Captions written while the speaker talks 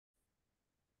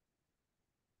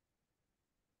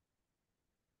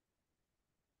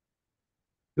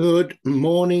Good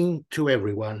morning to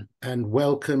everyone and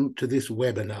welcome to this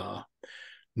webinar.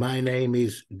 My name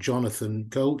is Jonathan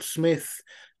Goldsmith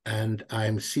and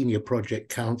I'm Senior Project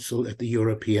Counsel at the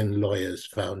European Lawyers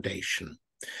Foundation.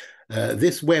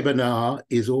 This webinar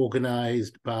is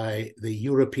organised by the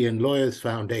European Lawyers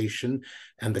Foundation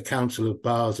and the Council of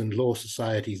Bars and Law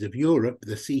Societies of Europe,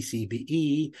 the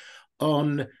CCBE,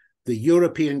 on the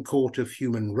European Court of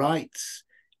Human Rights,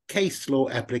 case law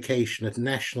application at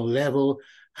national level,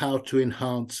 how to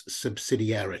enhance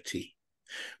subsidiarity.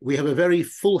 We have a very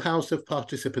full house of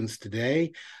participants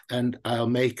today, and I'll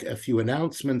make a few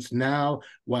announcements now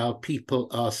while people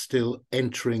are still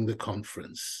entering the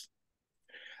conference.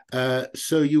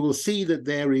 So you will see that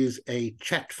there is a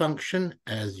chat function,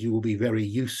 as you will be very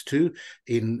used to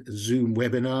in Zoom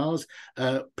webinars.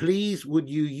 Please, would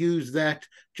you use that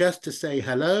just to say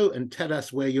hello and tell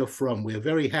us where you're from. We're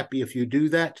very happy if you do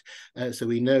that, so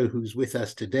we know who's with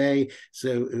us today,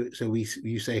 so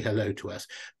you say hello to us.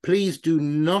 Please do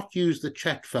not use the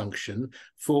chat function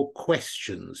for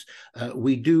questions.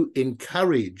 We do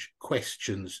encourage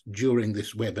questions during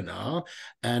this webinar,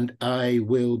 and I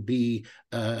will be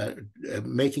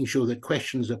making sure that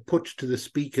questions are put to the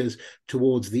speakers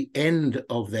towards the end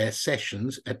of their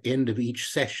sessions, at the end of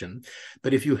each session.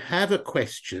 But if you have a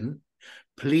question,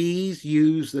 please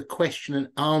use the question and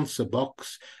answer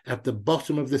box at the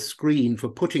bottom of the screen for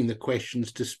putting the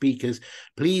questions to speakers.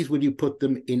 Please, will you put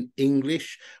them in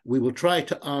English? We will try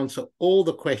to answer all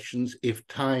the questions if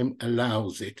time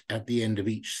allows it at the end of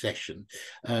each session.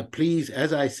 Please,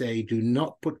 as I say, do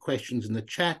not put questions in the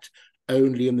chat,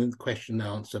 only in the question and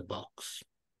answer box.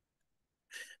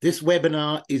 This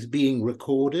webinar is being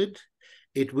recorded.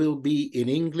 It will be in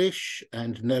English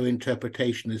and no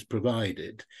interpretation is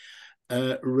provided.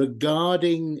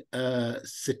 Regarding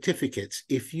certificates,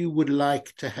 if you would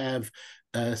like to have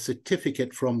a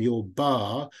certificate from your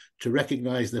bar to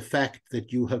recognize the fact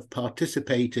that you have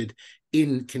participated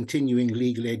in continuing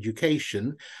legal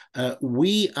education,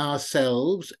 we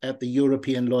ourselves at the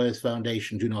European Lawyers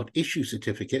Foundation do not issue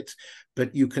certificates,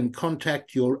 but you can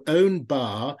contact your own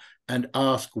bar and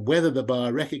ask whether the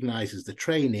bar recognizes the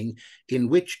training, in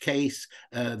which case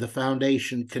the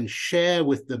foundation can share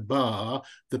with the bar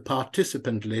the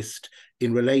participant list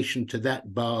in relation to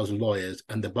that bar's lawyers,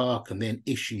 and the bar can then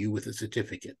issue you with a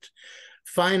certificate.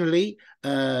 Finally,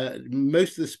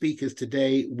 most of the speakers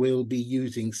today will be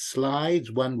using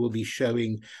slides. One will be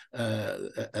showing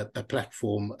a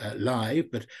platform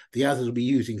live, but the others will be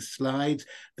using slides.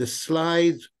 The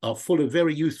slides are full of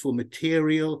very useful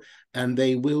material, and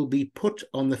they will be put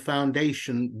on the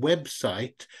foundation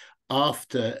website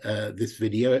after this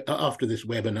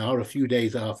webinar, a few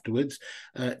days afterwards,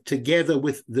 together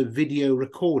with the video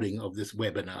recording of this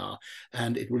webinar,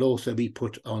 and it will also be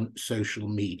put on social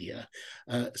media.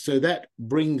 So that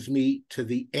brings me to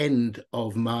the end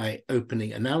of my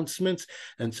opening announcements,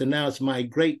 and so now it's my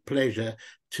great pleasure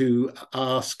to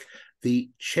ask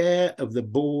the chair of the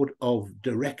board of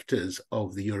directors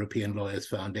of the European Lawyers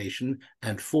Foundation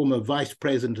and former vice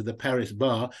president of the Paris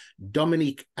Bar,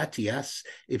 Dominique Attias,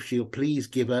 if she'll please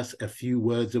give us a few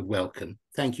words of welcome.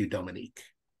 Thank you, Dominique.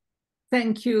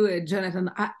 Thank you, Jonathan.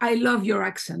 I love your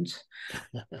accent.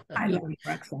 I love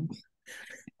your accent.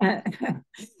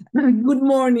 Good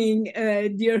morning,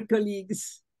 dear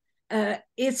colleagues.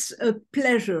 It's a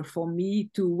pleasure for me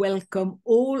to welcome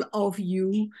all of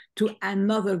you to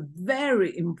another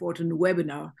very important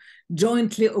webinar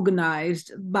jointly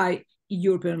organized by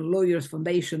European Lawyers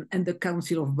Foundation and the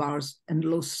Council of Bars and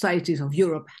Law Societies of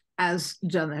Europe, as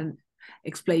Jonathan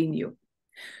explained you.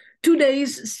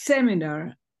 Today's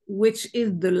seminar, which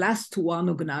is the last one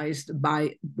organized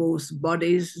by both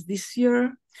bodies this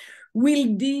year,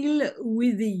 will deal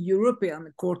with the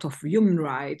European Court of Human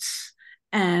Rights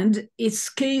and its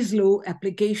case law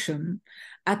application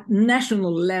at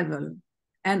national level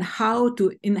and how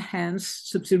to enhance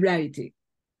subsidiarity.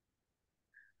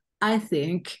 I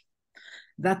think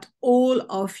that all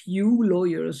of you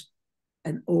lawyers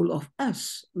and all of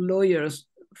us lawyers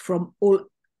from all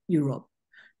Europe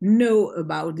know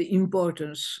about the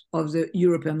importance of the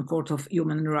European Court of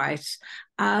Human Rights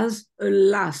as a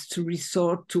last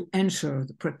resort to ensure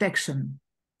the protection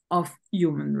of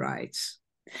human rights.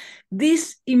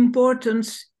 This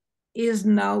importance is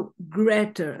now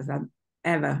greater than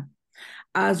ever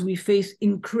as we face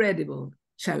incredible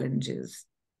challenges.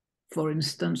 For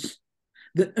instance,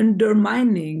 the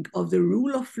undermining of the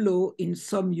rule of law in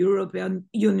some European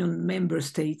Union member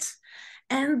states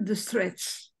and the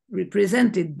threats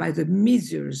represented by the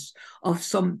misuse of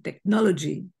some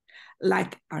technology,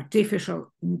 like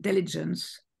artificial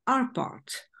intelligence, are part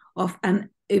of an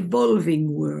evolving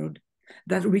world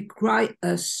that require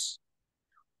us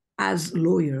as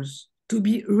lawyers to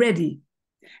be ready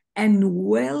and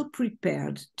well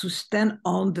prepared to stand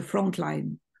on the front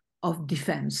line of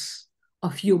defense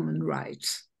of human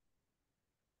rights.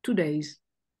 Today's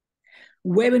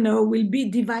webinar will be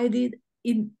divided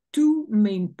in two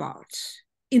main parts.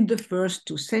 In the first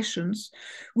two sessions,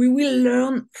 we will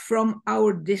learn from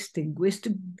our distinguished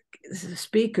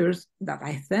speakers that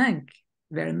I thank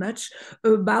very much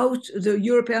about the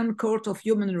European Court of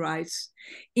Human Rights,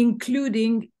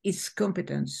 including its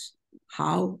competence,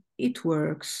 how it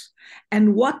works,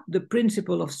 and what the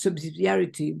principle of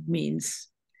subsidiarity means,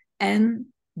 and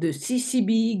the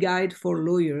CCBE guide for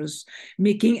lawyers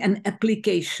making an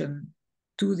application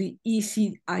to the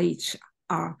ECHR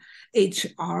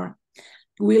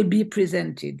will be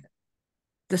presented.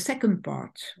 The second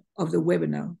part of the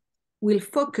webinar will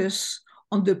focus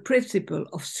on the principle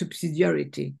of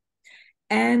subsidiarity,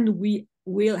 and we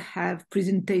will have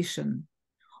presentation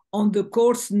on the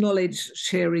court's knowledge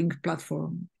sharing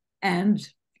platform and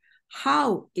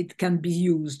how it can be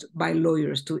used by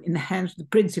lawyers to enhance the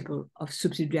principle of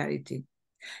subsidiarity.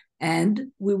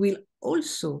 And we will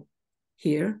also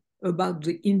hear about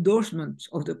the endorsement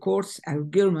of the court's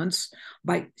arguments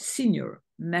by senior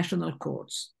national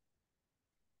courts.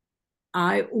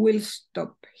 I will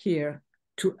stop here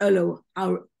to allow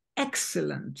our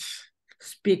excellent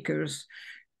speakers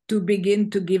to begin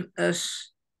to give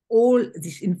us all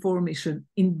this information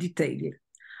in detail.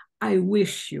 I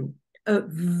wish you a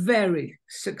very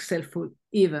successful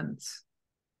event.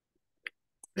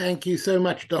 Thank you so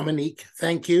much, Dominique.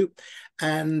 Thank you.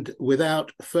 And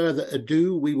without further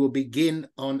ado, we will begin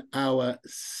on our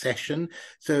session.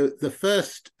 So the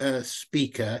first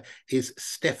speaker is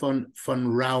Stefan van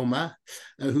Raumer,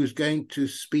 who's going to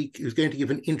give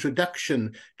an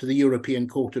introduction to the European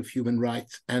Court of Human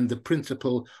Rights and the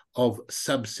principle of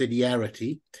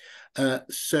subsidiarity.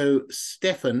 So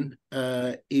Stefan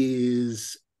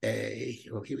is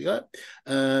here we go.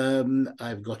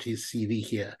 I've got his CV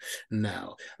here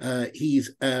now.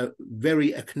 He's a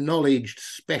very acknowledged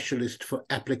specialist for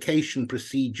application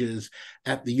procedures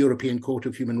at the European Court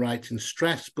of Human Rights in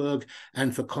Strasbourg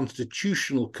and for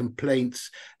constitutional complaints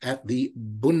at the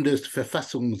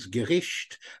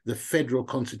Bundesverfassungsgericht, the Federal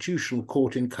Constitutional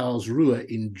Court in Karlsruhe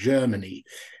in Germany.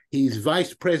 He's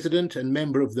vice president and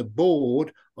member of the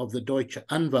board of the Deutsche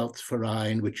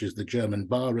Anwaltsverein, which is the German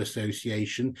Bar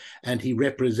Association, and he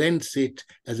represents it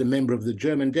as a member of the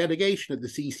German delegation at the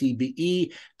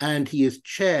CCBE, and he is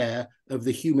chair of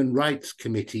the Human Rights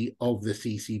Committee of the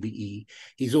CCBE.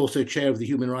 He's also chair of the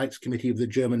Human Rights Committee of the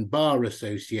German Bar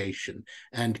Association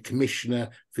and commissioner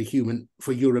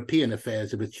for European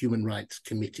Affairs of its Human Rights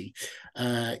Committee.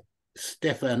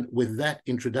 Stefan, with that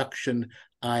introduction,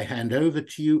 I hand over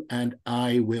to you, and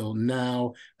I will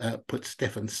now put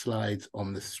Stefan's slides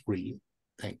on the screen.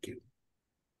 Thank you.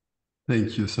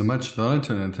 Thank you so much,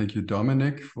 Jonathan, and thank you,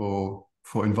 Dominic, for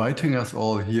inviting us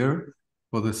all here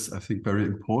for this, I think, very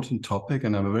important topic.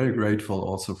 And I'm very grateful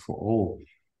also for all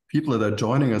people that are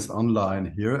joining us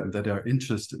online here and that are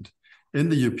interested in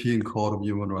the European Court of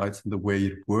Human Rights and the way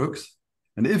it works.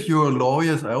 And if you're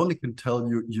lawyers, I only can tell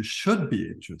you, you should be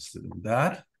interested in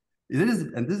that. It is,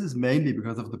 and this is mainly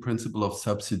because of the principle of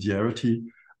subsidiarity.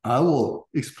 I will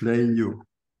explain you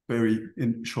very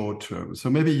in short term. So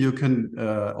maybe you can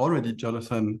already,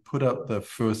 Jonathan, put up the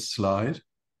first slide.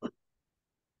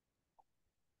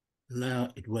 Now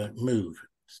it won't move,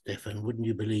 Stefan, wouldn't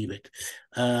you believe it?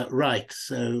 Right,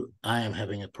 so I am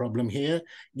having a problem here.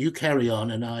 You carry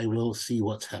on and I will see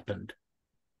what's happened.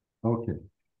 Okay,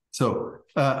 so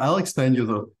I'll explain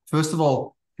you first of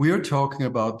all, we are talking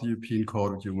about the European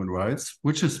Court of Human Rights,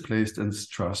 which is placed in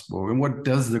Strasbourg. And what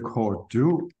does the court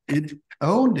do? It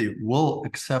only will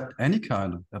accept any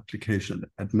kind of application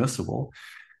admissible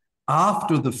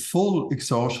after the full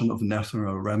exhaustion of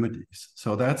national remedies.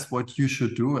 So that's what you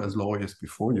should do as lawyers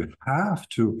before. You have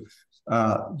to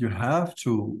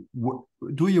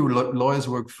do your lawyers'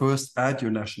 work first at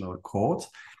your national court.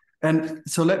 And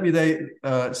so let me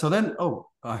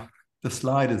the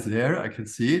slide is there. I can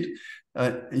see it.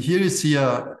 Here you see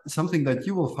something that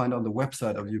you will find on the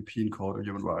website of European Court of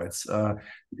Human Rights.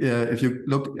 If you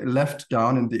look left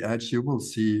down in the edge, you will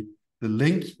see the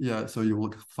link. Yeah, so you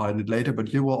will find it later,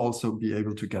 but you will also be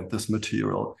able to get this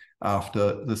material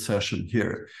after the session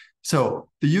here. So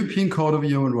the European Court of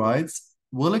Human Rights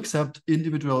will accept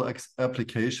individual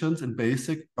applications in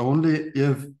basic only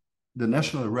if the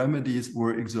national remedies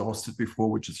were exhausted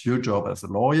before, which is your job as a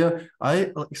lawyer.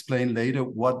 I'll explain later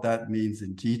what that means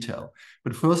in detail.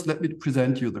 But first, let me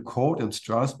present you the court in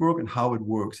Strasbourg and how it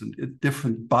works and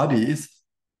different bodies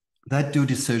that do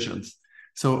decisions.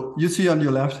 So you see on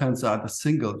your left-hand side the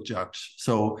single judge.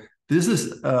 So this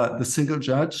is the single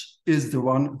judge is the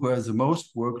one who has the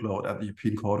most workload at the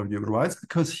European Court of Human Rights,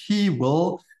 because he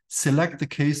will select the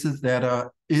cases that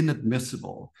are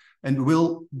inadmissible and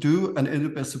will do an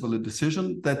inadmissibility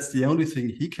decision. That's the only thing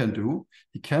he can do.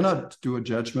 He cannot do a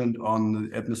judgment on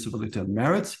the admissibility and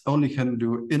merits, only can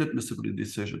do inadmissibility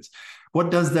decisions. What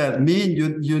does that mean?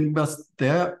 You must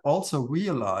there also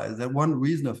realize that one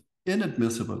reason of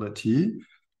inadmissibility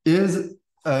is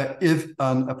if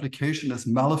an application is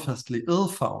manifestly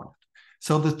ill-founded.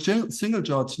 So the single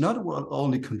judge not will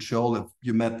only control if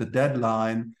you met the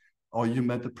deadline, or you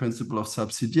met the principle of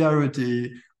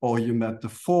subsidiarity, or you met the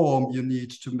form you need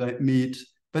to meet,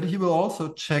 but he will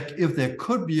also check if there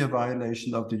could be a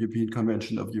violation of the European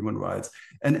Convention of Human Rights.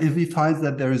 And if he finds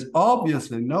that there is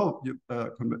obviously no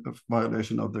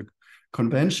violation of the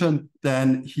convention,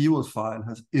 then he will file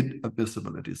his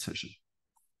inadmissibility decision.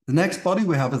 The next body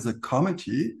we have is a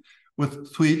committee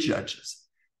with 3 judges.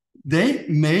 They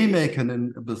may make an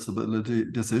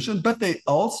inadmissibility decision, but they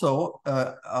also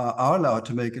are allowed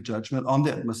to make a judgment on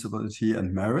the admissibility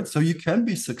and merit. So you can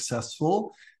be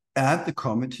successful at the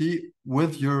committee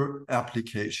with your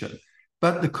application.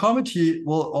 But the committee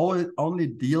will always only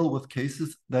deal with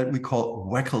cases that we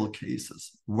call WECL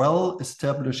cases,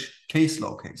 well-established case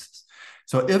law cases.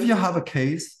 So if you have a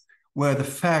case where the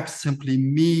facts simply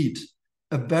meet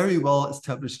a very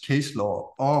well-established case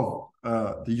law of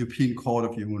the European Court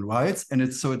of Human Rights, and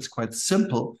it's quite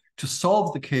simple to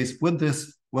solve the case with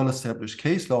this well-established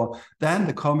case law, then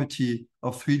the committee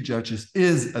of 3 judges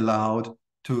is allowed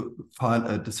to file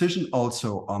a decision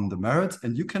also on the merits,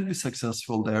 and you can be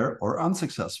successful there or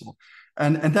unsuccessful.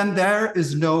 And then there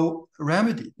is no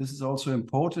remedy. This is also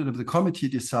important. If the committee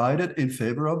decided in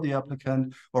favor of the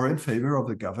applicant or in favor of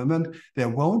the government, there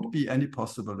won't be any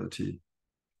possibility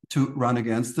to run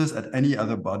against this at any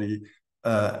other body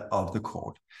of the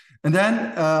court. And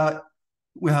then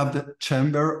we have the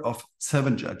chamber of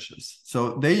 7 judges.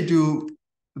 So they do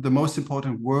the most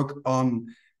important work on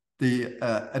the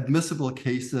admissible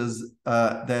cases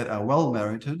that are well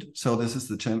merited. So this is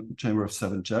the chamber of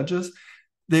 7 judges.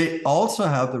 They also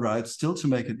have the right still to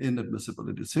make an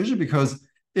inadmissibility decision, because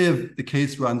if the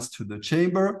case runs to the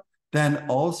chamber, then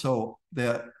also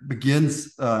there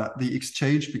begins the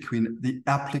exchange between the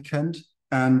applicant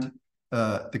and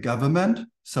the government.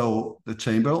 So the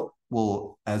chamber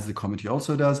will, as the committee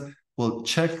also does, will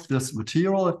check this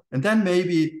material, and then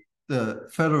maybe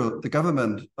the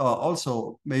government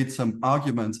also made some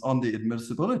arguments on the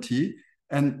admissibility,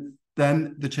 and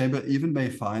then the chamber even may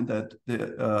find that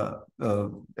the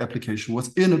application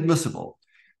was inadmissible.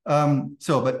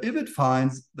 But if it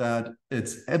finds that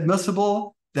it's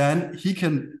admissible, then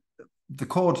the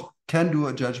court can do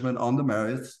a judgment on the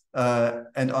merits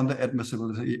and on the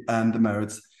admissibility and the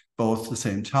merits both at the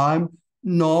same time.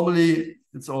 Normally,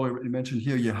 it's already mentioned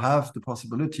here, you have the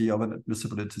possibility of an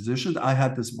admissibility decision. I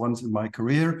had this once in my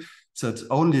career. So it's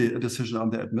only a decision on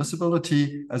the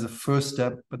admissibility as a first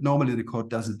step, but normally the court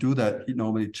doesn't do that. He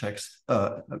normally checks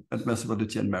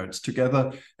admissibility and merits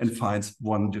together and finds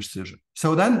one decision.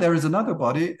 So then there is another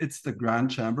body, it's the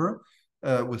Grand Chamber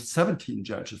with 17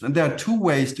 judges. And there are 2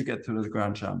 ways to get to the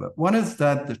Grand Chamber. One is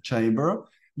that the chamber,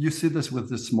 you see this with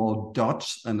the small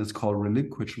dots, and it's called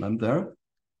relinquishment there.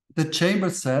 The chamber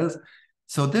says,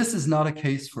 so this is not a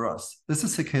case for us. This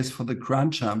is a case for the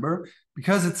Grand Chamber,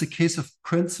 because it's a case of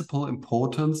principal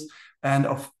importance and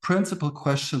of principal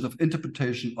questions of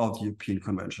interpretation of the European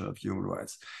Convention of Human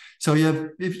Rights. So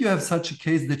if you have such a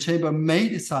case, the chamber may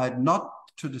decide not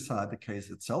to decide the case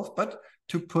itself, but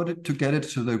to get it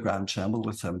to the Grand Chamber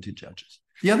with 70 judges.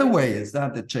 The other way is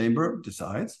that the chamber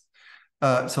decides,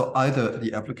 so either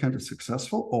the applicant is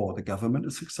successful or the government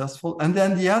is successful, and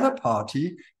then the other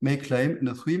party may claim in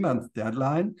a 3-month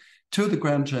deadline to the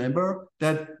Grand Chamber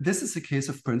that this is a case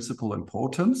of principal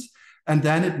importance, and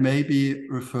then it may be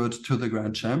referred to the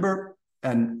Grand Chamber,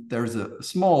 and there's a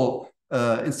small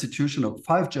institution of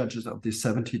 5 judges of these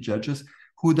 70 judges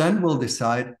who then will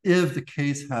decide if the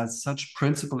case has such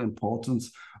principal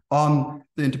importance on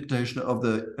the interpretation of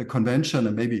the convention,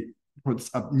 and maybe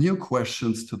puts up new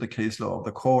questions to the case law of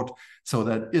the court, so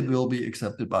that it will be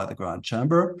accepted by the Grand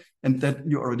Chamber. And that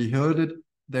you already heard it,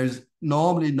 there's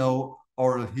normally no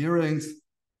oral hearings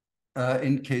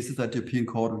in cases at the European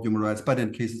Court of Human Rights, but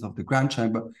in cases of the Grand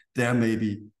Chamber, there may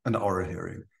be an oral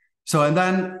hearing. So, and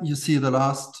then you see the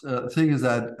last thing is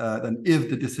that then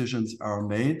if the decisions are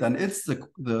made, then it's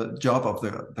the job of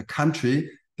the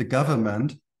country, the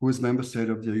government, who is member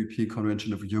state of the European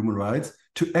Convention of Human Rights,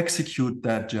 to execute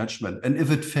that judgment. And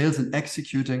if it fails in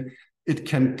executing,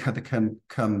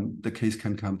 the case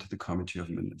can come to the Committee of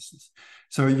Ministers.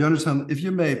 So you understand, if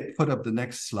you may put up the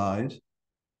next slide.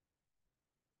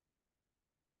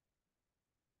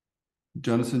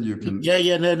 Jonathan, you can.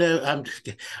 Yeah, no. I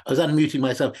was unmuting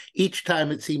myself. Each time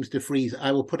it seems to freeze,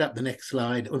 I will put up the next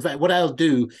slide. In fact, what I'll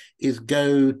do is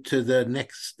go to the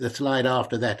slide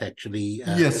after that, actually.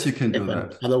 Yes, you can do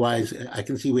that. Otherwise, I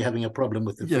can see we're having a problem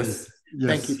with the freeze. Yes.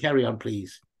 Thank you. Carry on,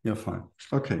 please. Yeah, fine.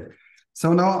 Okay.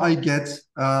 So now I get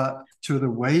to the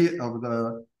way of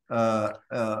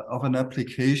an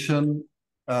application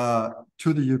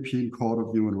to the European Court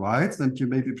of Human Rights, and you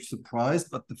may be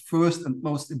surprised, but the first and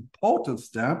most important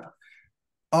step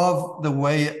of the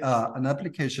way an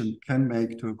application can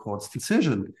make to a court's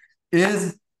decision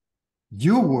is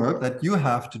your work that you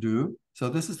have to do. So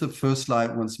this is the first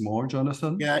slide once more,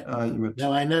 Jonathan. Yeah,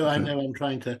 no, I know. I'm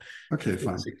trying to. Okay,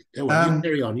 fine.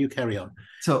 You carry on.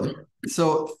 So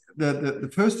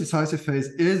the first decisive phase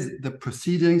is the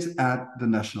proceedings at the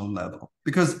national level,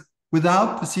 because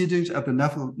without proceedings at the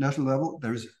national level,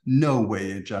 there is no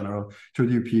way in general to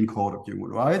the European Court of Human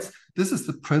Rights. This is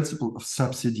the principle of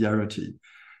subsidiarity.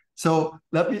 So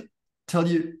let me tell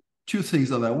you two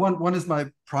things on that. One is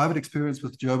my private experience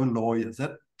with German lawyers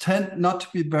that tend not to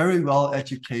be very well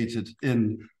educated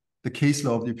in the case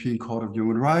law of the European Court of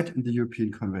Human Rights and the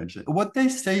European Convention. What they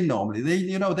say normally,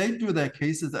 they do their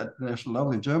cases at the national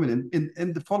level in Germany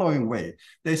in the following way.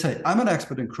 They say, I'm an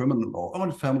expert in criminal law, I'm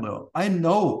in family law. I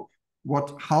know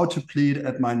how to plead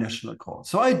at my national court.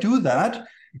 So I do that.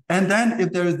 And then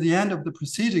if there is the end of the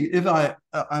proceeding, if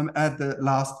I'm at the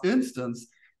last instance,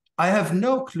 I have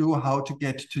no clue how to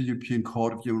get to European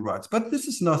Court of Human Rights. But this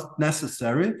is not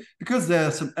necessary because there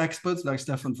are some experts like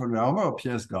Stefan van Raumer or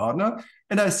Piers Gardner,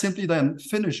 and I simply then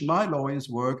finish my lawyer's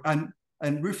work and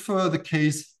refer the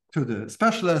case to the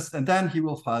specialist, and then he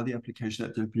will file the application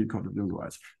at the European Court of Human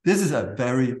Rights. This is a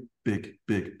very big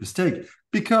mistake,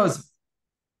 because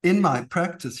in my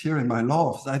practice here in my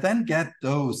law office, I then get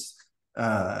those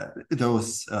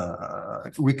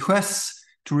requests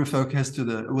to refer case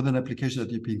with an application at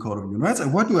the European Court of Human Rights.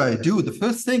 And what do? The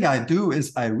first thing I do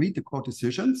is I read the court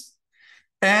decisions,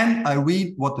 and I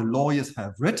read what the lawyers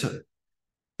have written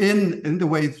in the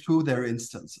way through their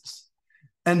instances.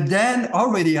 And then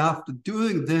already after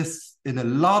doing this in a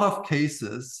lot of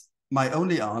cases, my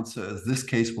only answer is this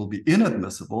case will be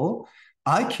inadmissible.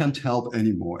 I can't help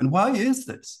anymore. And why is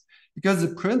this? Because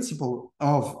the principle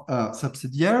of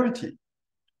subsidiarity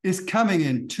is coming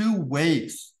in two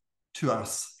ways to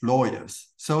us lawyers.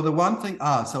 So the one thing,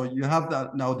 so you have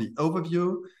that now the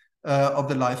overview of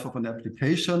the life of an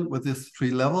application with these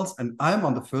three levels. And I'm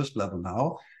on the first level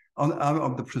now. I'm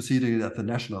on the proceedings at the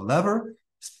national level.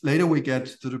 Later we get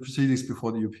to the proceedings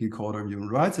before the European Court of Human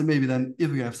Rights. And maybe then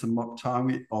if we have some more time,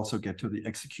 we also get to the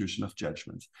execution of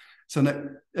judgments. So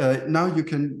now you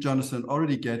can, Jonathan,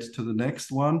 already get to the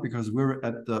next one, because we're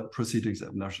at the proceedings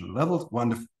at national levels.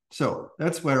 Wonderful. So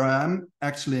that's where I am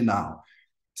actually now.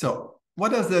 So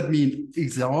what does that mean?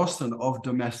 Exhaustion of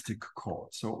domestic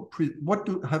court. So what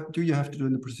do you have to do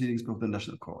in the proceedings of the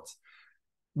national courts?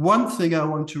 One thing I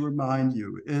want to remind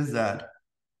you is that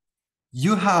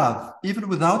you have, even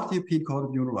without the European Court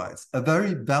of Human Rights, a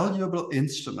very valuable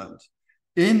instrument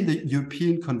in the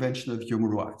European Convention of Human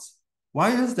Rights.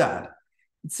 Why is that?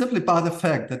 It's simply by the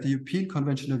fact that the European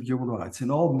Convention of Human Rights in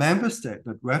all member states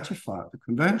that ratified the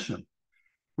convention,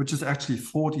 which is actually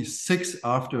 46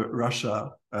 after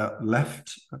Russia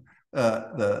left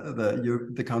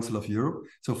the Council of Europe,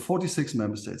 so 46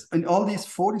 member states. In all these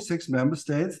 46 member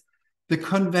states, the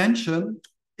convention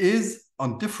is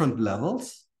on different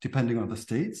levels, depending on the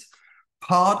states,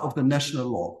 part of the national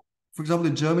law. For example,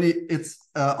 in Germany, it's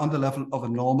on the level of a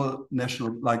normal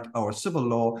national, like our civil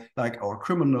law, like our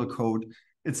criminal code.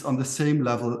 It's on the same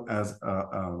level as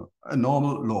a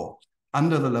normal law,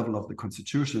 under the level of the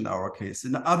constitution in our case.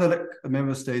 In other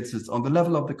member states, it's on the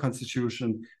level of the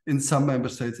constitution. In some member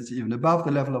states, it's even above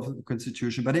the level of the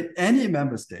constitution. But in any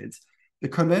member states, the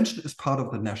convention is part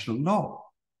of the national law.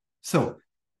 So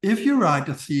if you write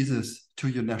a thesis to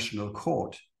your national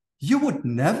court, you would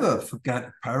never forget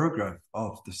a paragraph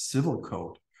of the civil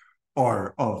code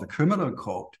or of the criminal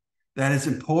code that is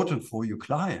important for your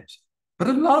client. But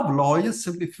a lot of lawyers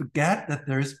simply forget that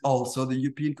there is also the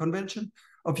European Convention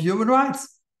of Human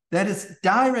Rights that is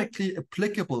directly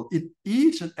applicable in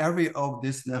each and every of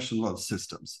these national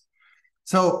systems.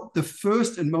 So the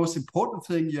first and most important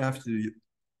thing you have to do,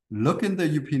 look in the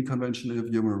European Convention of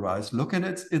Human Rights, look at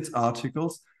its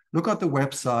articles, look at the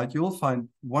website. You'll find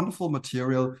wonderful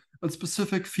material on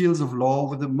specific fields of law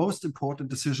with the most important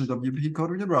decisions of the European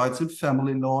Court of Human Rights and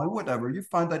family law and whatever. You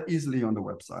find that easily on the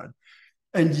website.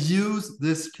 and use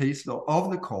this case law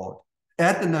of the court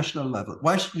at the national level.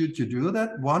 Why should you do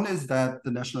that? One is that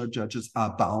the national judges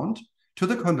are bound to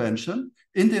the convention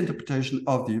in the interpretation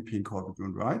of the European Court of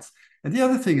Human Rights. And the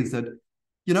other thing is that,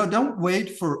 don't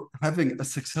wait for having a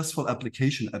successful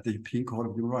application at the European Court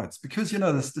of Human Rights, because,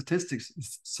 the statistics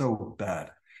is so bad.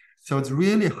 So it's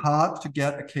really hard to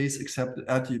get a case accepted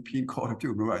at the European Court of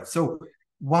Human Rights. So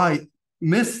why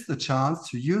miss the chance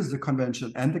to use the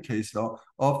convention and the case law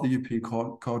of the European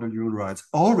Court of Human Rights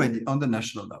already on the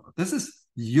national level? This is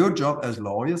your job as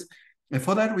lawyers. And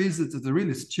for that reason, it's a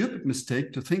really stupid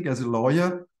mistake to think as a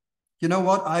lawyer, you know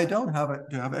what, I don't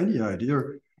have any idea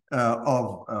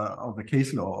of the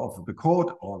case law of the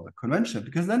court or the convention,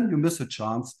 because then you miss a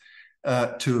chance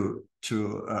to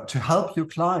help your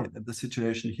client in the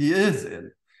situation he is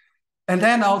in. And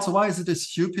then also, why is it a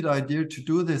stupid idea to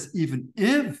do this even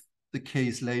if the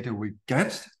case later we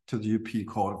get to the European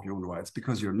Court of Human Rights,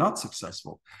 because you're not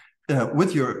successful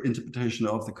with your interpretation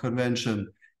of the convention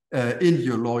in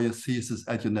your lawyer thesis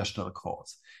at your national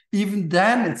courts. Even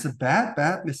then, it's a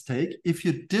bad mistake if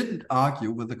you didn't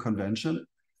argue with the convention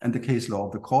and the case law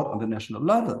of the court on the national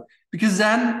level, because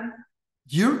then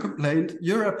your complaint,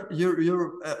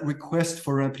 your request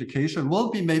for an application will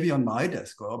be maybe on my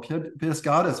desk or Piers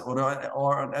Gardner's or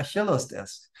on Achilleas'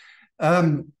 desk.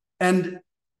 And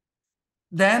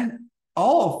then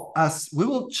all of us, we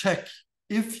will check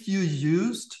if you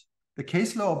used the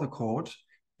case law of the court,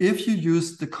 if you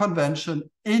use the convention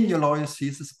in your lawyer's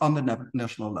thesis on the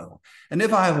national level. And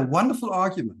if I have a wonderful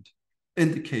argument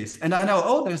in the case, and I know,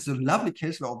 oh, there's a lovely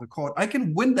case law of the court, I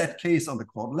can win that case on the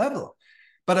court level.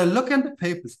 But I look at the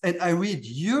papers and I read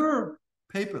your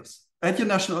papers at your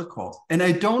national court, and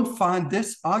I don't find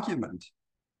this argument,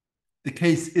 the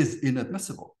case is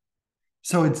inadmissible.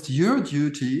 So it's your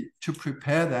duty to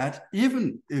prepare that,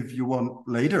 even if you want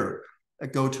later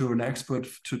go to an expert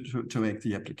to make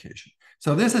the application.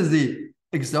 So this is the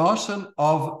exhaustion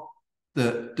of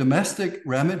the domestic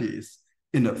remedies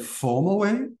in a formal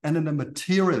way and in a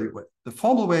material way. The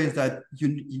formal way is that you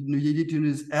need to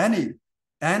use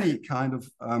any kind of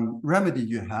remedy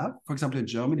you have. For example, in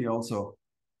Germany also,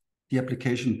 the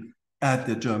application at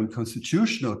the German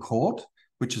Constitutional Court,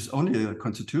 which is only a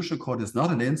constitutional court, is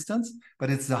not an instance, but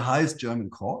it's the highest German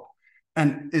court.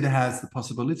 And it has the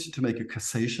possibility to make a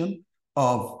cassation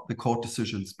of the court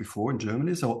decisions before in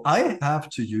Germany. So I have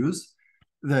to use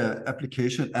the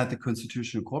application at the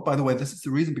Constitutional Court. By the way, this is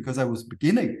the reason, because I was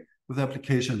beginning with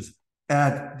applications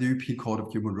at the European Court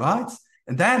of Human Rights.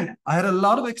 And then I had a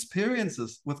lot of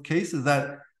experiences with cases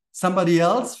that somebody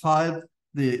else filed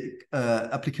the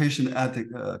application at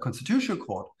the Constitutional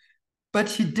Court, but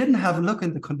he didn't have a look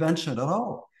in the convention at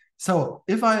all. So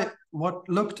if I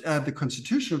looked at the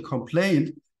constitutional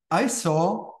complaint, I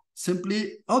saw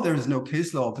simply, oh, there is no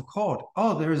case law of the court.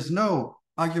 Oh, there is no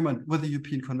argument with the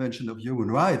European Convention of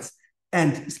Human Rights.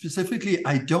 And specifically,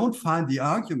 I don't find the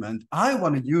argument I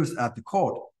want to use at the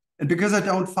court. And because I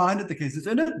don't find it, the case is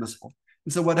inadmissible.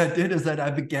 And so what I did is that I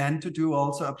began to do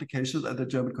also applications at the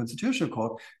German Constitutional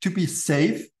Court to be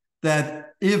safe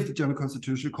that if the German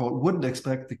Constitutional Court wouldn't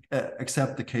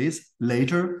accept the case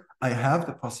later, I have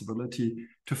the possibility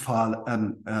to file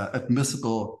an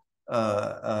admissible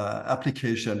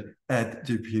application at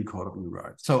the European Court of Human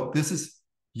Rights. So this is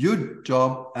your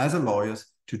job as a lawyer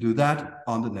to do that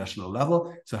on the national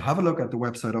level. So have a look at the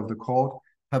website of the court,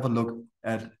 have a look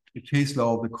at the case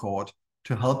law of the court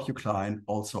to help your client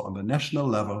also on the national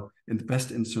level in the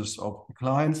best interest of the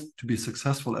clients to be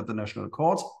successful at the national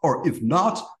courts, or if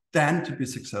not, then to be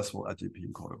successful at the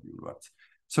European Court of Human Rights.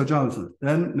 So Jonathan,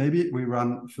 then maybe we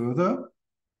run further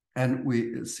and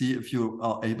we see if you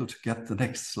are able to get the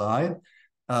next slide.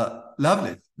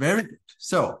 Lovely, very good.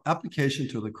 So application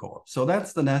to the court. So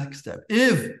that's the next step.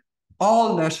 If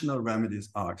all national remedies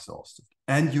are exhausted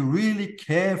and you really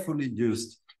carefully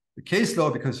used the case law,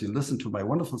 because you listened to my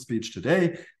wonderful speech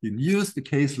today, you used the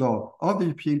case law of the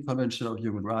European Convention of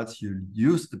Human Rights, you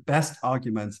used the best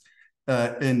arguments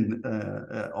on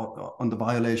the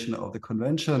violation of the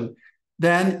convention,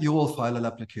 then you will file an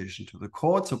application to the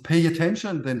court. So pay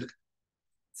attention. Then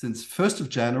since 1st of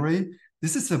January,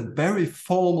 this is a very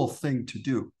formal thing to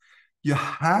do. You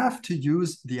have to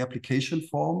use the application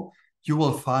form you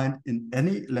will find in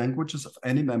any languages of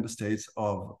any member states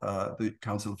of the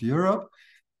Council of Europe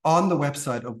on the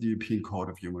website of the European Court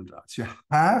of Human Rights. You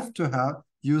have to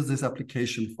use this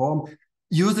application form.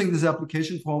 Using this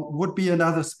application form would be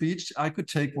another speech. I could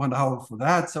take 1 hour for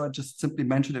that. So I just simply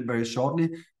mentioned it very shortly.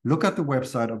 Look at the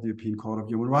website of the European Court of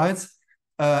Human Rights,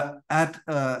 add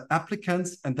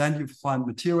applicants, and then you find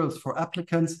materials for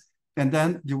applicants. And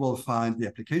then you will find the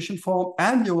application form,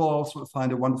 and you will also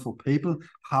find a wonderful paper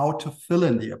how to fill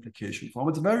in the application form.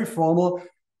 It's very formal.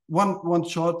 One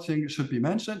short thing should be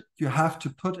mentioned. You have to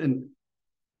put in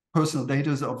personal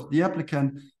data of the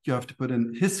applicant. You have to put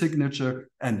in his signature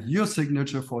and your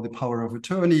signature for the power of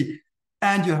attorney.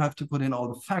 And you have to put in all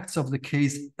the facts of the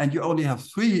case. And you only have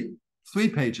three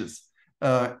pages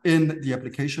in the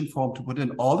application form to put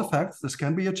in all the facts. This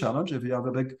can be a challenge if you have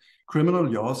a big criminal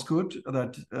lawsuit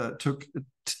that took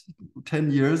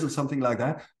 10 years or something like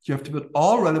that. You have to put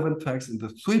all relevant facts in the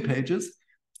 3 pages.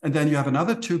 And then you have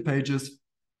another 2 pages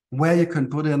where you can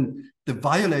put in the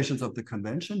violations of the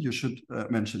convention. You should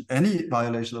mention any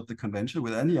violation of the convention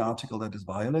with any article that is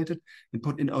violated, and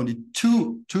put in only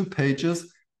two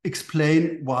pages,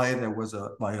 explain why there was a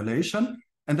violation.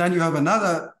 And then you have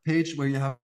another page where you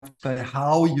have to say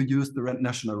how you use the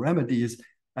national remedies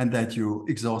and that you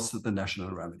exhausted the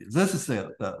national remedies. This is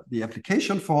the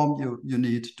application form you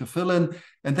need to fill in.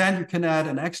 And then you can add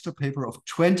an extra paper of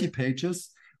 20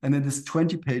 pages. And in this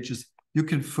 20 pages, you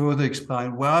can further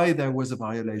explain why there was a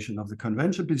violation of the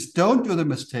convention. Please don't do the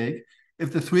mistake.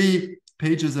 If the 3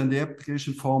 pages in the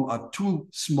application form are too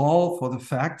small for the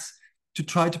facts, to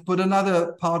try to put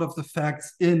another part of the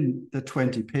facts in the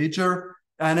 20-pager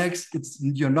annex.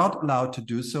 You're not allowed to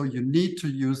do so. You need to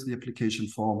use the application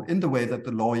form in the way that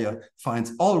the lawyer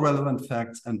finds all relevant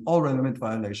facts and all relevant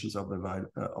violations of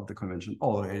the convention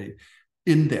already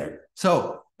in there.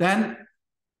 So then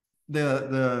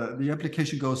the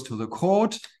application goes to the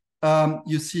court.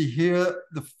 You see here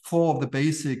the 4 of the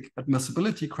basic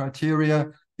admissibility criteria: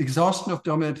 exhaustion of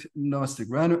domestic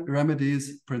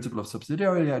remedies, principle of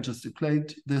subsidiarity. I just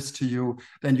explained this to you.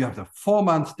 Then you have the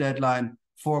 4-month deadline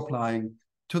for applying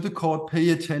to the court. Pay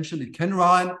attention. It can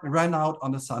run out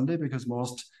on a Sunday, because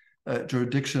most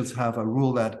jurisdictions have a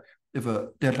rule that if a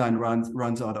deadline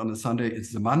runs out on a Sunday,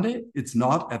 it's the Monday. It's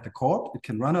not at the court. It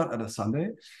can run out at a Sunday.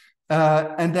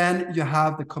 And then you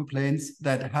have the complaints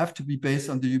that have to be based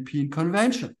on the European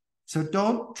Convention. So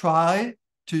don't try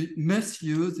to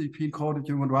misuse the European Court of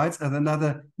Human Rights as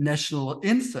another national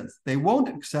instance. They won't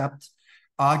accept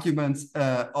arguments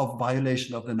of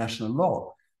violation of the national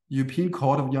law. European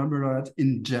Court of Human Rights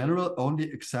in general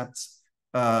only accepts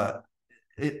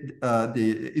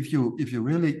if you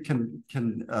really can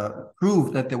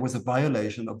prove that there was a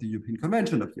violation of the European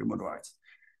Convention of Human Rights,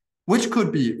 which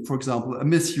could be, for example, a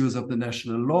misuse of the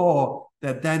national law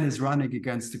that then is running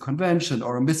against the convention,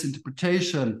 or a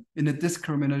misinterpretation in a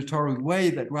discriminatory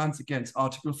way that runs against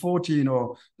Article 14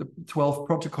 or the 12th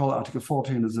Protocol. Article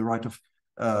 14 is the right of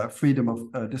freedom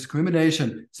of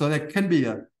discrimination. So there can be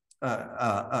a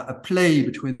play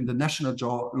between the national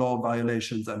law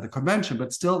violations and the convention,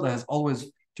 but still there has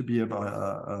always to be a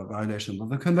violation of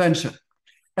the convention.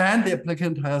 And the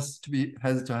applicant has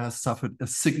suffered a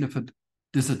significant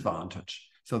disadvantage.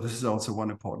 So this is also one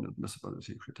important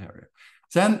admissibility criteria.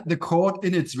 Then the court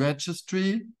in its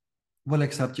registry will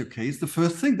accept your case. The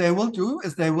first thing they will do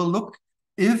is they will look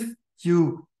if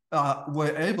you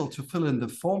were able to fill in the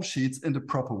form sheets in the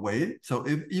proper way. So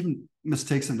if even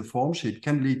mistakes in the form sheet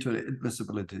can lead to an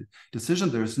admissibility decision.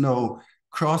 There is no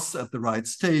cross at the right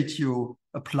state you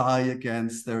apply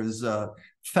against. There is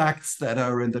facts that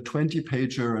are in the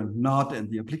 20-pager and not in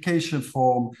the application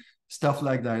form. Stuff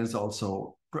like that is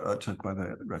also checked by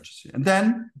the registry. And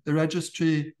then the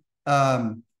registry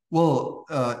will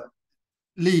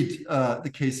lead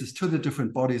the cases to the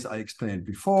different bodies I explained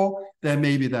before. There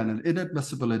may be then an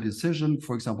inadmissibility decision,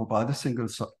 for example, by the single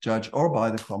judge or by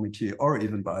the committee or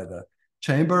even by the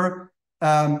chamber.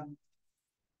 But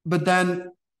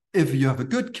then if you have a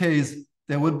good case,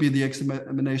 there would be the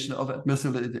examination of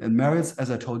admissibility and merits, as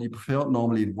I told you before,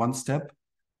 normally in one step.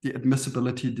 The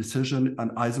admissibility decision,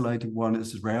 an isolated one,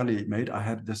 is rarely made. I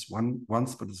had this one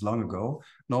once, but it's long ago.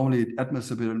 Normally,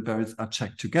 admissibility and merits are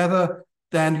checked together.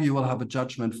 Then you will have a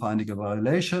judgment finding a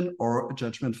violation or a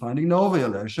judgment finding no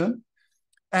violation.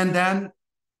 And then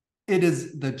it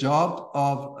is the job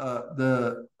of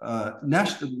the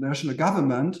national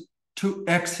government to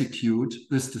execute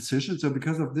this decision. So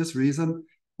because of this reason,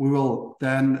 we will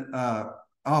then,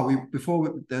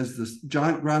 there's this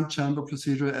giant grand chamber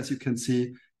procedure, as you can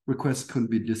see. Requests can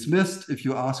be dismissed. If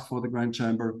you ask for the grand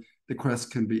chamber, the request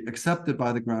can be accepted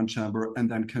by the grand chamber, and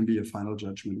then can be a final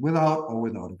judgment without a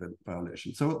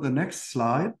violation. So the next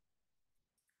slide.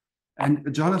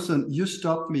 And Jonathan, you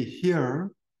stopped me here.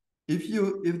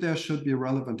 If there should be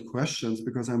relevant questions,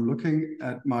 because I'm looking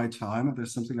at my time, and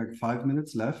there's something like 5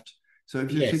 minutes left. So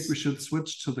if you think we should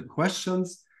switch to the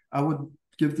questions, I would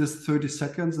give this 30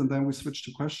 seconds and then we switch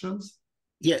to questions.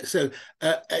 Yeah, so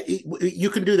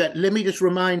you can do that. Let me just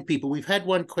remind people, we've had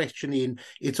one question in.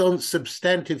 It's on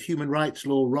substantive human rights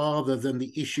law rather than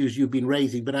the issues you've been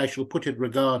raising, but I shall put it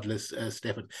regardless,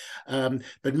 Stefan.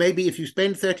 But maybe if you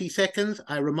spend 30 seconds,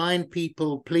 I remind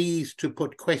people, please, to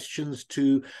put questions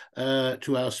to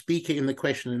our speaker in the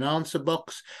question and answer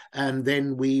box, and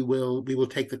then we will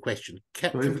take the question.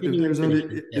 So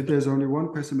if there's only one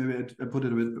question, maybe I put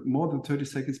it a bit more than 30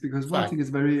 seconds, because one thing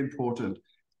is very important.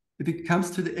 If it comes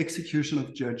to the execution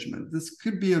of judgment, this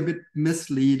could be a bit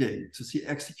misleading to see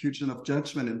execution of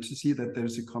judgment and to see that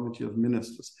there's a committee of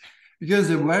ministers. Because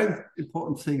a very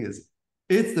important thing is,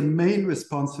 it's the main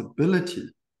responsibility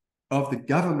of the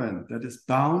government that is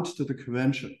bound to the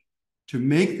convention to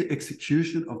make the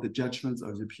execution of the judgments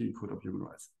of the European Court of Human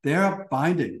Rights. They are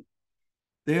binding.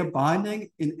 They are binding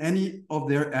in any of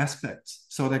their aspects.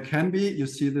 So there can be, you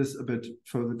see this a bit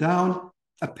further down,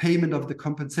 a payment of the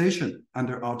compensation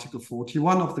under Article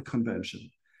 41 of the Convention.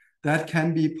 That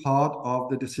can be part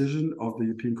of the decision of the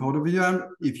European Court of Human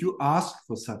Rights if you ask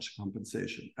for such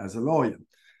compensation as a lawyer.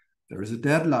 There is a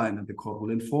deadline, and the court will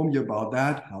inform you about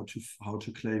that, how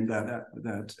to claim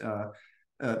that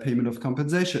payment of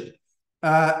compensation.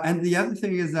 And the other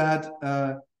thing is that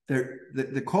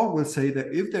the court will say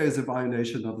that if there is a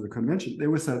violation of the convention, they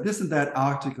will say this and that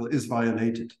article is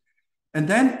violated. And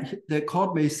then the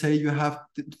court may say the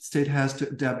state has to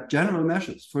adapt general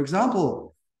measures. For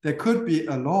example, there could be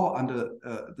a law under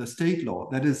the state law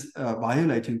that is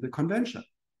violating the convention.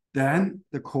 Then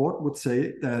the court would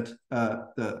say that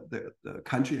the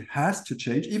country has to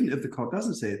change, even if the court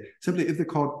doesn't say it. Simply, if the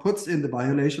court puts in the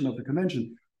violation of the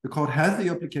convention, the court has the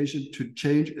obligation to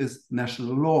change its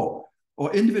national law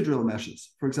or individual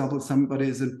measures. For example, if somebody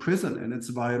is in prison and it's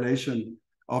a violation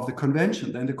of the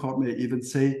convention, then the court may even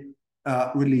say,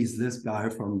 release this guy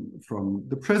from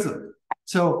the prison.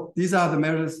 So these are the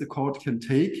measures the court can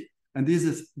take, and this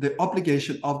is the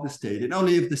obligation of the state. And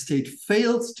only if the state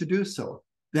fails to do so,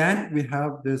 then we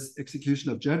have this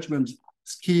execution of judgment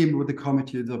scheme with the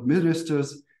committees of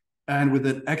ministers, and with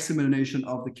an examination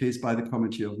of the case by the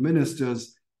committee of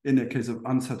ministers. In a case of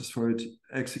unsatisfactory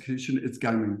execution, it's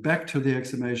going back to the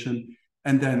examination.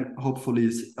 And then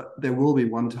hopefully there will be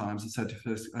one time a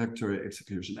satisfactory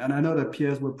execution. And I know that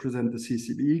Piers will present the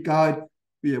CCBE guide.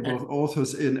 We are both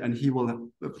authors in, and he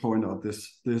will point out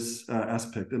this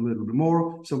aspect a little bit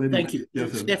more. So maybe thank you,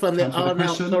 Stefan. There are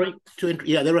now, sorry to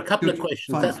there are a couple of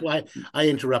questions. Fine. That's why I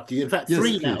interrupted you. In fact,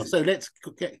 three now. So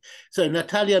So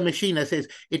Natalia Machina says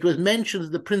it was mentioned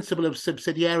that the principle of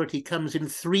subsidiarity comes in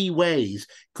three ways.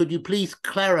 Could you please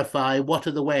clarify what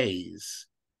are the ways?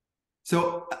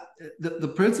 So the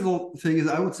principal thing is,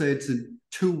 I would say it's in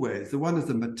two ways. The one is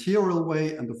the material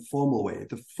way and the formal way.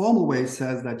 The formal way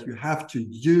says that you have to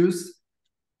use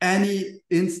any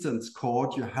instance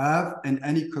court you have and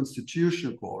any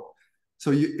constitutional court.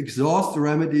 So you exhaust the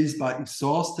remedies by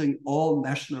exhausting all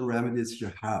national remedies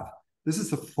you have. This is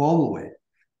the formal way.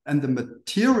 And the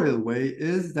material way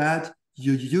is that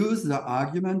you use the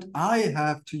argument I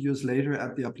have to use later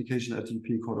at the application at the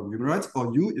European Court of Human Rights,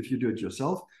 or you, if you do it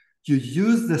yourself, you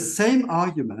use the same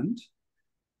argument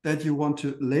that you want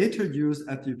to later use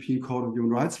at the European Court of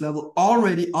Human Rights level,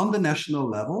 already on the national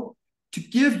level, to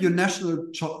give your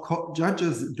national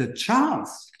judges the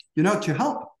chance, to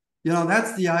help.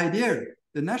 That's the idea.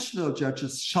 The national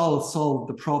judges shall solve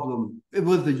the problem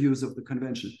with the use of the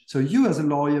convention. So you as a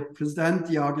lawyer present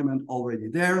the argument already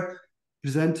there,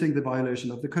 presenting the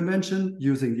violation of the convention,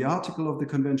 using the article of the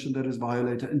convention that is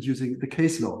violated, and using the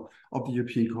case law of the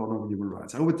European Court of Human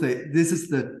Rights. I would say this is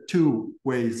the two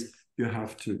ways you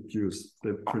have to use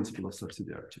the principle of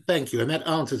subsidiarity. Thank you. And that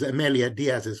answers Amelia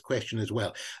Diaz's question as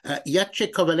well.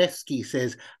 Jacek Kowalewski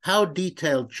says, how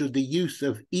detailed should the use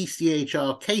of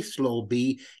ECHR case law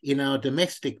be in our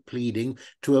domestic pleading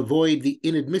to avoid the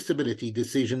inadmissibility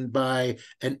decision by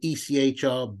an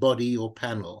ECHR body or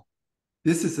panel?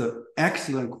 This is an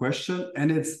excellent question,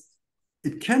 and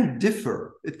it can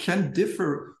differ. It can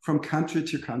differ from country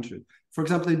to country. For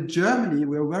example, in Germany,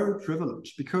 we're very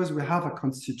privileged because we have a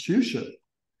constitution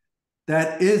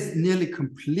that is nearly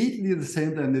completely the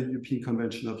same than the European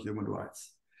Convention of Human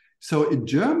Rights. So in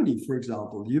Germany, for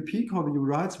example, the European Court of Human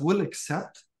Rights will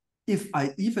accept if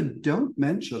I even don't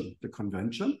mention the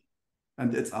convention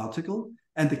and its article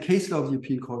and the case law of the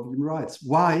European Court of Human Rights.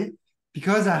 Why?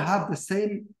 Because I have the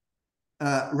same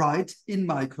right in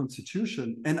my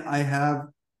constitution, and I have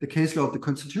the case law of the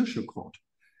Constitutional Court.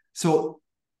 So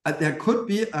there could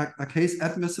be a case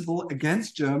admissible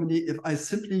against Germany if I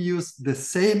simply use the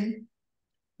same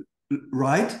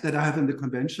right that I have in the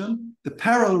convention, the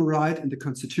parallel right in the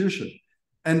constitution,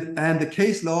 and the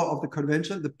case law of the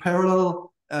convention, the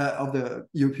parallel the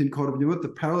European Court of Human Rights,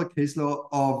 the parallel case law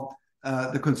of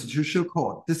the Constitutional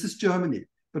Court. This is Germany.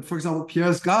 But for example,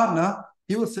 Piers Gardner,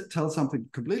 he will tell something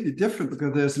completely different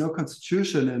because there's no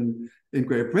constitution in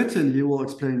Great Britain. He will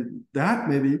explain that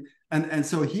maybe. And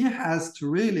so he has to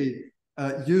really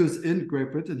use in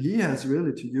Great Britain, he has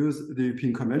really to use the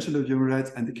European Convention of Human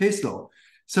Rights and the case law.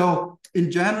 So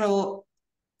in general,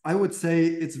 I would say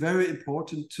it's very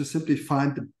important to simply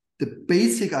find the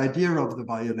basic idea of the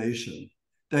violation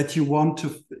that you want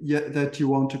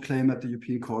to claim at the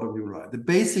European Court of Human Rights. The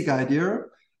basic idea,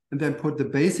 and then put the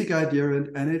basic idea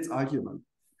in and its argument.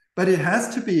 But it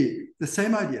has to be the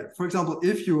same idea. For example,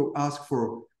 if you ask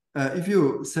for, if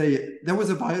you say there was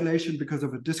a violation because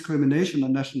of a discrimination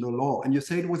on national law, and you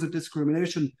say it was a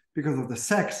discrimination because of the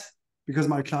sex, because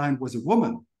my client was a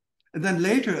woman, and then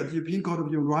later at the European Court of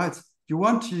Human Rights, you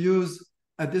want to use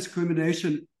a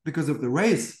discrimination because of the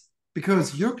race,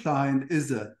 because your client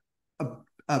is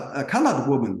a colored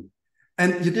woman,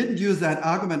 and you didn't use that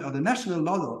argument on the national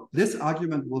law, this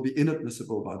argument will be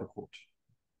inadmissible by the court.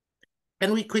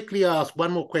 Can we quickly ask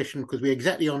one more question, because we're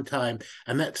exactly on time,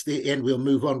 and that's the end, we'll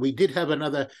move on. We did have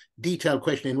another detailed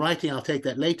question in writing. I'll take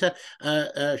that later.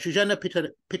 Shoshana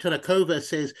Pitonakova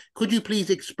says, could you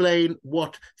please explain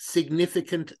what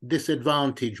significant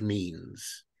disadvantage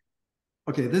means?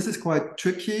 Okay, this is quite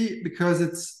tricky because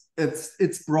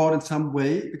it's broad in some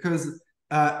way, because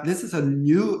this is a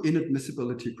new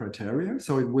inadmissibility criteria.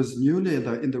 So it was newly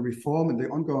in the reform, in the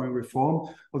ongoing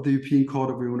reform of the European Court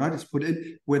of Human Rights put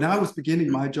in. When I was beginning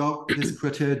my job, this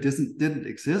criteria didn't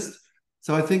exist.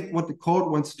 So I think what the court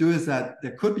wants to do is that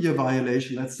there could be a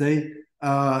violation. Let's say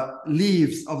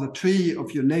leaves of the tree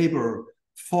of your neighbor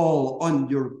fall on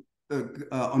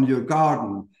your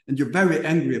garden, and you're very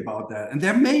angry about that. And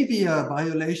there may be a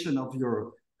violation of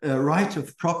your right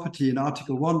of property in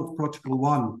Article 1 of Protocol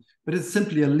 1, but it's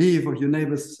simply a leaf of your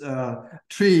neighbor's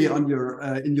tree on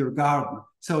in your garden.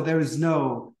 So there is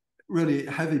no really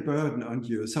heavy burden on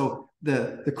you. So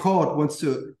the court wants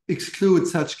to exclude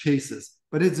such cases,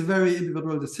 but it's a very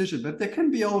individual decision. But there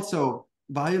can be also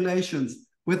violations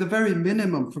with a very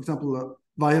minimum, for example, a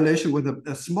violation with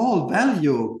a small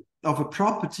value of a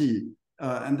property,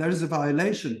 and there is a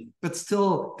violation, but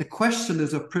still the question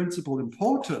is of principal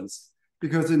importance.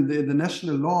 Because in the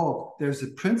national law, there's a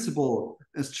principle,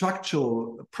 a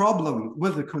structural problem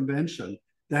with the convention,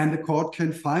 then the court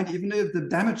can find, even if the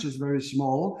damage is very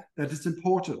small, that it's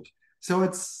important. So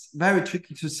it's very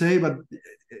tricky to say, but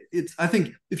I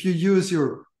think if you use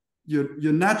your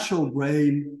natural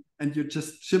brain and you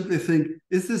just simply think,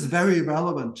 is this very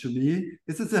relevant to me?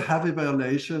 Is this a heavy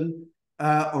violation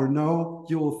or no?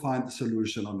 You will find the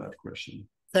solution on that question.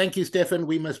 Thank you, Stefan.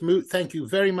 We must move. Thank you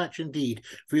very much indeed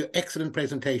for your excellent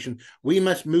presentation. We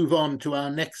must move on to our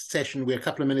next session. We're a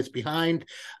couple of minutes behind.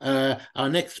 Our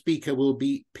next speaker will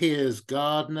be Piers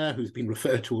Gardner, who's been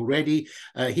referred to already.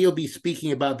 He'll be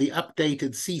speaking about the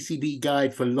updated CCBE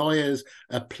guide for lawyers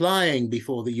applying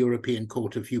before the European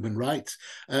Court of Human Rights.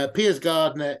 Piers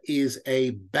Gardner is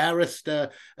a barrister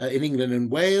in England and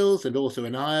Wales, and also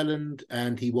in Ireland,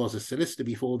 and he was a solicitor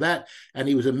before that, and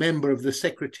he was a member of the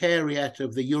Secretariat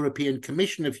of the European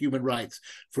Commission of Human Rights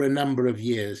for a number of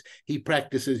years. He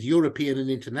practices European and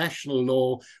international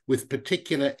law with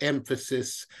particular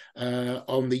emphasis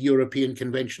on the European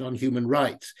Convention on Human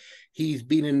Rights. He's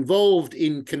been involved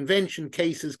in convention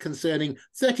cases concerning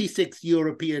 36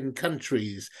 European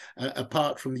countries,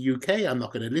 apart from the UK. I'm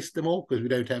not going to list them all because we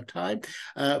don't have time.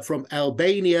 From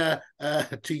Albania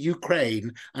to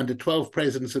Ukraine under 12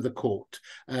 presidents of the court.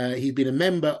 He's been a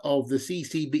member of the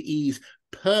CCBE's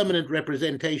permanent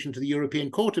representation to the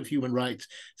European Court of Human Rights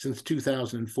since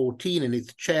 2014 and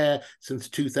its chair since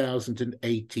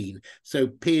 2018. So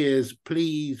Piers,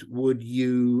 please would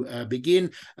you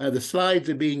begin? The slides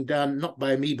are being done not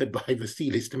by me but by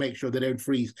Vasilis to make sure they don't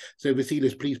freeze. So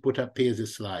Vasilis, please put up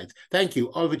Piers' slides. Thank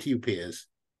you. Over to you, Piers.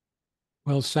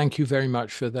 Well, thank you very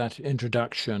much for that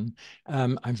introduction.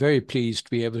 I'm very pleased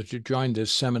to be able to join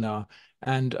this seminar,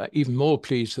 and even more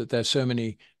pleased that there's so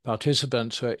many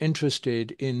participants who are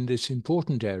interested in this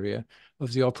important area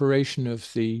of the operation of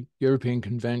the European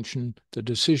Convention, the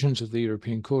decisions of the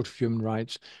European Court of Human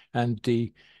Rights, and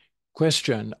the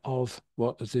question of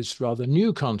what this rather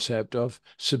new concept of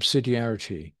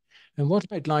subsidiarity. And what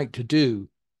I'd like to do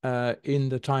in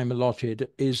the time allotted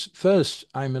is, first,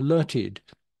 I'm alerted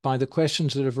by the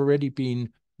questions that have already been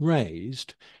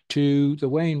raised to the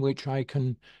way in which I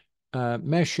can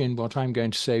mesh in what I'm going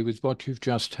to say with what you've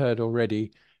just heard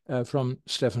already from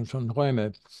Stefan van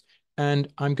Raumer. And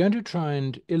I'm going to try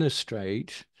and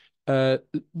illustrate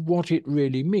what it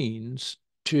really means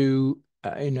to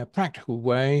in a practical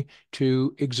way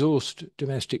to exhaust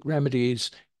domestic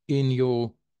remedies in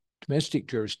your domestic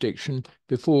jurisdiction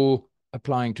before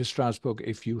applying to Strasbourg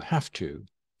if you have to.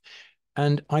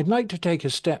 And I'd like to take a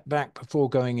step back before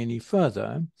going any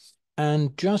further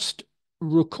and just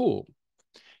recall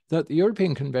that the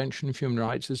European Convention of Human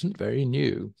Rights isn't very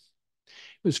new.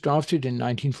 It was drafted in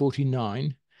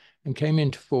 1949 and came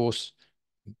into force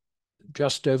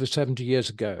just over 70 years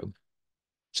ago.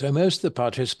 So most of the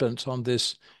participants on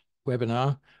this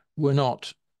webinar were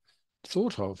not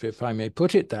thought of, if I may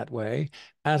put it that way,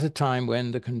 at a time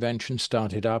when the convention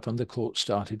started up and the court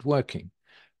started working.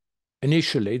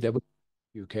 Initially, there were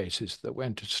a few cases that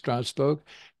went to Strasbourg,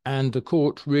 and the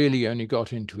court really only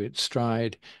got into its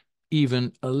stride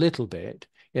even a little bit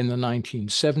in the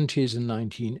 1970s and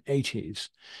 1980s.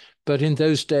 But in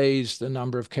those days, the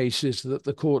number of cases that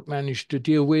the court managed to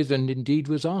deal with, and indeed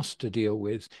was asked to deal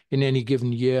with in any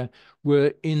given year,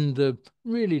 were in the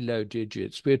really low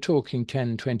digits. We're talking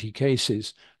 10, 20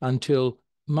 cases until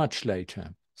much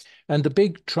later. And the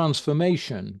big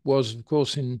transformation was, of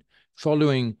course, in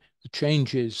following the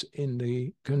changes in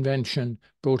the convention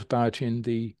brought about in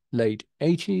the late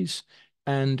 80s,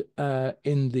 and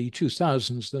in the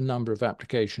 2000s, the number of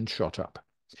applications shot up.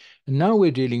 And now we're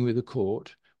dealing with a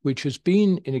court which has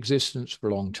been in existence for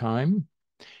a long time,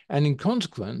 and in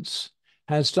consequence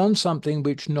has done something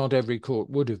which not every court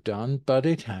would have done, but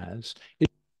it has.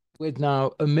 With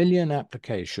now 1 million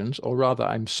applications, or rather,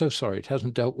 I'm so sorry, it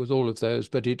hasn't dealt with all of those,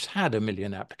 but it's had 1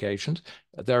 million applications.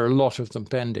 There are a lot of them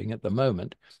pending at the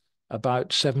moment.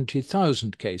 About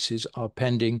 70,000 cases are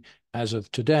pending as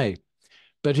of today.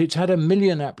 But it's had 1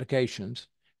 million applications.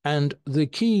 And the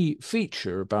key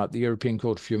feature about the European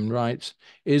Court of Human Rights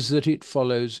is that it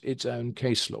follows its own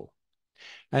case law.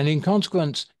 And in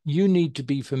consequence, you need to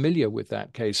be familiar with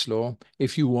that case law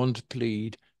if you want to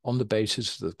plead on the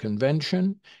basis of the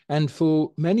convention. And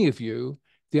for many of you,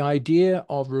 the idea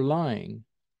of relying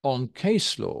on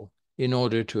case law in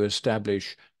order to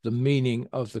establish the meaning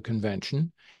of the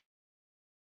convention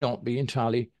may not be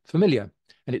entirely familiar.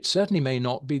 And it certainly may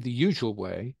not be the usual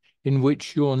way in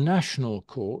which your national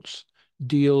courts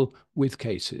deal with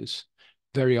cases.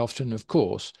 Very often, of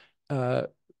course, court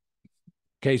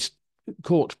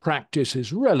practice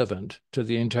is relevant to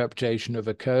the interpretation of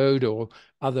a code or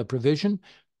other provision,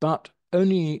 but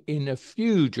only in a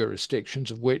few jurisdictions,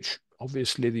 of which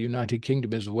obviously the United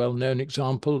Kingdom is a well-known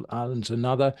example, Ireland's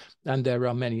another, and there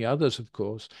are many others, of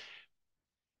course,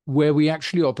 where we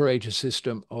actually operate a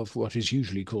system of what is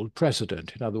usually called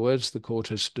precedent. In other words, the court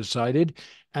has decided,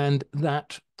 and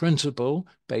that principle,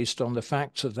 based on the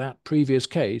facts of that previous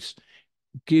case,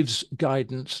 gives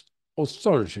guidance,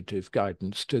 authoritative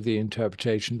guidance, to the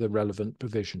interpretation of the relevant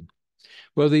provision.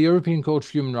 Well, the European Court of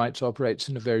Human Rights operates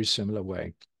in a very similar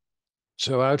way.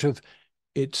 So out of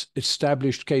its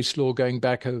established case law going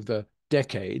back over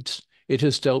decades, it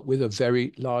has dealt with a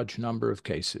very large number of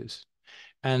cases.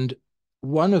 And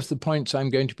one of the points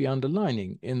I'm going to be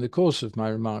underlining in the course of my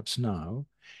remarks now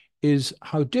is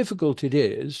how difficult it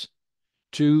is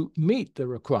to meet the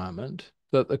requirement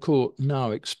that the court now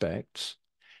expects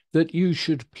that you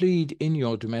should plead in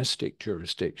your domestic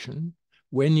jurisdiction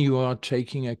when you are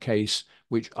taking a case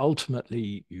which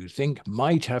ultimately you think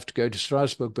might have to go to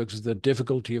Strasbourg because of the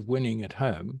difficulty of winning at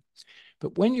home.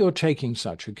 But when you're taking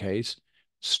such a case,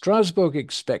 Strasbourg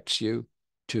expects you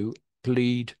to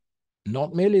plead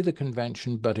not merely the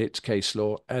convention, but its case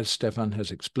law, as Stefan has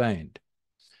explained.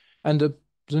 And the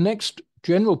next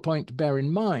general point to bear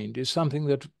in mind is something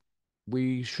that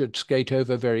we should skate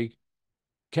over very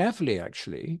carefully,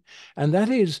 actually, and that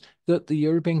is that the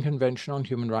European Convention on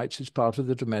Human Rights is part of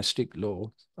the domestic law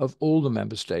of all the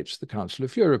member states of the Council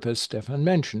of Europe, as Stefan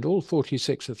mentioned, all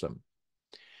 46 of them.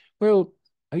 Well,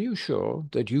 are you sure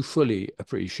that you fully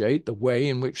appreciate the way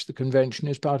in which the convention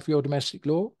is part of your domestic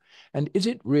law? And is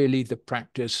it really the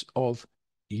practice of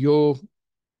your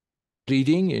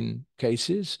pleading in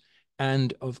cases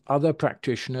and of other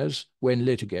practitioners when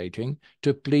litigating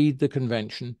to plead the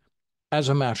convention as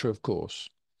a matter of course?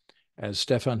 As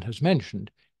Stefan has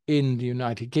mentioned, in the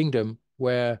United Kingdom,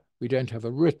 where we don't have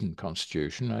a written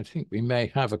constitution, I think we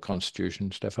may have a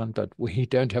constitution, Stefan, but we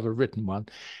don't have a written one,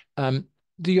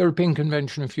 the European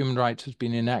Convention of Human Rights has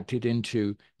been enacted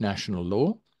into national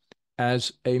law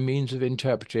as a means of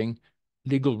interpreting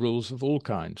legal rules of all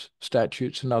kinds,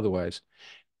 statutes and otherwise.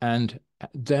 And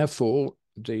therefore,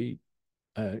 the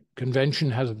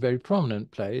convention has a very prominent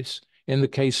place in the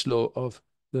case law of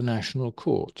the national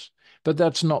courts. But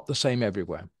that's not the same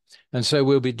everywhere. And so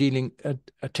we'll be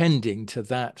attending to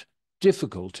that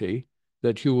difficulty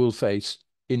that you will face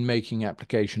in making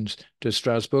applications to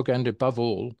Strasbourg, and above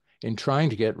all, in trying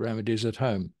to get remedies at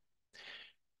home.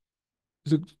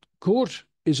 The court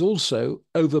is also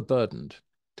overburdened,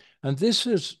 and this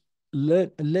has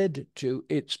led to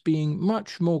its being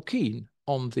much more keen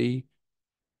on the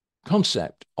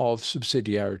concept of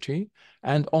subsidiarity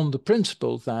and on the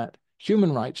principle that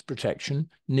human rights protection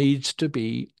needs to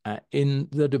be in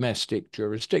the domestic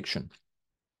jurisdiction.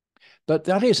 But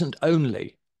that isn't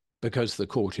only because the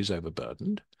court is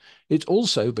overburdened. It's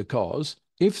also because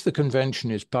if the convention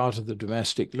is part of the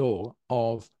domestic law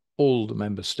of all the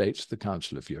member states of the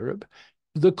Council of Europe,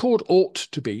 the court ought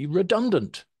to be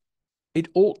redundant. It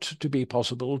ought to be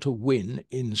possible to win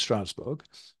in Strasbourg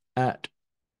at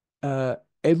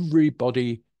every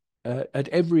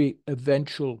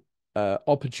eventual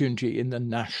opportunity in the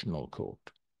national court.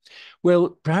 Well,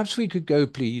 perhaps we could go,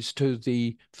 please, to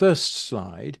the first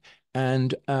slide,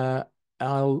 and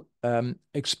I'll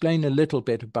explain a little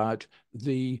bit about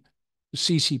the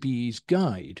CCBE's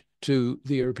guide to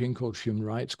the European Court of Human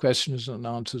Rights, Questions and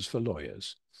Answers for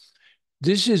Lawyers.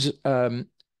 This is a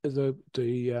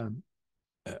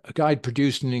guide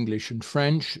produced in English and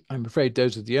French. I'm afraid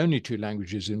those are the only two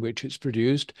languages in which it's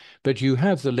produced, but you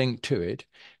have the link to it.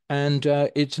 And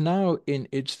it's now in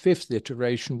its 5th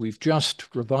iteration. We've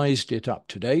just revised it up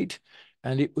to date,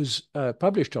 and it was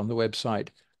published on the website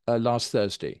last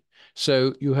Thursday.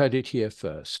 So you heard it here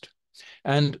first.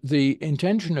 And the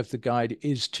intention of the guide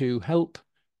is to help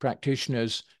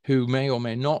practitioners who may or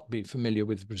may not be familiar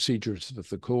with the procedures of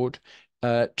the court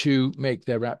to make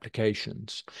their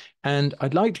applications. And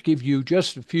I'd like to give you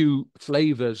just a few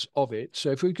flavors of it.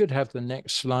 So if we could have the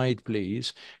next slide,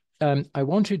 please. I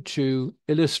wanted to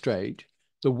illustrate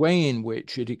the way in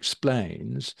which it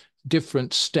explains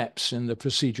different steps in the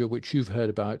procedure which you've heard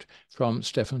about from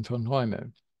Stefan van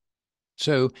Raumer.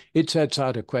 So it sets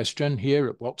out a question here: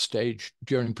 at what stage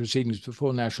during proceedings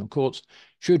before national courts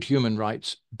should human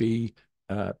rights be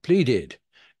pleaded?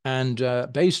 And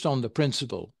based on the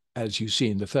principle, as you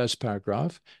see in the first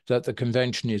paragraph, that the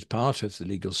convention is part of the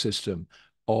legal system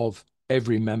of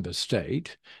every member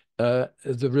state,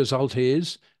 the result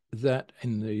is that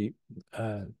in the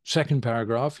second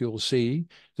paragraph, you'll see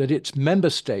that it's member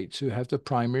states who have the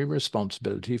primary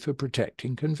responsibility for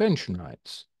protecting convention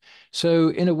rights. So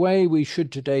in a way, we should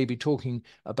today be talking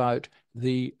about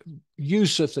the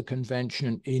use of the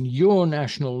convention in your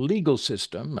national legal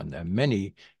system, and there are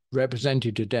many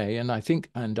represented today, and I think,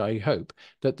 and I hope,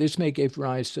 that this may give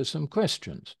rise to some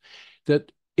questions.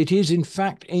 That it is in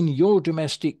fact in your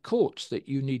domestic courts that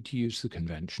you need to use the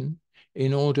convention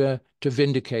in order to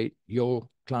vindicate your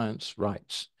client's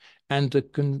rights. And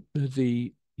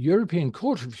the European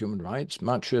Court of Human Rights,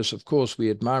 much as, of course, we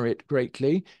admire it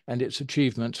greatly and its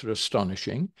achievements are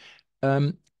astonishing,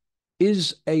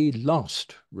 is a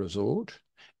last resort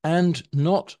and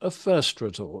not a first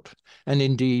resort, and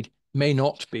indeed may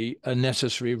not be a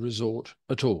necessary resort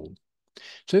at all.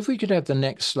 So if we could have the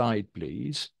next slide,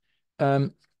 please.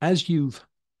 As you've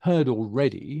heard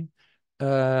already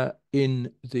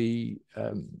in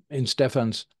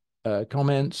Stefan's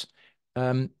comments,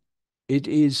 it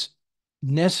is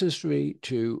necessary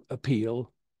to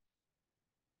appeal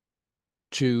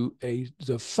to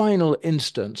the final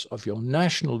instance of your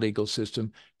national legal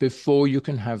system before you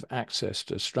can have access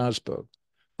to Strasbourg.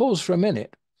 Pause for a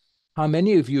minute. How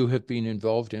many of you have been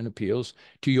involved in appeals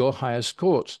to your highest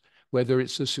courts, whether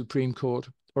it's the Supreme Court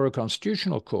or a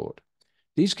constitutional court?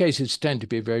 These cases tend to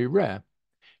be very rare.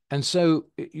 And so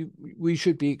we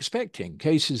should be expecting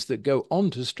cases that go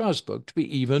on to Strasbourg to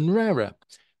be even rarer,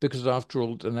 because after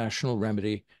all, the national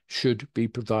remedy should be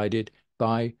provided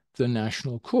by the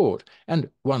national court. And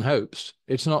one hopes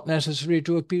it's not necessary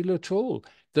to appeal at all,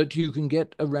 that you can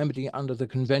get a remedy under the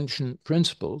convention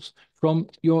principles from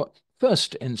your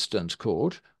first instance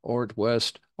court, or at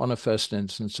worst, on a first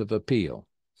instance of appeal.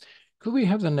 Could we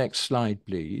have the next slide,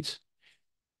 please?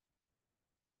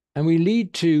 And we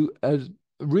lead to a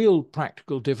real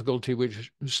practical difficulty,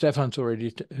 which Stefan's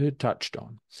already touched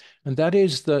on, and that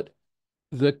is that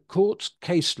the court's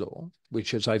case law,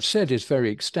 which, as I've said, is very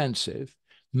extensive,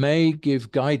 may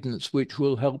give guidance which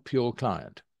will help your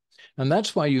client. And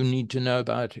that's why you need to know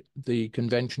about the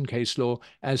convention case law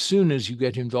as soon as you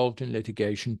get involved in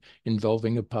litigation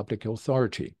involving a public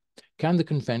authority. Can the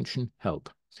convention help?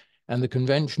 And the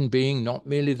convention being not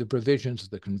merely the provisions of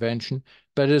the convention,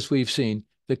 but as we've seen,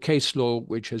 the case law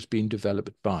which has been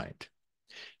developed by it.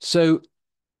 So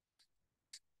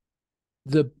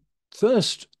the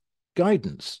first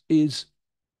guidance is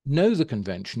know the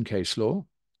convention case law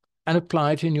and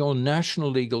apply it in your national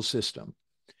legal system.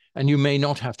 And you may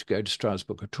not have to go to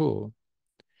Strasbourg at all.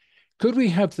 Could we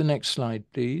have the next slide,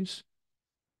 please?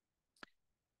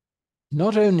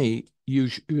 Not only you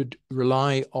should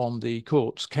rely on the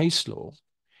court's case law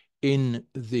in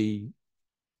the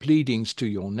pleadings to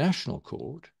your national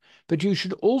court, but you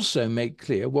should also make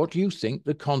clear what you think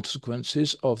the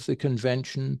consequences of the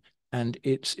convention and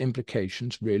its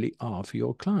implications really are for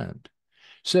your client.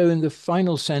 So in the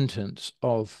final sentence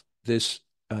of this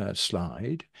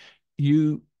slide,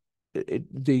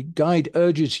 the guide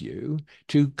urges you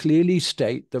to clearly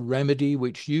state the remedy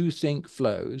which you think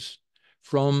flows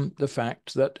from the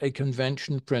fact that a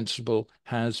convention principle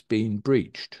has been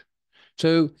breached.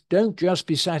 So don't just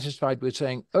be satisfied with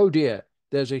saying, oh dear,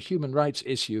 there's a human rights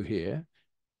issue here.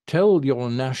 Tell your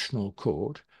national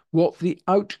court what the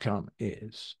outcome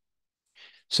is.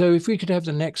 So if we could have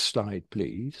the next slide,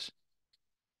 please.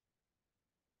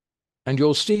 And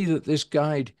you'll see that this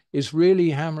guide is really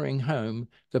hammering home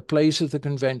the place of the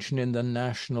convention in the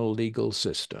national legal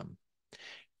system.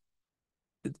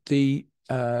 The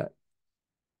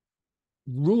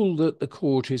rule that the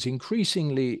court is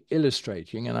increasingly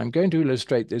illustrating, and I'm going to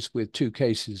illustrate this with two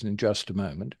cases in just a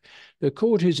moment, the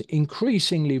court is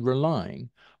increasingly relying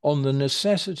on the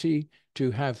necessity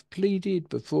to have pleaded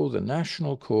before the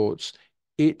national courts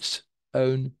its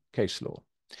own case law.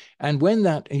 And when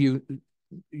that, you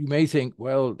may think,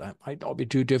 well, that might not be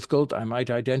too difficult. I might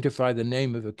identify the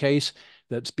name of a case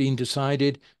that's been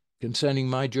decided concerning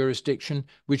my jurisdiction,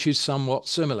 which is somewhat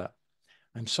similar.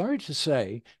 I'm sorry to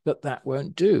say that that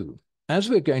won't do. As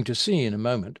we're going to see in a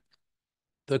moment,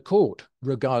 the court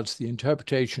regards the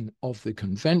interpretation of the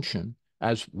convention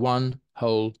as one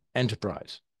whole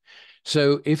enterprise.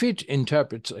 So if it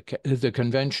interprets the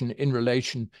convention in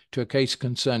relation to a case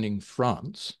concerning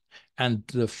France, and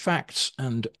the facts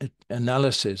and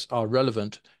analysis are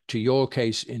relevant to your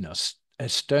case in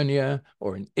Estonia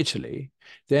or in Italy,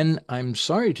 then I'm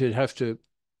sorry to have to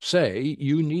say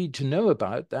you need to know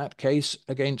about that case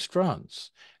against France.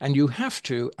 And you have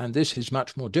to, and this is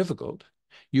much more difficult,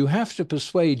 you have to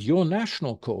persuade your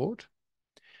national court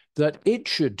that it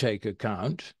should take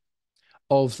account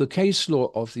of the case law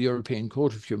of the European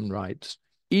Court of Human Rights,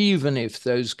 even if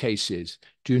those cases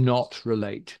do not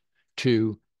relate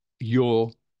to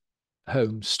your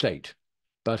home state,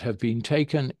 but have been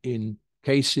taken in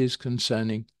cases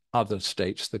concerning other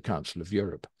states, the Council of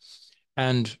Europe.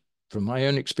 And from my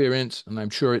own experience, and I'm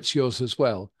sure it's yours as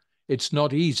well, it's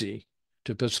not easy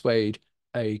to persuade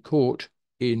a court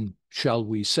in, shall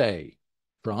we say,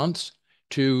 France,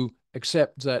 to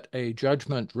accept that a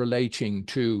judgment relating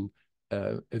to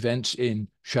events in,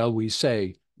 shall we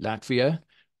say, Latvia,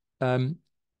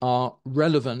 are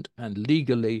relevant and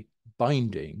legally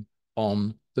binding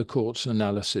on the court's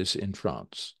analysis in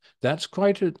France. That's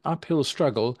quite an uphill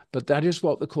struggle, but that is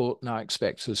what the court now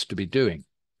expects us to be doing.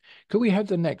 Could we have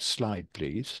the next slide,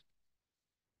 please?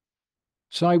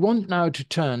 So I want now to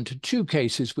turn to two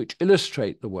cases which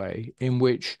illustrate the way in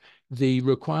which the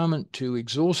requirement to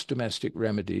exhaust domestic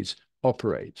remedies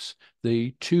operates.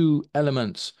 The two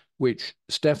elements which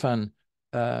Stefan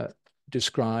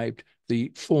described,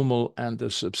 the formal and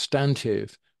the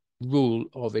substantive rule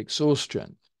of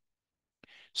exhaustion.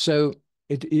 So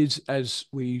it is, as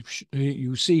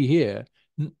you see here,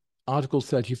 Article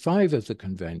 35 of the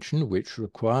Convention, which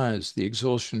requires the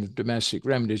exhaustion of domestic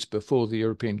remedies before the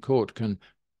European Court can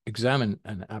examine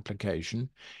an application,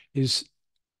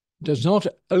 does not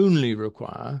only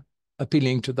require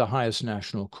appealing to the highest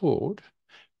national court,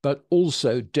 but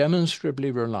also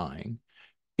demonstrably relying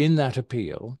in that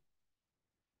appeal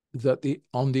that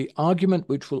on the argument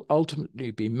which will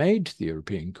ultimately be made to the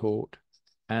European Court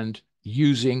and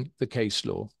using the case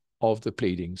law of the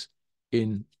pleadings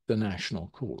in the national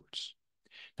courts.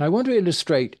 Now, I want to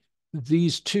illustrate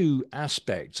these two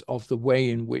aspects of the way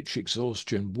in which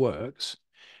exhaustion works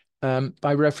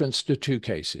by reference to two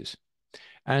cases.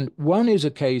 And one is a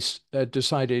case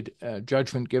decided,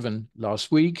 judgment given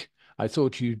last week. I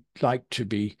thought you'd like to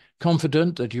be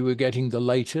confident that you were getting the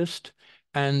latest.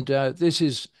 And this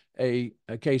is a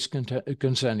case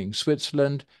concerning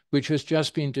Switzerland, which has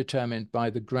just been determined by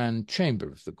the Grand Chamber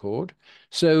of the Court.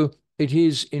 So it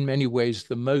is in many ways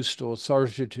the most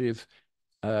authoritative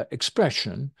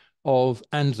expression of,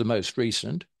 and the most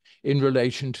recent, in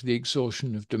relation to the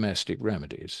exhaustion of domestic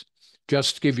remedies.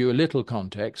 Just to give you a little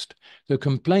context, the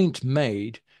complaint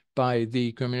made by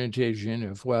the Communauté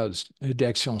Genevoise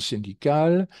d'Action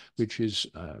Syndicale, which is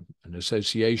an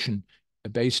association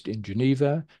based in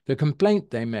Geneva, the complaint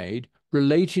they made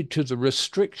related to the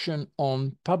restriction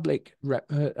on public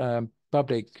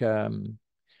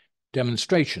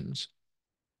demonstrations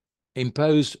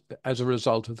imposed as a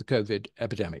result of the COVID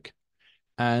epidemic.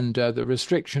 And the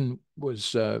restriction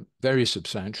was very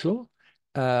substantial.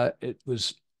 It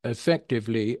was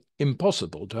effectively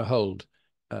impossible to hold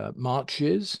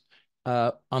marches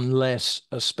unless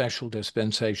a special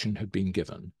dispensation had been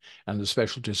given. And the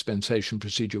special dispensation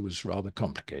procedure was rather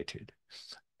complicated.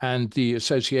 And the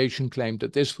association claimed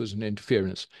that this was an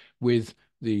interference with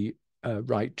the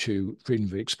right to freedom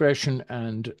of expression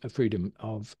and freedom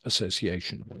of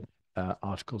association,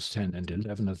 Articles 10 and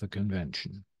 11 of the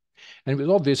Convention. And it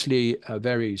was obviously a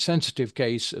very sensitive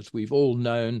case, as we've all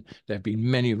known. There have been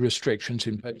many restrictions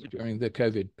imposed during the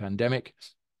COVID pandemic,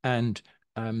 and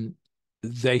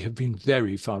they have been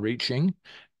very far-reaching.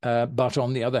 But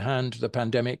on the other hand, the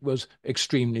pandemic was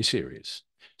extremely serious.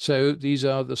 So these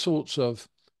are the sorts of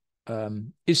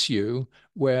issue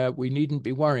where we needn't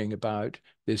be worrying about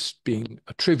this being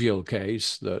a trivial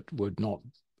case that would not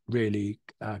really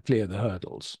clear the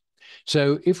hurdles.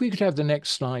 So if we could have the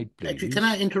next slide, please. Actually, can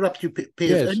I interrupt you,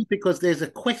 Piers? Yes. Only because there's a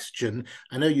question.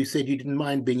 I know you said you didn't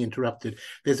mind being interrupted.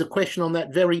 There's a question on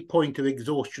that very point of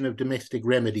exhaustion of domestic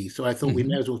remedies. So I thought we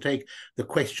may as well take the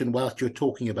question whilst you're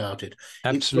talking about it.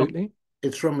 Absolutely.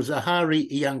 It's from Zahari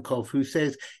Yankov, who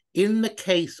says, in the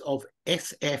case of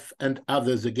SF and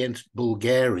others against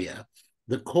Bulgaria,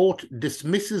 the court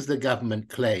dismisses the government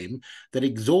claim that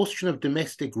exhaustion of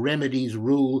domestic remedies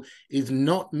rule is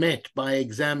not met by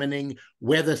examining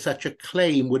whether such a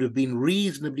claim would have been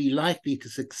reasonably likely to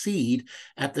succeed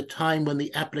at the time when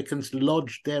the applicants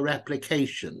lodged their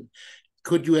application.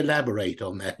 Could you elaborate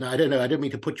on that? Now, I don't know, I don't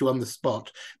mean to put you on the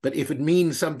spot, but if it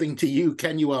means something to you,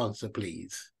 can you answer,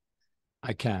 please?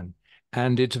 I can.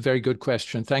 And it's a very good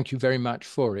question. Thank you very much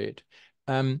for it.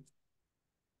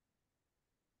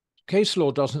 Case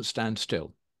law doesn't stand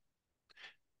still.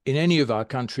 In any of our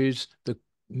countries, the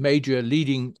major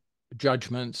leading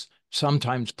judgments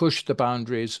sometimes push the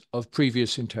boundaries of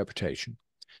previous interpretation.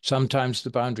 Sometimes the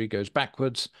boundary goes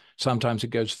backwards, sometimes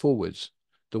it goes forwards.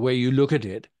 The way you look at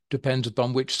it depends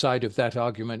upon which side of that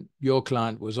argument your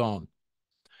client was on.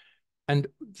 And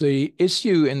the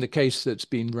issue in the case that's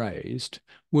been raised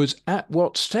was, at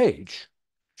what stage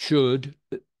should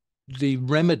the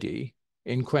remedy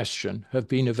in question have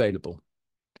been available?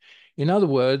 In other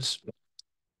words,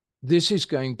 this is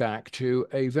going back to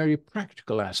a very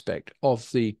practical aspect of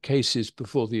the cases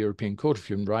before the European Court of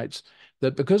Human Rights,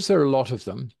 that because there are a lot of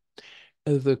them,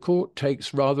 the court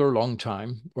takes rather a long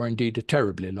time, or indeed a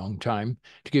terribly long time,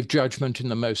 to give judgment in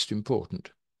the most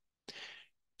important.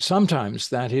 Sometimes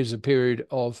that is a period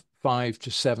of 5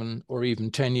 to 7 or even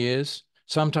 10 years.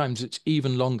 Sometimes it's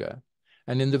even longer.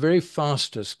 And in the very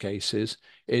fastest cases,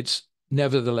 it's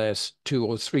nevertheless 2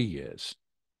 or 3 years.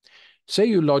 Say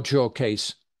you lodge your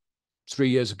case 3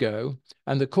 years ago,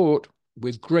 and the court,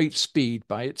 with great speed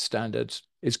by its standards,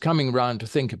 is coming round to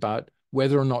think about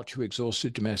whether or not you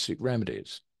exhausted domestic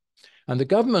remedies. And the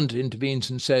government intervenes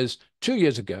and says, 2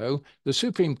 years ago, the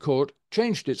Supreme Court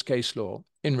changed its case law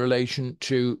in relation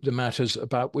to the matters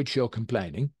about which you're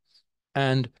complaining,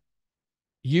 and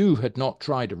you had not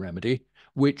tried a remedy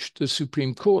which the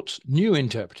Supreme Court's new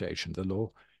interpretation of the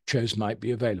law chose might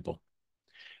be available.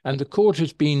 And the court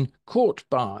has been caught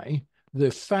by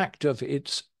the fact of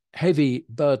its heavy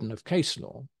burden of case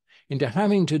law into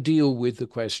having to deal with the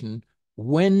question,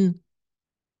 when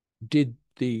did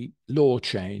the law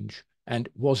change, and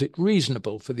was it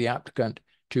reasonable for the applicant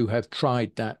to have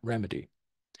tried that remedy?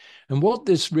 And what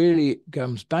this really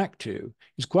comes back to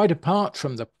is, quite apart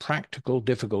from the practical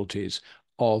difficulties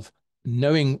of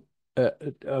knowing,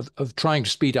 of trying to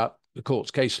speed up the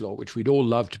court's case law, which we'd all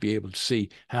love to be able to see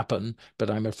happen, but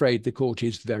I'm afraid the court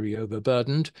is very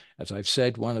overburdened. As I've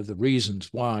said, one of the reasons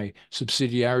why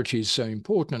subsidiarity is so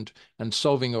important and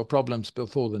solving your problems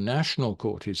before the national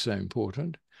court is so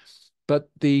important. But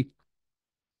the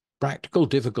practical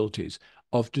difficulties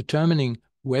of determining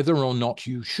whether or not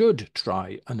you should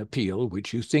try an appeal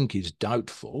which you think is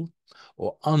doubtful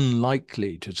or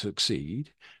unlikely to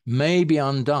succeed may be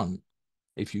undone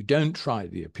if you don't try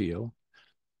the appeal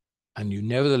and you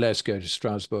nevertheless go to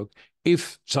Strasbourg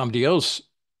if somebody else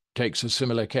takes a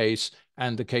similar case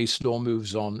and the case law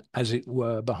moves on, as it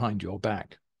were, behind your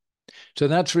back. So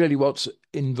that's really what's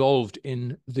involved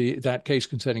in that case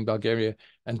concerning Bulgaria,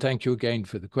 and thank you again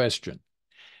for the question.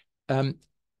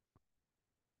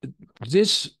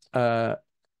 This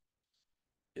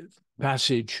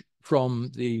passage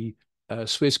from the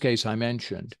Swiss case I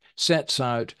mentioned sets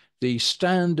out the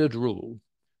standard rule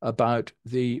about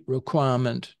the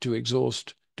requirement to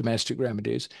exhaust domestic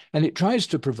remedies, and it tries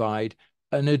to provide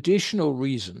an additional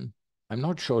reason. I'm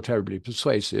not sure terribly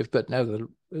persuasive, but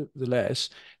nevertheless,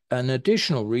 an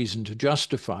additional reason to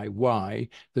justify why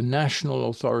the national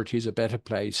authorities are better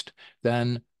placed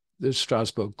than the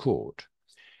Strasbourg court.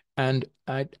 And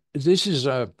this is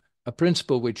a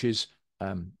principle which is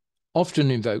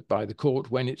often invoked by the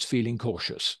court when it's feeling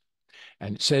cautious.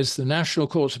 And it says the national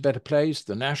courts are better placed,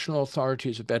 the national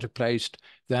authorities are better placed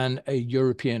than a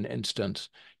European instance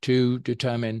to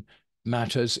determine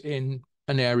matters in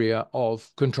an area of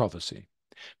controversy.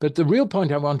 But the real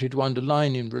point I wanted to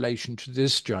underline in relation to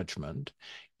this judgment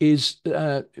is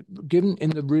given in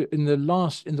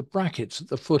the brackets at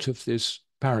the foot of this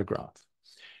paragraph.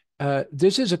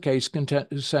 This is a case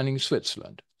concerning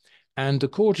Switzerland, and the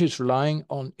court is relying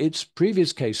on its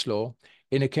previous case law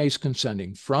in a case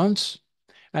concerning France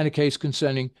and a case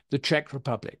concerning the Czech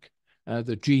Republic.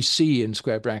 The GC in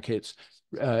square brackets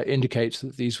indicates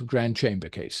that these were Grand Chamber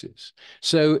cases.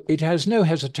 So it has no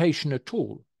hesitation at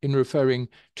all in referring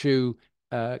to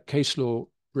case law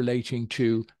relating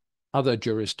to other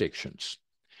jurisdictions.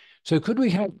 So could we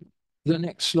have the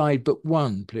next slide but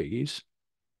one, please?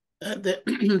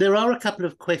 There are a couple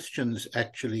of questions,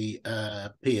 actually,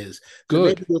 Piers. So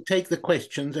Good. maybe we'll take the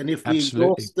questions, and if we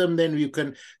Absolutely. exhaust them, then you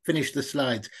can finish the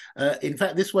slides. In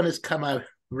fact, this one has come out,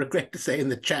 regret to say, in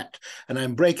the chat, and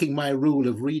I'm breaking my rule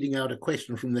of reading out a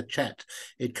question from the chat.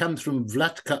 It comes from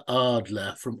Vlatka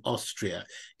Adler from Austria.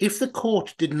 If the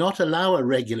court did not allow a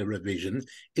regular revision,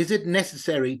 is it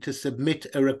necessary to submit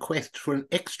a request for an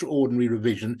extraordinary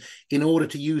revision in order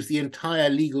to use the entire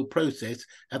legal process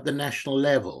at the national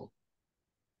level?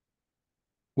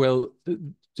 Well,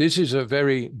 this is a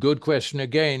very good question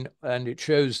again, and it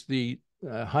shows the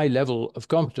high level of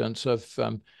competence of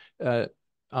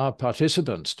our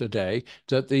participants today,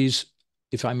 that these,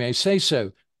 if I may say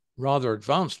so, rather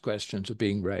advanced questions are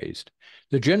being raised.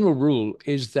 The general rule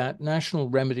is that national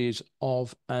remedies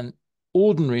of an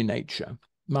ordinary nature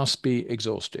must be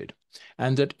exhausted,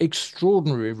 and that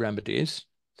extraordinary remedies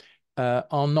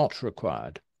are not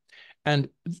required. And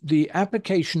the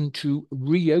application to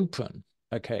reopen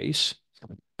a case,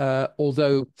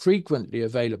 although frequently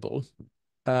available,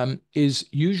 is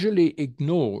usually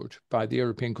ignored by the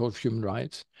European Court of Human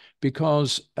Rights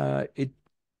because it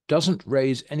doesn't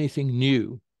raise anything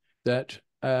new that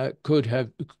could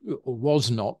have or was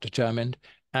not determined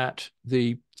at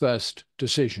the first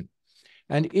decision.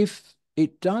 And if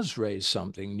it does raise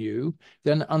something new,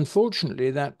 then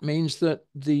unfortunately that means that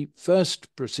the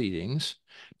first proceedings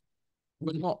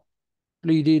were not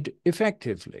pleaded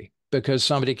effectively because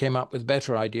somebody came up with a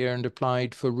better idea and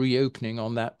applied for reopening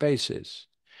on that basis.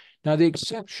 Now, the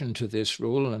exception to this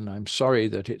rule, and I'm sorry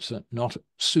that it's not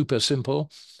super simple,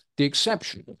 the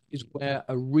exception is where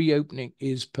a reopening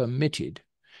is permitted.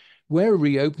 Where a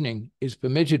reopening is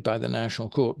permitted by the National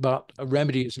Court, but a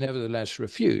remedy is nevertheless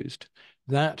refused,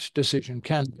 that decision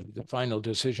can be the final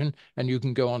decision, and you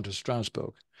can go on to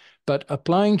Strasbourg. But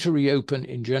applying to reopen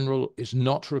in general is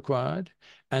not required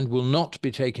and will not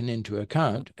be taken into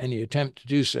account, any attempt to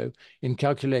do so, in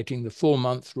calculating the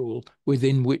 4-month rule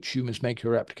within which you must make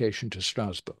your application to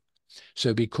Strasbourg.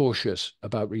 So be cautious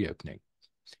about reopening.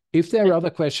 If there are other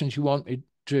questions you want me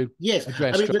to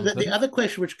address, I mean, the other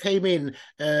question which came in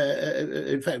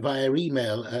fact, via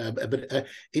email, but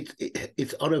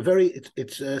it's on a very,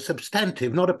 it's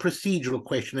substantive, not a procedural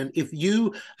question. And if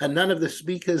you and none of the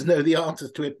speakers know the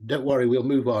answers to it, don't worry, we'll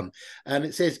move on. And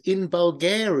it says, in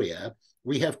Bulgaria,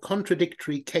 we have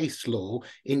contradictory case law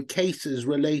in cases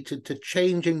related to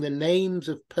changing the names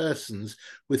of persons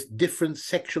with different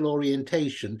sexual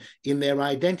orientation in their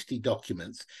identity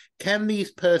documents. Can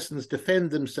these persons defend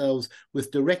themselves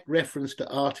with direct reference to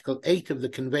Article 8 of the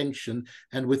Convention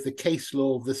and with the case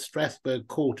law of the Strasbourg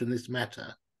Court in this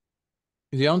matter?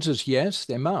 The answer is yes,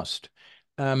 they must,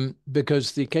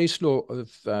 because the case law of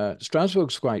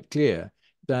Strasbourg is quite clear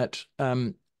that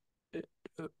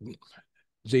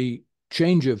the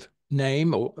change of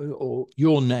name or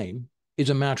your name is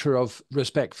a matter of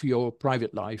respect for your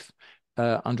private life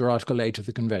under Article 8 of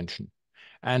the Convention.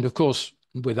 And of course,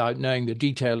 without knowing the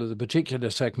detail of the particular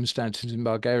circumstances in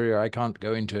Bulgaria, I can't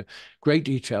go into great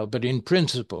detail, but in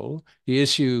principle, the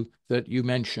issue that you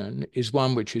mention is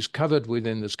one which is covered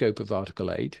within the scope of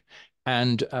Article 8.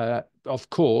 And of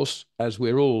course, as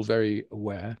we're all very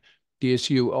aware, the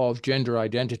issue of gender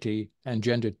identity and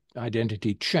gender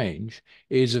identity change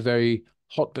is a very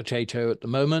hot potato at the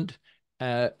moment,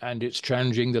 and it's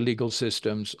challenging the legal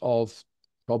systems of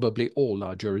probably all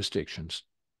our jurisdictions.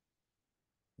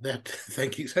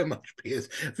 Thank you so much, Piers,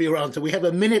 for your answer. We have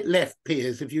a minute left,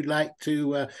 Piers, if you'd like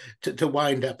to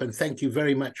wind up, and thank you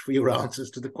very much for your answers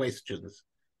to the questions.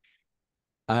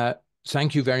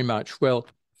 Thank you very much. Well,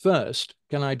 first,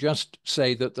 can I just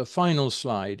say that the final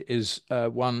slide is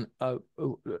one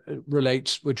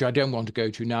relates, which I don't want to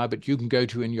go to now, but you can go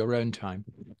to in your own time,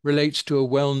 relates to a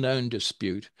well-known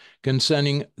dispute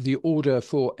concerning the order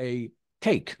for a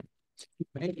cake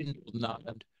made in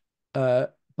Northern Ireland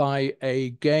by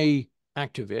a gay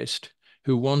activist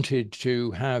who wanted to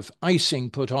have icing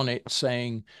put on it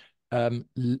saying,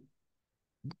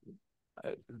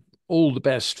 all the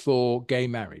best for gay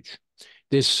marriage.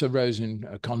 This arose in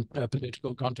a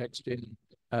political context in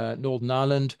Northern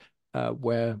Ireland,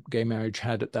 where gay marriage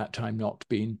had at that time not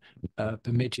been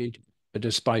permitted,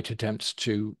 despite attempts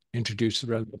to introduce the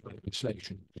relevant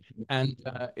legislation. And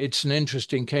it's an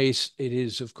interesting case. It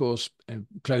is, of course, a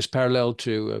close parallel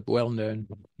to a well-known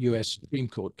US Supreme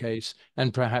Court case,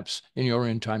 and perhaps in your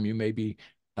own time you may be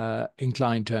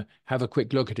inclined to have a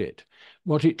quick look at it.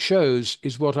 What it shows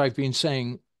is what I've been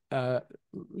saying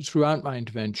throughout my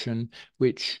intervention,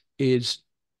 which is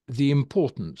the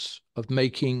importance of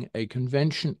making a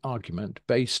convention argument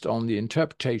based on the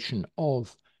interpretation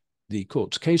of the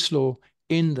court's case law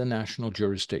in the national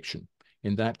jurisdiction.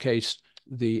 In that case,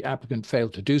 the applicant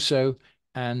failed to do so,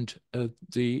 and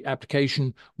the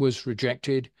application was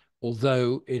rejected,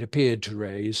 although it appeared to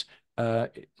raise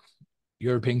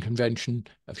European Convention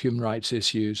of Human Rights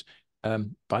issues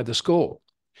by the score.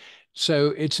 So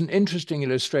it's an interesting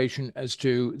illustration as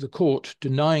to the court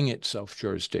denying itself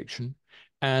jurisdiction.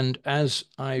 And as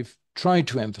I've tried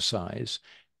to emphasize,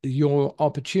 your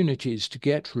opportunities to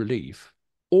get relief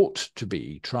ought to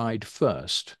be tried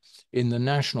first in the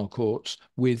national courts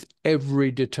with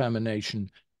every determination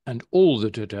and all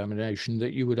the determination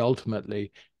that you would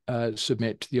ultimately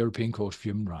submit to the European Court of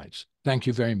Human Rights. Thank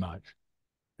you very much.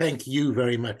 Thank you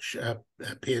very much,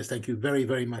 Piers. Thank you very,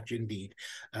 very much indeed.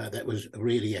 That was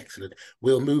really excellent.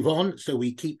 We'll move on so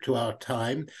we keep to our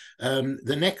time.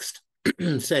 The next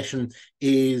session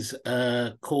is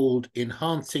called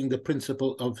Enhancing the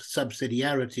Principle of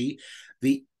Subsidiarity,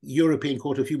 the European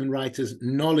Court of Human Rights'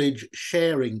 knowledge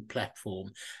sharing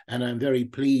platform. And I'm very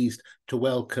pleased to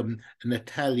welcome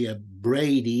Natalia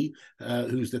Brady,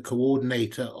 who's the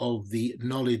coordinator of the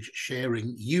knowledge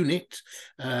sharing unit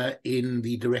in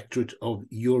the Directorate of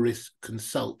Juris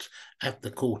Consult at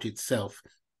the court itself.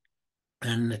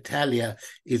 And Natalia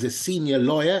is a senior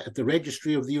lawyer at the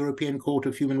Registry of the European Court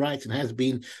of Human Rights and has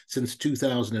been since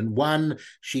 2001.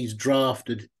 She's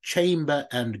drafted chamber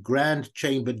and grand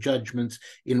chamber judgments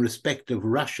in respect of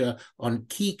Russia on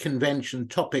key convention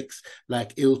topics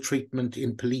like ill treatment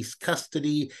in police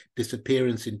custody,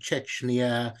 disappearance in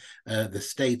Chechnya, the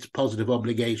state's positive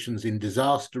obligations in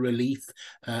disaster relief,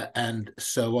 and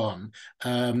so on.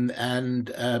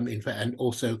 In fact, and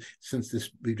also, since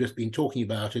we've just been talking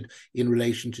about it, in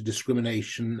relation to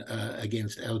discrimination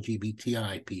against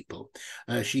LGBTI people.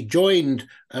 She joined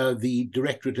the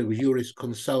Directorate of Juris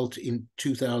Consult in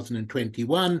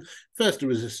 2021, first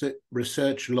as a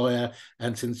research lawyer,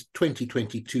 and since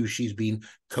 2022 she's been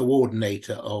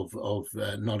coordinator of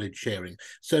knowledge sharing.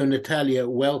 So Natalia,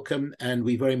 welcome, and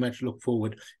we very much look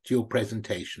forward to your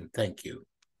presentation. Thank you.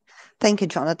 Thank you,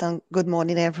 Jonathan. Good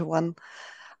morning, everyone.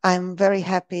 I'm very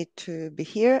happy to be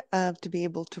here, to be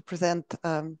able to present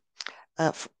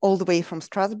all the way from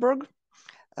Strasbourg,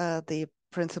 the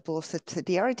principle of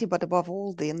subsidiarity, but above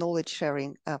all, the knowledge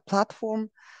sharing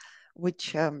platform,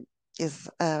 which is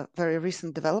a very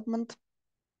recent development.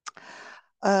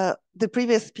 The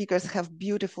previous speakers have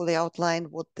beautifully outlined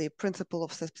what the principle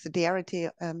of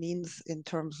subsidiarity means in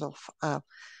terms of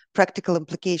practical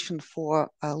implication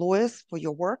for lawyers, for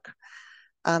your work.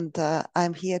 And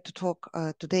I'm here to talk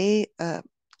today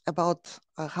about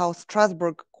how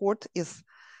Strasbourg Court is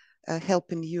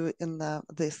helping you in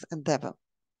this endeavor.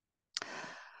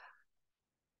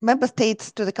 Member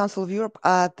states to the Council of Europe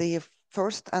are the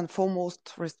first and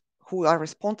foremost who are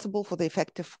responsible for the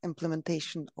effective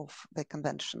implementation of the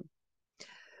convention.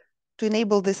 To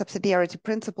enable the subsidiarity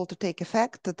principle to take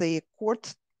effect, the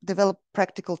court developed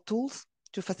practical tools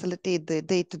to facilitate the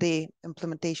day-to-day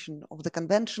implementation of the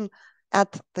convention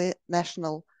at the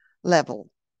national level.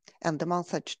 And among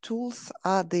such tools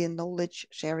are the knowledge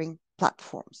sharing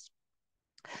platforms.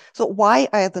 So why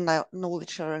are the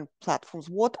knowledge sharing platforms?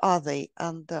 What are they,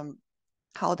 and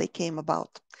how they came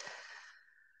about?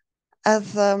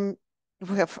 As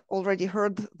we have already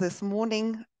heard this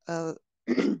morning,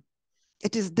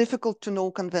 it is difficult to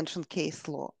know convention case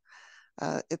law.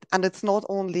 And it's not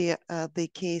only the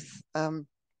case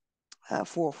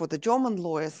for the German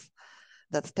lawyers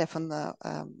that Stefan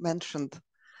mentioned.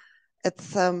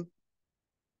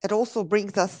 It also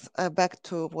brings us back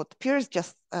to what Piers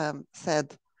just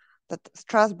said, that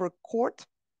Strasbourg Court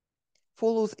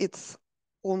follows its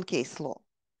own case law.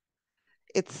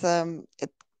 It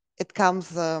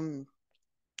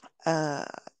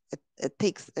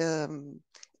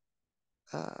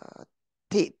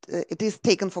is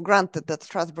taken for granted that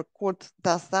Strasbourg Court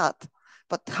does that.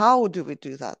 But how do we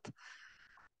do that?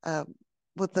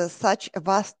 with such a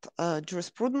vast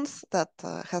jurisprudence that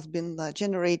has been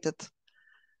generated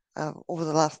over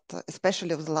the last,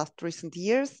 especially over the last recent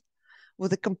years, with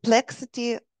the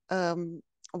complexity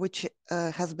which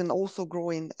has been also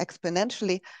growing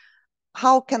exponentially,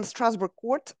 how can Strasbourg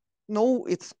Court know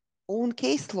its own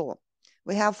case law?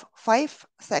 We have 5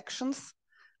 sections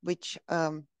which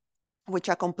are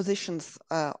compositions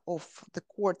of the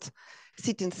court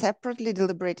sitting separately,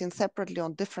 deliberating separately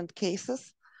on different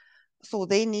cases. So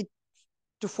they need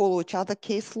to follow each other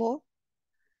case law.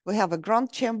 We have a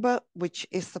grand chamber, which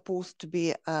is supposed to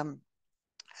be an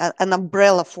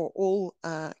umbrella for all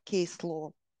case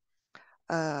law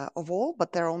of all,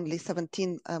 but there are only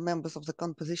 17 members of the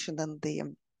composition and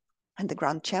the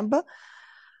grand chamber.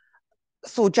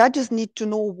 So judges need to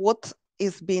know what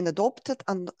is being adopted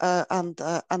and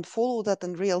follow that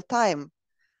in real time.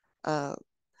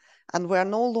 And we are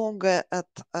no longer at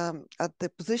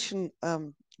the position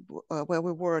where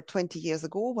we were 20 years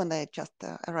ago when I just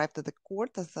arrived at the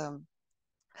court as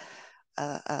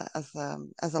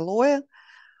a lawyer,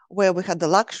 where we had the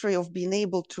luxury of being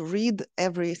able to read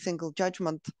every single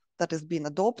judgment that is being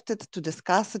adopted, to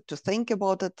discuss it, to think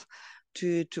about it,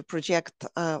 to project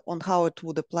on how it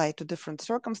would apply to different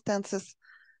circumstances.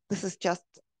 This is just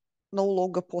no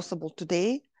longer possible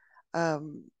today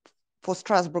for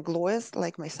Strasbourg lawyers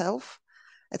like myself.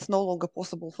 It's no longer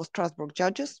possible for Strasbourg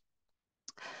judges.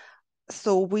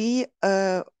 So we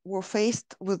were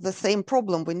faced with the same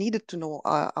problem. We needed to know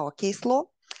our case law,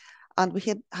 and we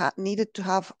needed to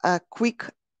have a quick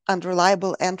and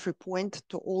reliable entry point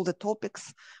to all the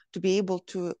topics to be able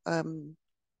to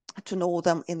know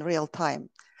them in real time.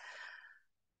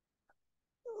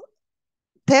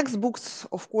 Textbooks,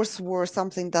 of course, were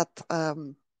something that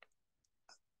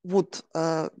would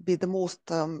be the most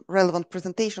relevant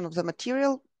presentation of the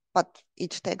material, but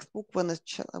each textbook, when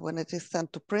it is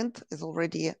sent to print, is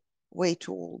already way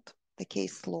too old. The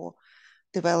case law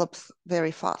develops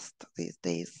very fast these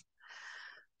days.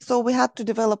 So we had to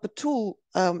develop a tool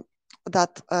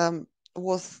that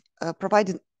was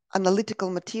providing analytical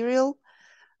material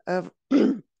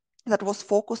that was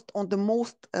focused on the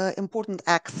most important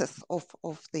axis of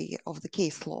the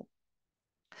case law.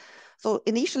 So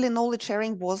initially, knowledge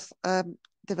sharing was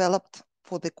developed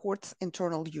for the court's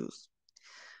internal use.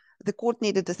 The court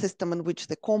needed a system in which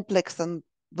the complex and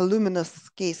voluminous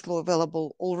case law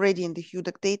available already in the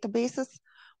HUDAC databases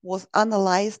was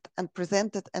analyzed and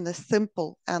presented in a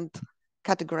simple and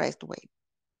categorized way.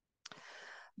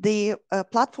 The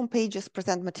platform pages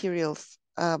present materials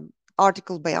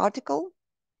article by article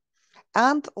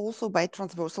and also by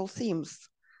transversal themes,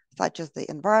 such as the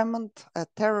environment,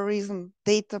 terrorism,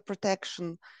 data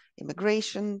protection,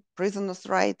 immigration, prisoners'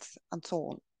 rights, and so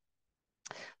on.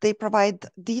 They provide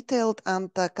detailed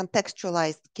and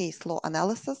contextualized case law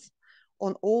analysis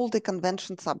on all the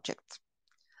convention subjects,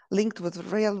 linked with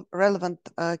relevant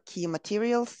key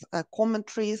materials,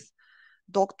 commentaries,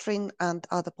 doctrine, and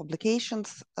other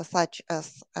publications, such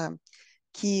as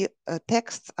key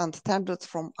texts and standards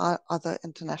from other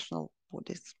international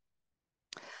bodies.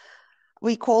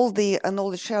 We call the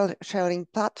knowledge sharing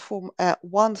platform a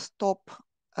one-stop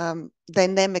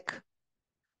dynamic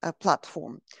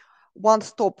platform.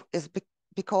 One-stop is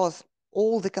because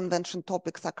all the convention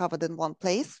topics are covered in one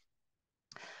place,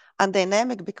 and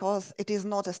dynamic because it is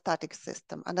not a static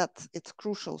system, and that's its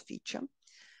crucial feature.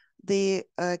 The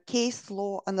case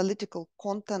law analytical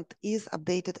content is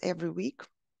updated every week,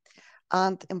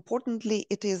 and importantly,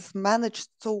 it is managed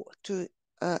so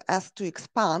as to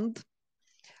expand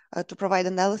to provide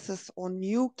analysis on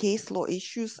new case law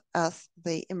issues as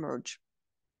they emerge.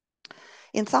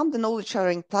 In sum, the knowledge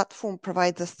sharing platform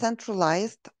provides a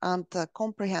centralized and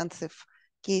comprehensive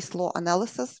case law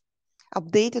analysis,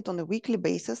 updated on a weekly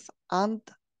basis and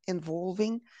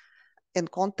involving in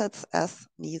contexts as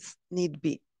need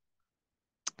be.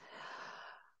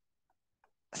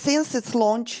 Since its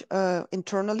launch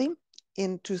internally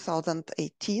in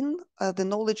 2018, the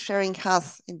knowledge sharing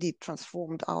has indeed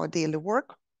transformed our daily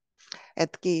work.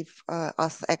 It gave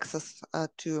us access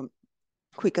to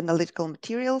quick analytical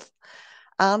materials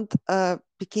and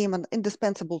became an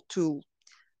indispensable tool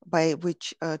by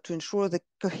which to ensure the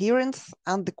coherence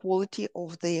and the quality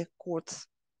of the court's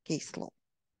case law.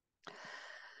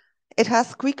 It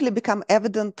has quickly become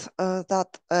evident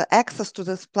that access to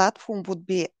this platform would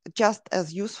be just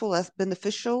as useful as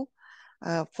beneficial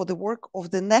for the work of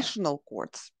the national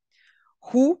courts,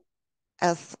 who,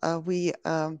 as we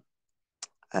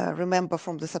remember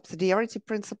from the subsidiarity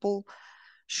principle,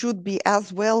 should be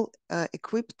as well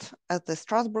equipped as the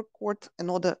Strasbourg Court in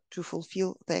order to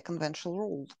fulfill their conventional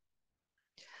role.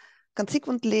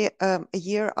 Consequently, a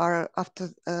year after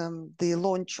the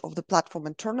launch of the platform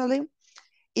internally,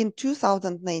 in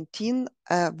 2019,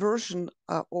 a version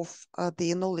of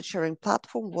the knowledge sharing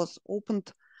platform was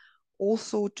opened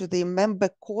also to the member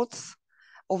courts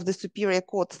of the Superior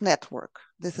Courts Network.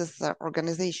 This is an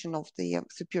organization of the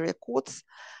Superior Courts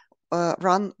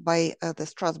run by the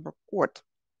Strasbourg Court.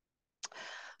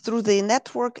 Through the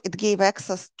network, it gave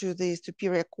access to the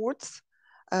Superior Courts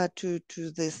to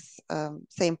this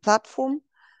same platform,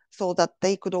 so that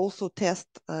they could also test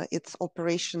its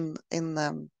operation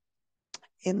in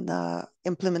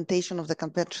implementation of the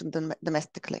convention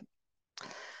domestically.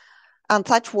 And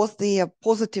such was the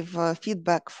positive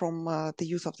feedback from the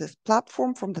use of this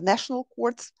platform from the national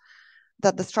courts,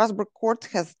 that the Strasbourg Court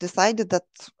has decided that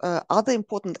other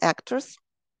important actors,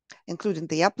 including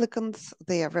the applicants,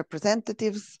 their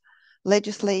representatives,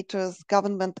 legislators,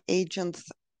 government agents,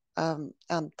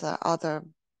 and other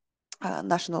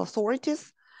national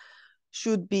authorities,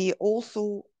 should be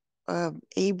also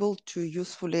able to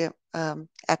usefully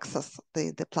access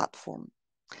the platform.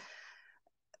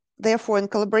 Therefore, in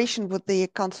collaboration with the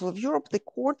Council of Europe, the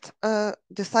court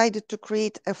decided to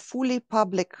create a fully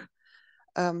public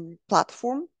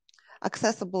platform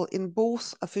accessible in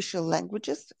both official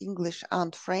languages, English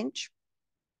and French.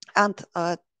 And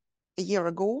a year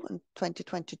ago, in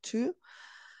 2022,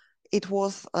 it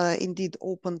was indeed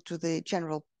open to the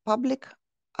general public,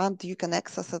 and you can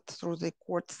access it through the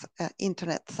court's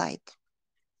internet site.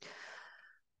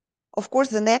 Of course,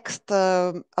 the next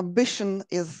ambition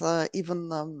is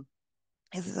even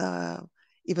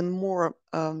more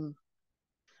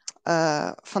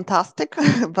fantastic,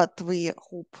 but we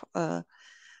hope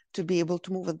to be able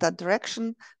to move in that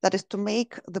direction. That is to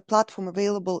make the platform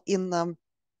available in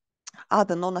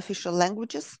other non-official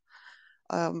languages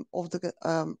of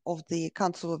the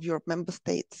Council of Europe member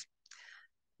states,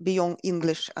 beyond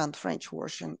English and French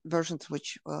versions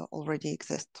which already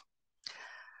exist.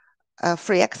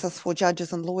 Free access for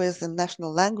judges and lawyers in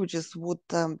national languages would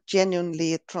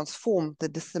genuinely transform the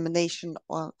dissemination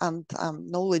and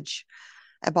knowledge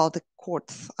about the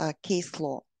court's case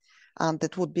law. And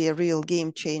it would be a real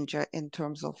game changer in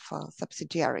terms of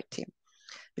subsidiarity,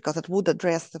 because it would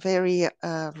address the very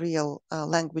real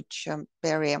language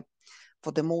barrier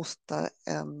for the most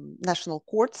national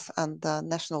courts and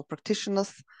national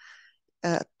practitioners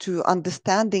to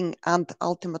understanding and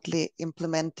ultimately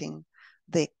implementing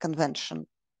the convention.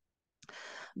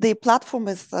 The platform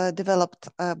is developed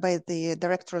by the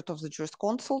Directorate of the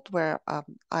Jurisconsult, where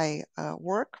I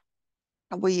work.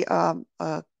 We are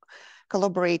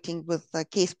collaborating with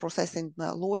case processing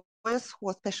lawyers who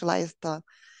are specialized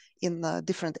in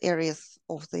different areas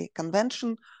of the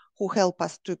convention, who help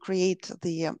us to create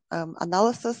the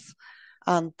analysis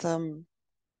and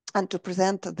to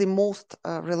present the most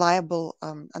reliable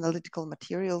analytical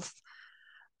materials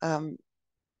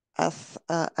as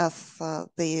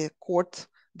the court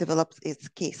develops its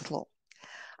case law.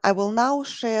 I will now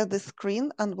share the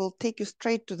screen and will take you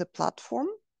straight to the platform.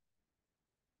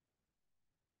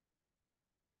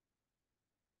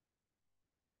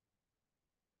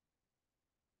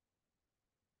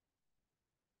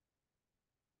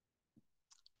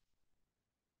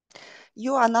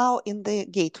 You are now in the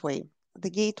gateway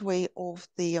of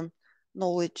the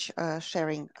knowledge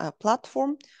sharing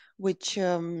platform, which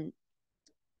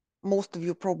most of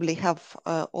you probably have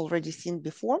already seen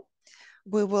before.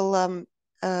 We will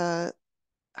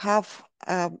have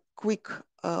a quick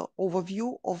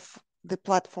overview of the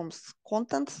platform's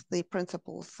contents, the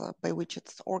principles by which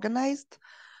it's organized.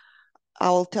 I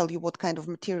will tell you what kind of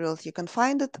materials you can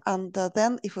find it, and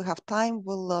then if we have time,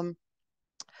 we'll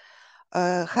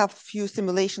have few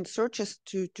simulation searches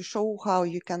to show how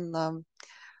you can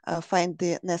find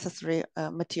the necessary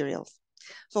materials.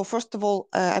 So first of all,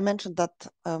 I mentioned that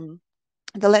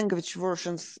the language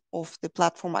versions of the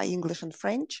platform are English and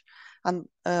French, and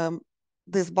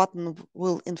this button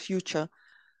will in future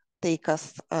take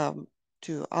us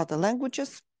to other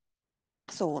languages.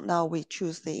 So now we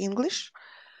choose the English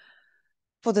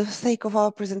for the sake of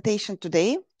our presentation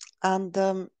today.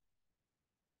 And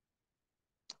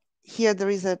here there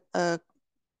is a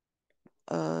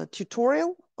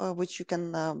tutorial which you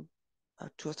can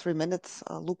 2 or 3 minutes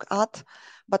look at,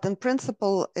 but in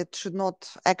principle it should not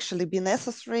actually be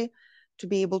necessary to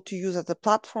be able to use it as a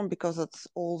platform, because it's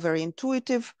all very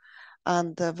intuitive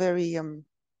and very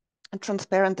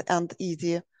transparent and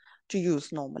easy to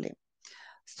use normally.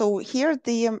 So here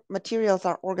the materials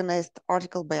are organized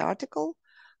article by article.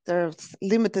 There's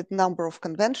limited number of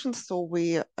conventions, so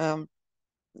we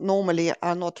normally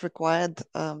are not required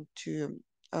to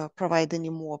provide any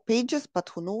more pages, but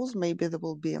who knows, maybe there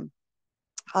will be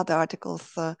other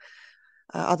articles,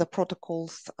 other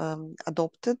protocols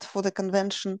adopted for the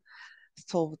convention.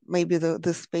 So maybe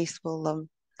this space will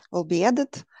be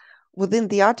added. Within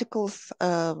the articles,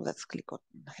 let's click on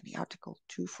any article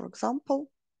 2, for example.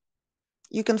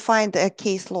 You can find a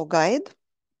case law guide,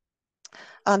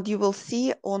 and you will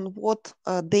see on what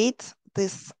date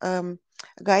this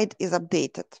guide is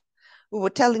updated. We were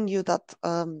telling you that,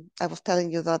 I was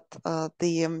telling you that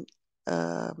the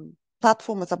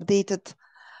platform is updated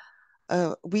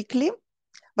weekly,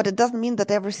 but it doesn't mean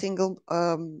that every single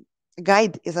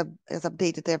guide is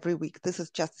updated every week. This is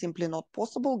just simply not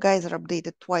possible. Guides are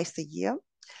updated twice a year.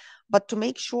 But to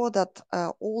make sure that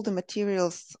all the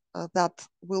materials that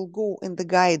will go in the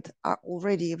guide are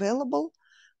already available,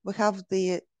 we have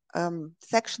the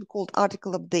section called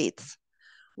Article Updates,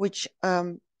 which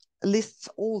lists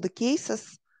all the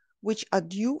cases which are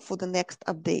due for the next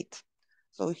update.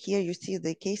 So here you see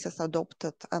the cases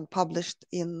adopted and published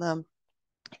in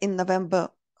November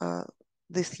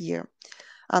this year.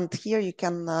 And here you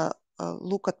can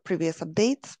look at previous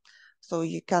updates. So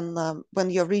you can, when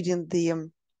you're reading the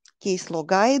case law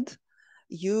guide,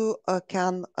 you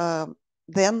can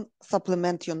then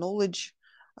supplement your knowledge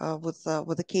with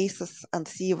the cases and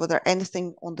see whether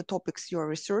anything on the topics you are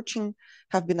researching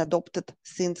have been adopted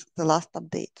since the last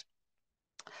update.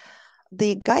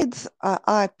 The guides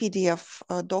are PDF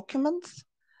documents,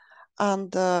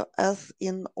 and as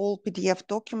in all PDF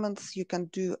documents, you can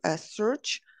do a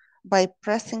search by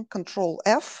pressing Control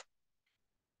F.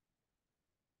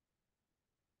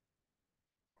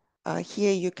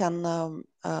 Here you can well,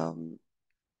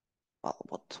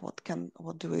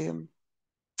 what do we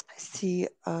see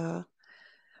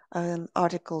in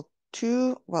Article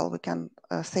 2? Well, we can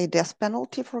say death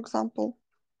penalty, for example.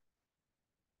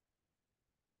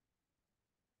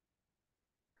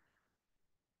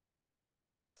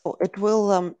 So it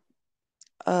will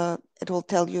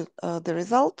tell you the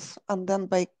results, and then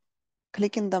by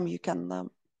clicking them, you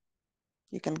can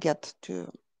get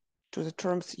to the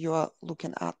terms you are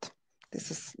looking at. This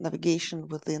is navigation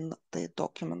within the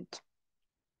document.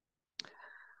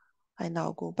 I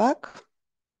now go back.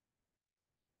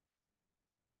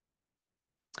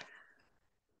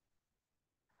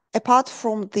 Apart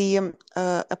from the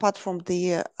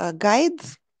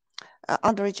guides,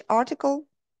 under each article,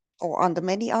 or under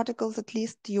many articles at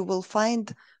least, you will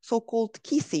find so-called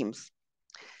key themes.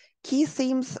 Key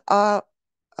themes are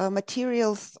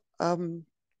materials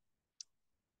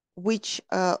which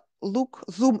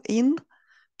zoom in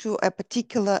to a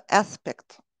particular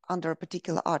aspect under a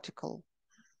particular article.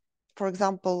 For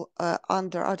example,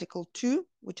 under Article 2,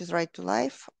 which is right to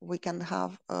life, we can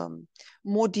have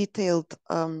more detailed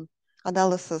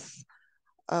analysis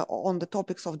on the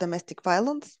topics of domestic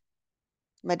violence,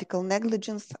 medical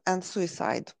negligence, and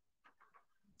suicide.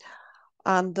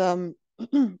 And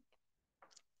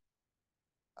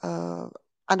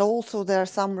and also there are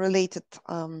some related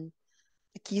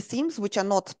key themes which are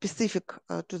not specific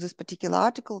to this particular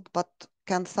article, but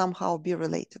can somehow be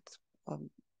related.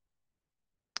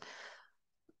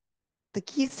 The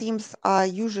key themes are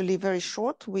usually very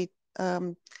short. We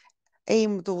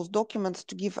aim those documents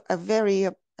to give a very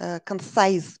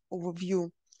concise overview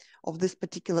of this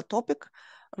particular topic,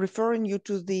 referring you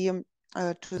to the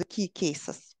key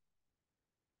cases.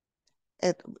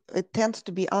 It tends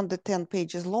to be under 10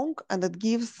 pages long, and it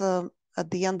gives at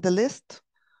the end the list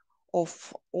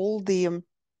of all the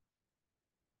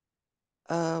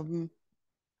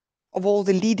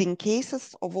leading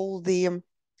cases, of all the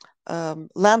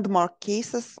landmark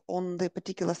cases on the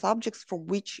particular subjects from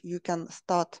which you can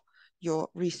start your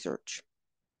research.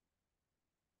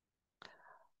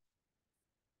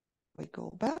 We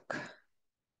go back.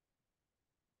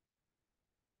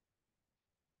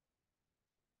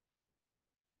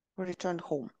 We return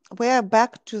home. We are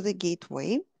back to the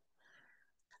gateway.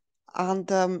 And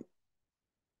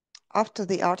after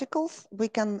the articles, we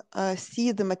can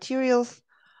see the materials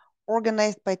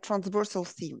organized by transversal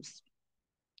themes.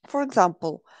 For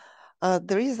example,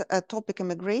 there is a topic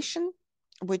immigration,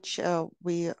 which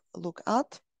we look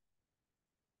at.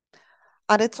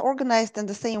 And it's organized in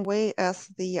the same way as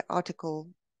the article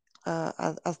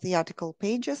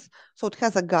pages. So it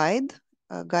has a guide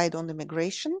on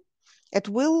immigration. It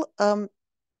will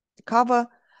cover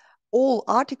all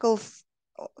articles,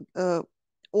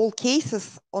 all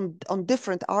cases on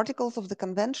different articles of the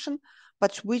convention,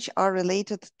 but which are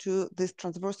related to this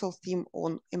transversal theme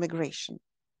on immigration.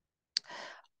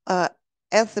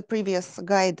 As the previous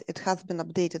guide, it has been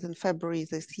updated in February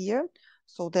this year,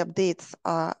 so the updates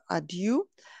are due.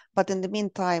 But in the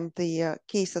meantime, the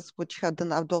cases which have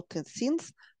been adopted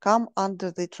since come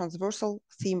under the transversal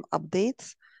theme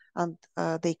updates, and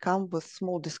they come with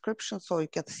small descriptions, so you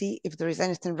can see if there is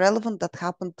anything relevant that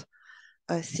happened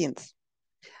since.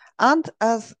 And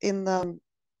as in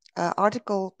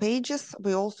article pages,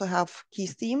 we also have key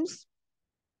themes,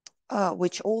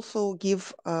 which also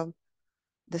give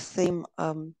the same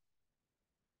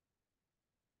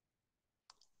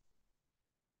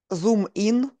zoom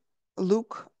in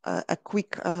look, a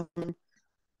quick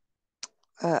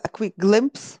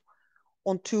glimpse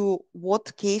onto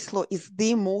what case law is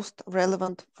the most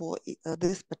relevant for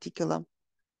this particular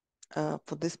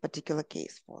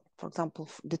case. For example,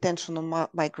 detention of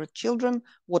migrant children.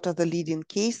 What are the leading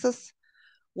cases?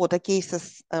 What are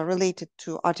cases related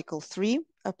to Article 3,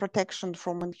 protection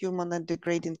from inhuman and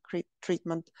degrading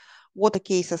treatment? What are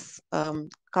cases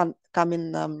come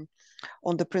in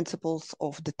on the principles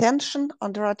of detention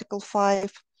under Article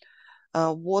 5?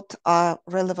 What are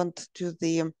relevant to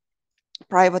the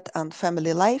private and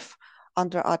family life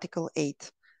under Article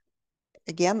 8?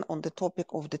 Again, on the topic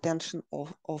of detention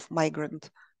of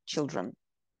migrant children.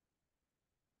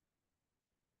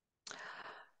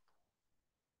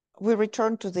 We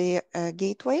return to the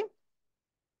gateway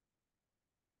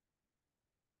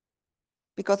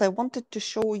because I wanted to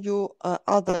show you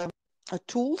other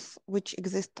tools which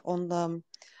exist on the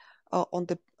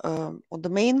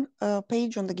main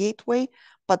page on the gateway,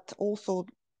 but also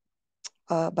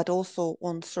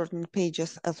on certain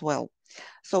pages as well.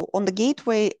 So on the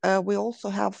gateway, we also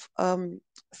have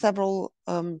several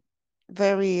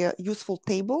very useful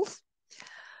tables.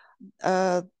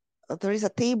 There is a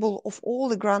table of all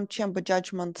the Grand Chamber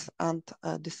judgments and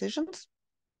decisions.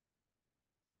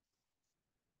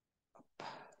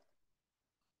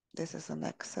 This is an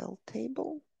Excel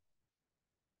table.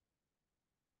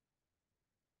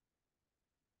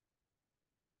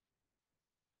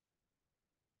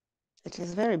 It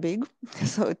is very big,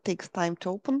 so it takes time to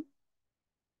open.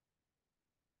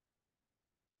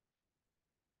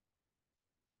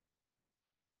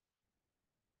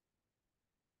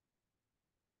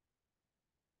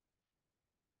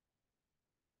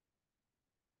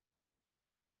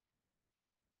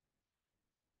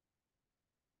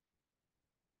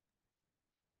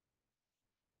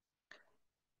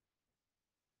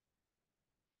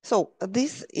 So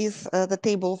this is the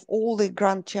table of all the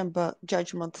Grand Chamber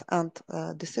judgments and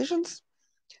decisions.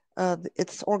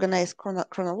 It's organized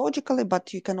chronologically,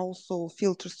 but you can also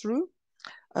filter through.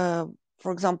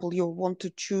 For example, you want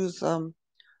to choose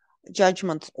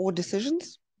judgments or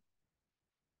decisions,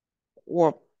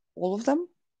 or all of them,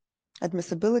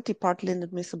 admissibility, partly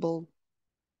inadmissible,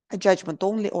 a judgment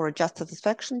only, or a just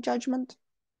satisfaction judgment.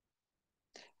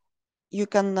 You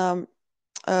can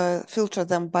filter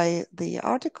them by the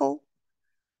article,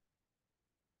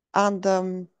 and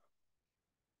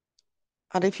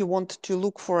if you want to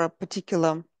look for a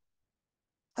particular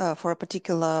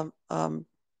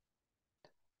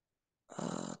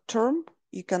term,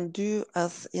 you can do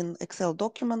as in Excel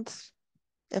documents,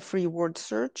 a free word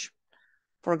search.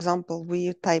 For example,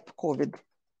 we type COVID,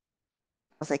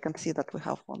 as I can see that we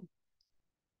have one.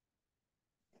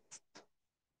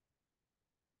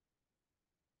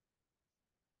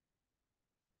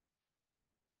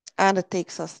 And it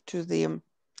takes us to the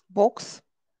box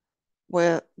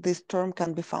where this term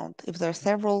can be found. If there are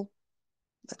several,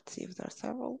 let's see if there are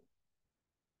several.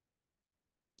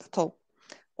 So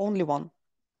only one.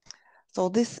 So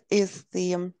this is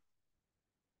the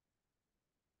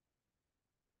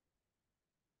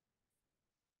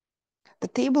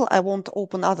table. I won't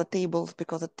open other tables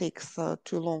because it takes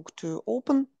too long to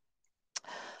open.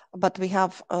 But we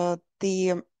have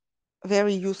the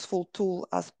very useful tool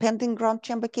as pending Grand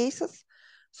Chamber cases.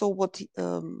 So what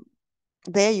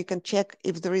there you can check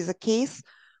if there is a case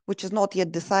which is not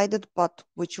yet decided, but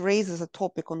which raises a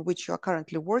topic on which you are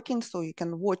currently working, so you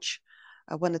can watch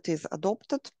when it is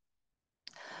adopted.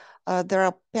 There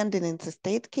are pending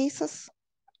interstate cases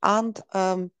and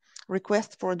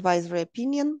requests for advisory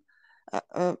opinion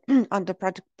under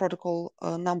protocol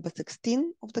number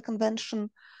 16 of the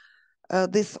convention.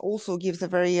 This also gives a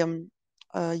very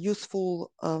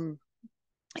useful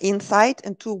insight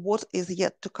into what is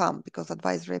yet to come, because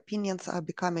advisory opinions are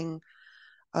becoming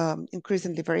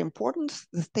increasingly very important.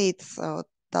 The states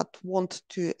that want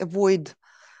to avoid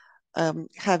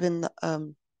having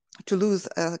to lose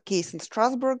a case in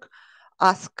Strasbourg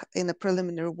ask in a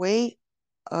preliminary way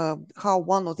how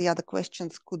one or the other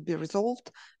questions could be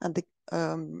resolved, and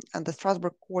the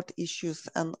Strasbourg court issues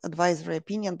an advisory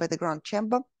opinion by the Grand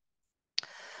Chamber.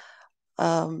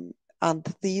 And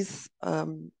these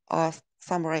are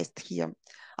summarized here.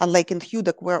 Unlike in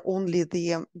HUDAC, where only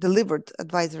the delivered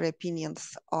advisory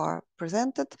opinions are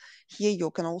presented, here you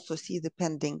can also see the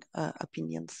pending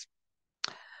opinions.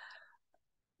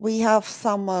 We have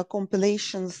some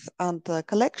compilations and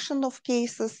collection of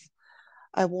cases.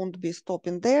 I won't be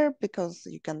stopping there because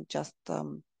you can just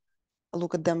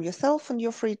look at them yourself in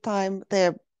your free time.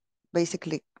 They're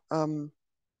basically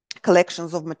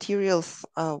collections of materials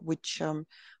which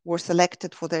were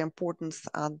selected for their importance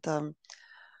and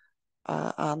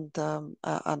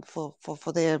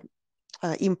for their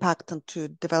impact into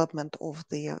development of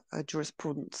the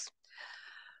jurisprudence.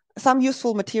 Some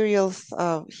useful materials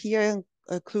here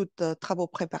include the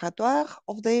travaux préparatoires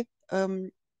of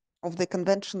the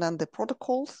convention and the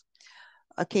protocols.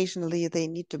 Occasionally, they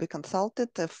need to be consulted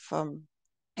if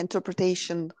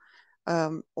interpretation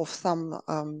of some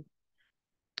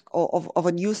of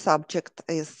a new subject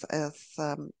is of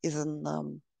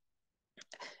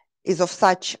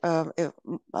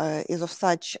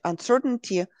such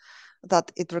uncertainty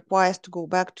that it requires to go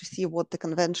back to see what the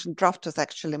convention drafters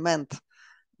actually meant,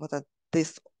 whether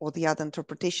this or the other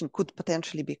interpretation could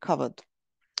potentially be covered.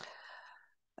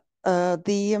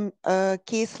 The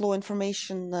case law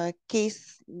information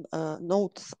case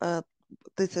notes,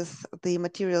 this is the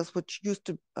materials which used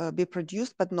to be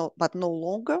produced but no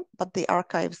longer, but the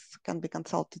archives can be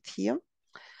consulted here.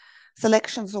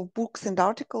 Selections of books and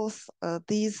articles,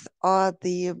 these are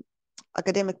the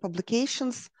academic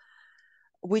publications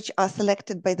which are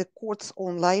selected by the court's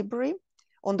own library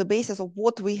on the basis of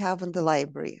what we have in the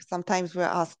library. Sometimes we're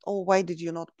asked, oh, why did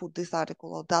you not put this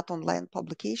article or that online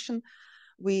publication?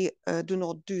 We do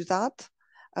not do that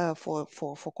for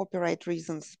copyright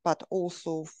reasons, but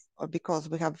also because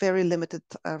we have very limited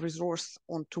resource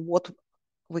onto what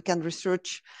we can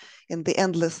research in the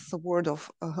endless world of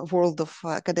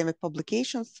academic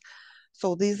publications.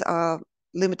 So these are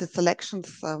limited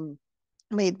selections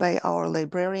made by our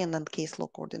librarian and case law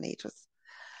coordinators.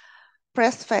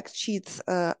 Press fact sheets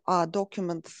are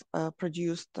documents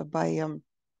produced by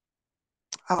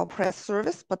our press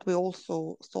service, but we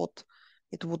also thought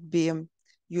it would be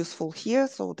useful here.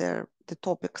 So they're the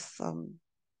topics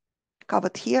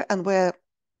covered here, and where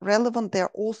relevant,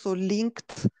 they're also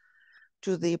linked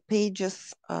to the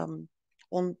pages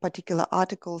on particular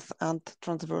articles and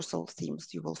transversal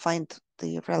themes. You will find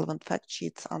the relevant fact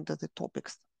sheets under the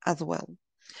topics as well.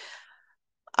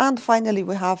 And finally,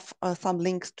 we have some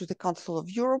links to the Council of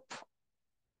Europe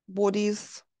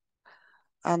bodies,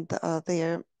 and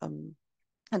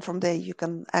and from there you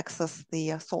can access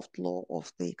the soft law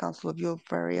of the Council of Europe,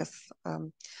 various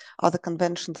other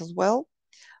conventions as well,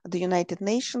 the United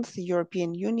Nations, the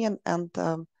European Union, and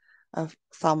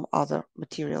some other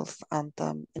materials and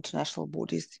international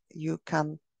bodies you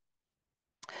can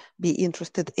be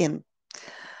interested in.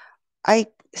 I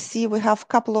see we have a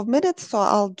couple of minutes, so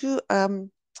I'll do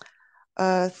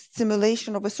a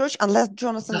simulation of a search, unless,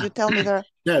 Jonathan, you tell me there.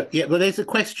 No, yeah, well, there's a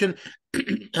question,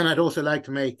 and I'd also like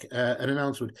to make an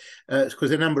announcement, because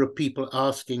a number of people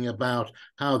asking about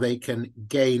how they can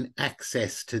gain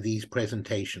access to these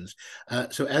presentations.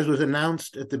 So as was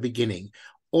announced at the beginning,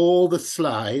 all the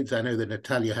slides, I know that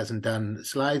Natalia hasn't done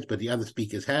slides, but the other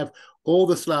speakers have, all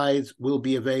the slides will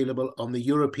be available on the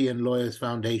European Lawyers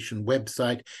Foundation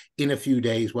website in a few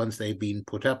days once they've been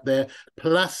put up there,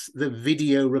 plus the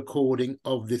video recording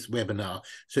of this webinar.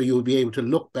 So you'll be able to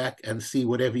look back and see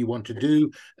whatever you want to do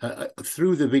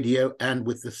through the video and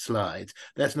with the slides.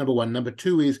 That's number one. Number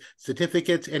two is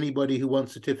certificates. Anybody who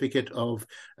wants certificate of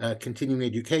continuing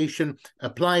education,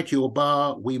 apply to your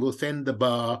bar. We will send the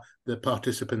bar the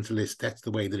participants list. That's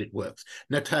the way that it works.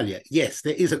 Natalia, yes,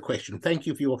 there is a question. Thank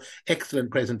you for your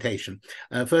excellent presentation.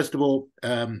 First of all,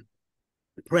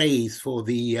 praise for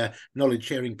the knowledge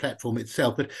sharing platform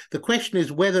itself, but the question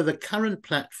is whether the current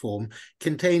platform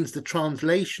contains the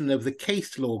translation of the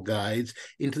case law guides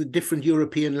into the different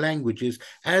European languages,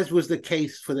 as was the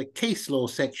case for the case law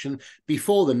section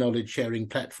before the knowledge sharing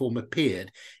platform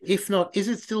appeared. If not, is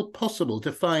it still possible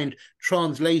to find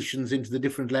translations into the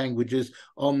different languages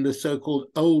on the so-called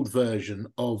old version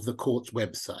of the court's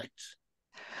website?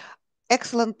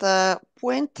 Excellent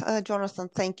point, Jonathan.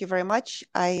 Thank you very much.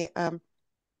 I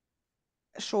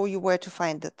show you where to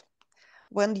find it.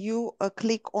 When you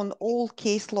click on all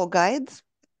case law guides,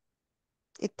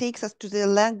 it takes us to the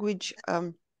language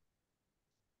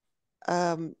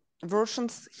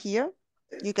versions here.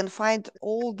 You can find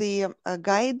all the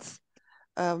guides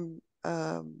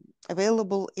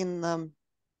available in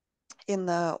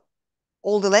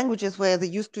all the languages where they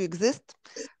used to exist.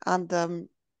 And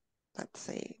let's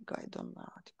say guide on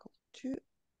article 2.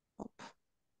 Oh,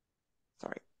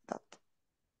 sorry, that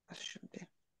should be.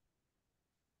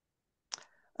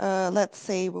 Let's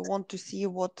say we want to see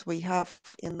what we have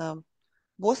in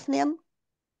Bosnian,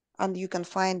 and you can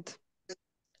find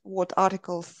what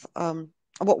articles,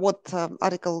 what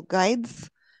article guides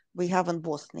we have in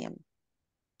Bosnia.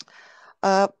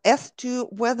 As to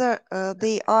whether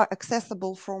they are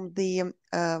accessible from the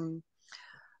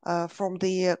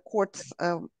court's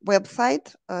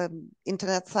website,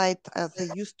 internet site, as they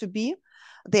used to be,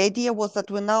 the idea was that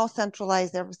we now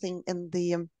centralize everything in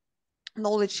the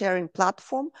knowledge sharing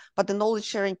platform, but the knowledge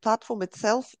sharing platform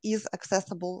itself is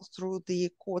accessible through the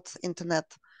court's internet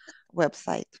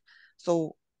website.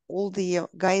 So all the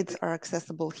guides are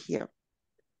accessible here.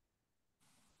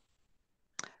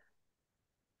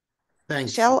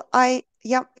 Thanks. Shall I?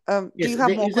 Yeah. Yes, do you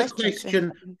have more questions? There is a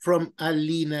question from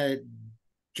Alina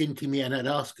Gintimi, and I'd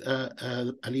ask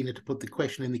Alina to put the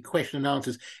question in the question and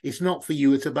answers. It's not for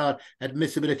you. It's about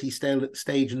admissibility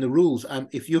stage and the rules.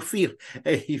 If you're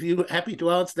happy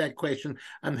to answer that question,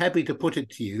 I'm happy to put it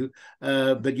to you.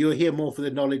 But you're here more for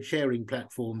the knowledge sharing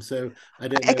platform, so I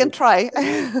don't know. I can try.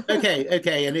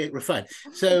 Okay, and fine.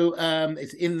 So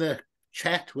it's in the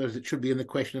chat, whereas it should be in the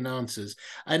question and answers.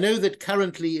 I know that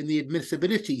currently in the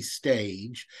admissibility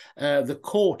stage, the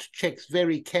court checks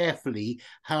very carefully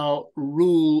how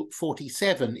Rule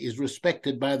 47 is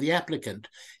respected by the applicant.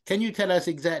 Can you tell us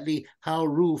exactly how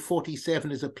Rule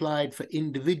 47 is applied for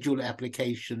individual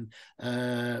application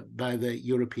by the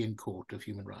European Court of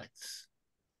Human Rights?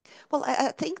 Well,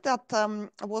 I think that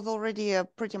was already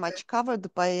pretty much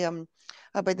covered by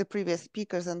the previous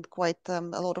speakers, and quite a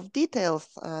lot of details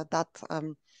and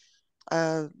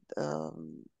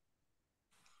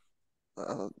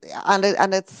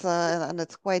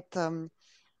it's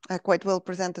quite well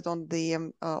presented on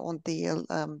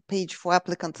the page for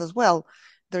applicants as well.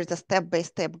 There is a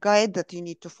step-by-step guide that you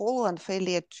need to follow, and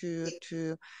failure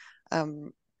to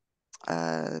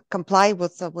comply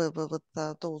with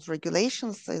those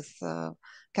regulations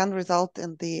can result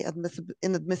in the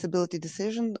inadmissibility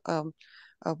decision,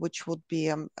 which would be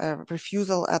a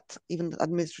refusal at even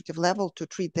administrative level to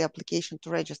treat the application to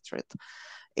register it.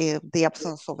 The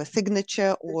absence of a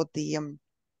signature or the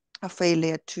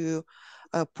failure to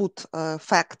put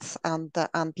facts and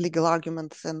legal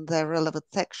arguments in the relevant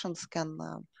sections can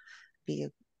be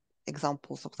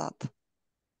examples of that.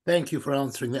 Thank you for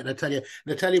answering that, Natalia.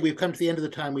 Natalia, we've come to the end of the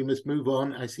time. We must move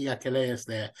on. I see Achilleas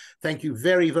there. Thank you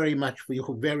very, very much for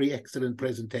your very excellent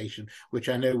presentation, which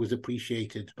I know was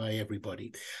appreciated by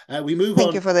everybody. Thank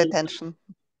you for the attention.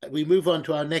 We move on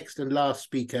to our next and last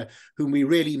speaker, whom we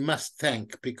really must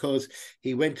thank, because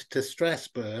he went to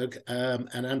Strasbourg and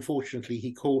unfortunately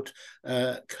he caught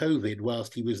COVID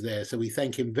whilst he was there. So we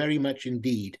thank him very much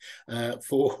indeed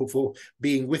for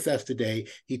being with us today.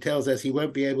 He tells us he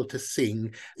won't be able to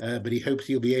sing, but he hopes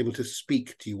he'll be able to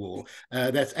speak to you all.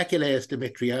 That's Achilleas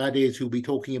Demetriades, who'll be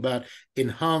talking about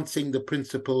enhancing the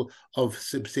principle of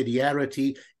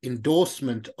subsidiarity,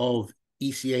 endorsement of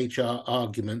ECHR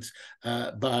arguments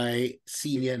by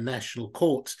senior national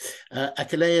courts.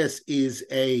 Achilleas is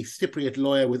a Cypriot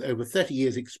lawyer with over 30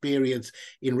 years experience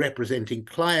in representing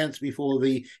clients before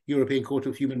the European Court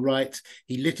of Human Rights.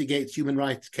 He litigates human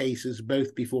rights cases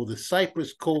both before the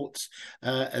Cyprus courts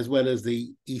as well as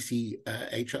the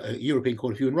ECHR, European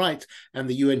Court of Human Rights, and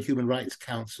the UN Human Rights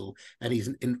Council. And he's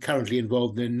currently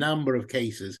involved in a number of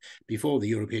cases before the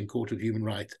European Court of Human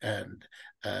Rights, and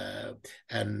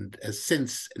has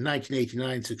since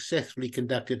 1989 successfully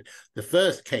conducted the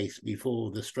first case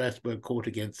before the Strasbourg court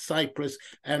against Cyprus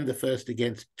and the first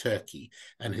against Turkey,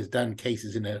 and has done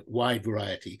cases in a wide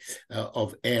variety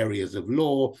of areas of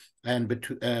law. And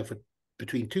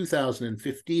between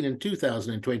 2015 and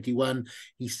 2021,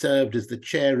 he served as the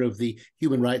chair of the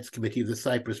Human Rights Committee of the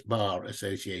Cyprus Bar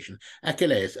Association.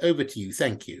 Achilleas, over to you.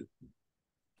 Thank you.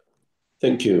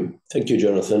 Thank you. Thank you,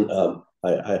 Jonathan.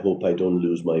 I hope I don't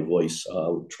lose my voice.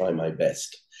 I'll try my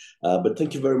best. But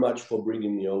thank you very much for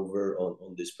bringing me over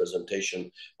on this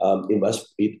presentation.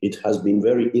 It has been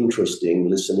very interesting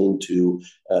listening to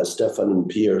Stefan and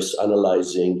Piers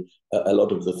analyzing a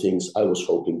lot of the things I was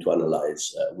hoping to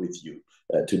analyze with you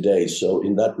today. So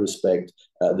in that respect,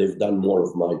 they've done more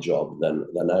of my job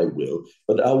than I will.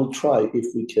 But I will try.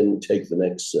 If we can take the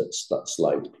next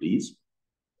slide, please.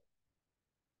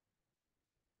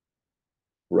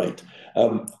 Right.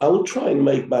 I will try and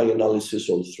make my analysis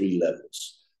on 3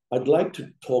 levels. I'd like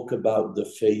to talk about the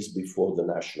phase before the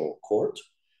National Court,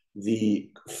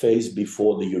 the phase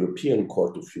before the European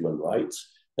Court of Human Rights,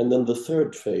 and then the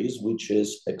third phase, which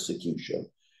is execution.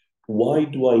 Why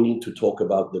do I need to talk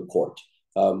about the court?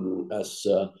 As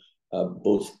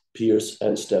both Piers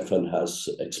and Stefan has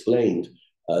explained,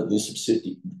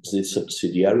 the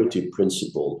subsidiarity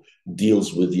principle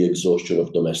deals with the exhaustion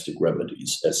of domestic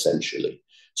remedies, essentially.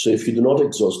 So if you do not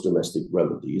exhaust domestic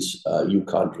remedies, you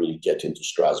can't really get into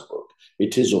Strasbourg.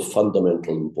 It is of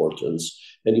fundamental importance.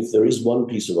 And if there is one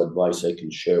piece of advice I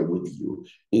can share with you,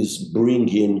 is bring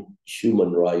in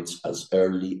human rights as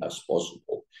early as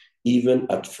possible, even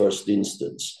at first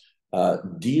instance.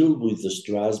 Deal with the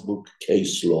Strasbourg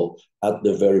case law at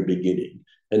the very beginning.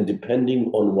 And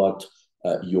depending on what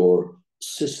your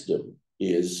system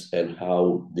is and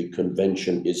how the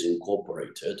convention is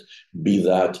incorporated, be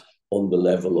that on the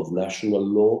level of national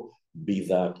law, be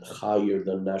that higher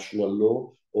than national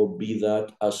law, or be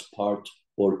that as part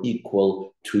or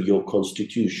equal to your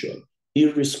constitution,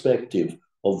 irrespective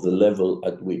of the level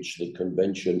at which the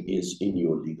convention is in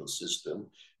your legal system,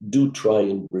 do try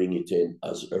and bring it in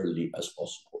as early as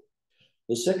possible.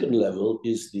 The second level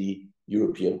is the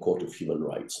European Court of Human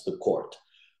Rights, the court.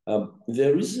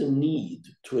 There is a need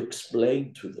to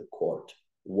explain to the court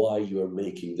why you are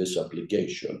making this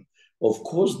application. Of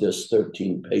course, there's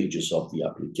 13 pages of the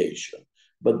application,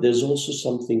 but there's also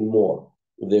something more.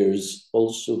 There's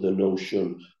also the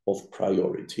notion of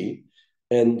priority,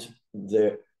 and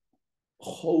the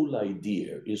whole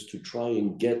idea is to try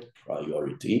and get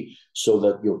priority so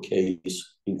that your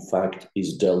case, in fact,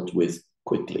 is dealt with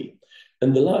quickly.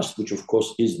 And the last, which of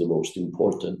course is the most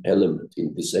important element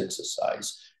in this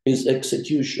exercise, is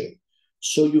execution.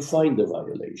 So you find the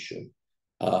violation.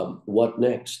 What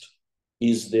next?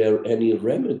 Is there any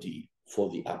remedy for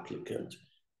the applicant?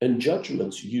 And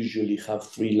judgments usually have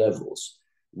three levels.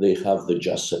 They have the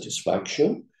just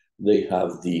satisfaction, they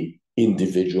have the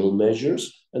individual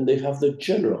measures, and they have the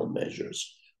general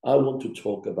measures. I want to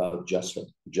talk about just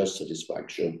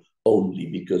satisfaction only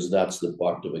because that's the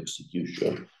part of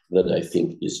execution that I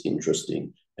think is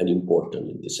interesting and important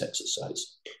in this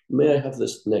exercise. May I have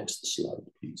this next slide,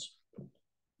 please?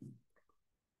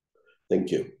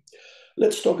 Thank you.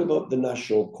 Let's talk about the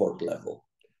national court level.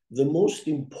 The most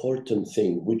important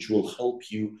thing which will help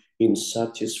you in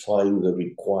satisfying the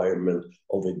requirement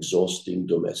of exhausting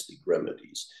domestic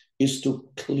remedies is to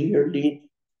clearly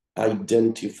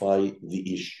identify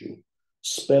the issue.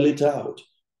 Spell it out.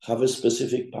 Have a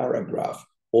specific paragraph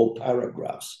or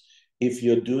paragraphs. If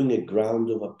you're doing a ground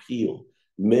of appeal,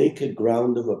 make a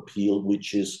ground of appeal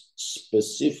which is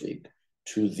specific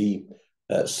to the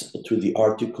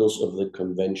articles of the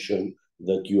convention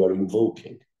that you are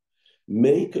invoking.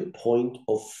 Make a point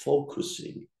of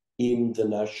focusing in the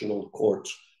national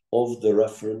courts of the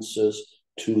references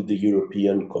to the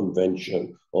European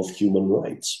Convention of Human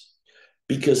Rights.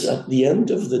 Because at the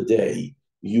end of the day,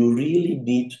 you really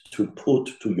need to put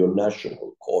to your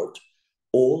national court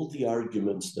all the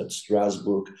arguments that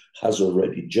Strasbourg has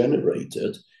already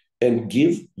generated and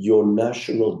give your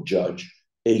national judge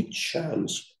a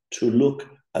chance to look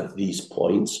at these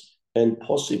points and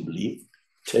possibly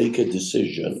take a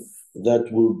decision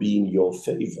that will be in your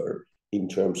favor in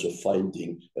terms of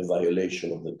finding a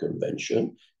violation of the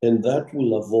convention, and that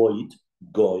will avoid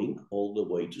going all the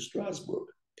way to Strasbourg.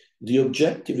 The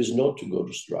objective is not to go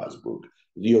to Strasbourg.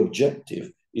 The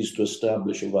objective is to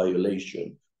establish a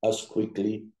violation as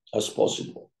quickly as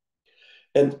possible.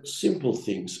 And simple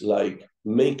things like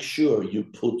make sure you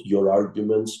put your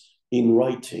arguments in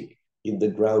writing, in the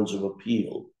grounds of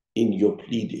appeal, in your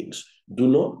pleadings. Do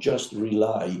not just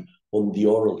rely on the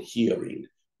oral hearing,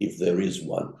 if there is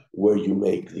one, where you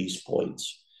make these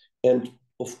points. And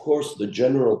of course, the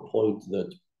general point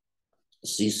that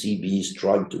CCBE is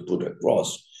trying to put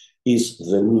across is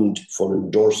the need for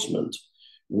endorsement.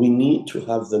 We need to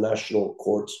have the national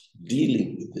courts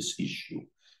dealing with this issue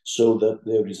so that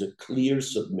there is a clear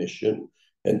submission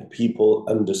and people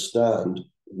understand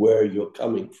where you're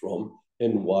coming from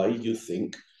and why you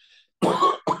think,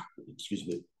 excuse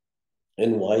me,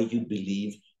 and why you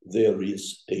believe there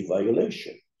is a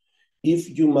violation.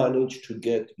 If you manage to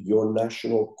get your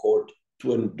national court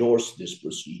to endorse this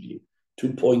proceeding,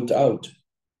 to point out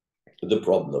the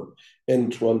problem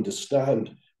and to understand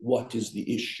what is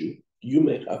the issue, you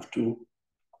may have to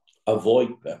avoid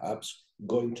perhaps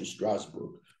going to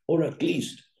Strasbourg, or at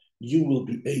least you will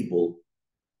be able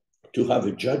to have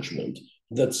a judgment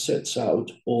that sets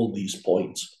out all these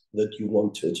points that you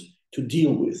wanted to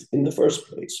deal with in the first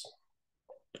place.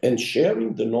 And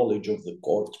sharing the knowledge of the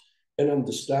court and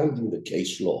understanding the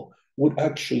case law would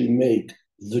actually make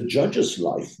the judge's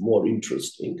life more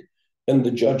interesting and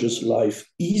the judge's life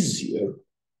easier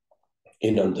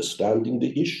in understanding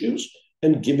the issues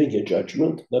and giving a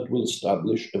judgment that will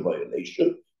establish a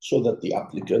violation so that the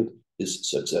applicant is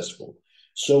successful.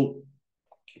 So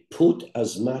put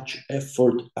as much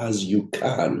effort as you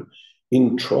can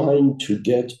in trying to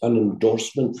get an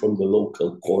endorsement from the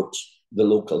local courts, the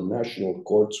local national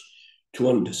courts, to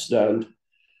understand,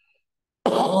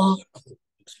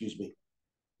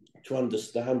 to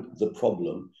understand the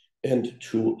problem and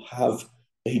to have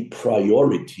a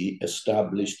priority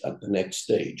established at the next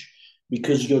stage.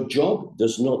 Because your job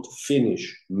does not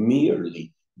finish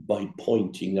merely by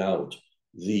pointing out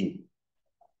the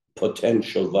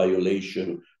potential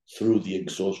violation through the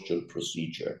exhaustion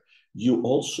procedure. You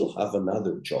also have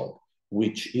another job,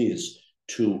 which is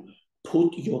to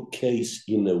put your case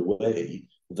in a way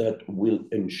that will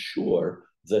ensure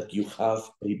that you have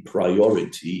a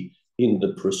priority in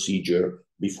the procedure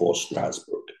before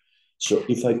Strasbourg. So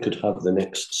if I could have the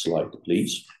next slide,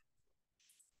 please.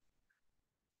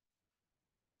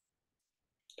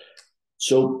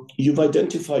 So you've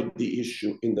identified the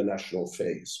issue in the national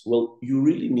phase. Well, you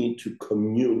really need to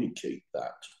communicate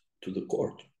that to the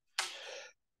court.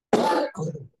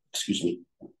 Excuse me.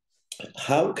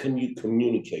 How can you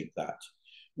communicate that?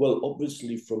 Well,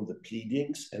 obviously from the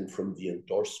pleadings and from the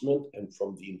endorsement and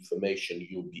from the information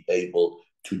you'll be able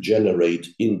to generate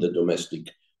in the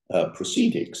domestic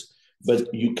proceedings.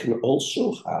 But you can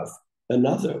also have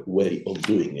another way of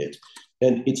doing it.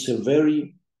 And it's a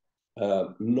very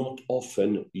not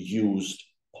often used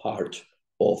part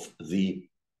of the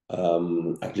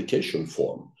application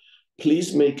form.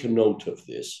 Please make a note of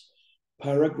this.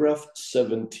 Paragraph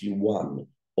 71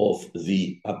 of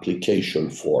the application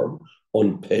form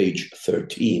on page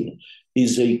 13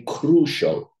 is a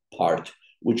crucial part,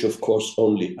 which of course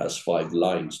only has 5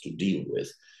 lines to deal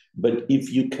with. But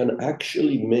if you can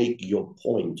actually make your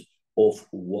point of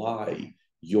why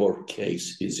your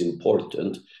case is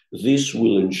important, this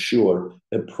will ensure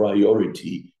a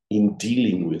priority in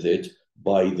dealing with it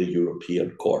by the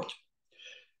European Court.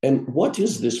 And what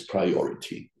is this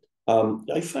priority?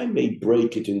 If I may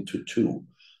break it into 2,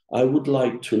 I would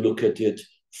like to look at it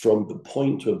from the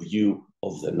point of view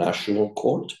of the national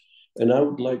court, and I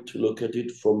would like to look at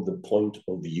it from the point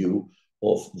of view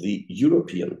of the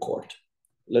European Court.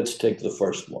 Let's take the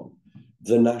first one,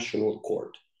 the national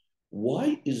court.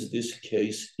 Why is this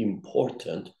case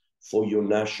important for your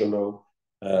national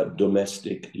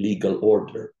domestic legal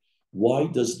order? Why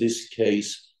does this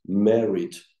case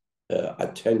merit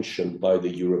attention by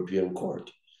the European Court?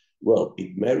 Well,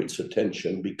 it merits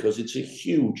attention because it's a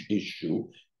huge issue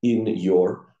in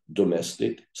your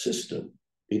domestic system.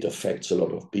 It affects a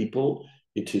lot of people.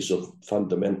 It is of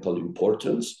fundamental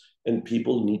importance, and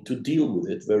people need to deal with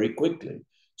it very quickly.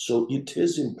 So it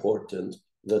is important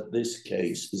that this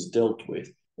case is dealt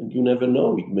with. And you never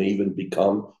know, it may even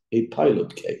become a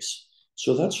pilot case.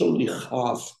 So that's only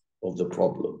half of the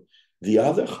problem. The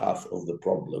other half of the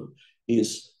problem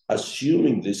is,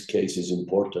 assuming this case is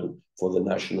important for the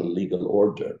national legal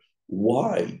order,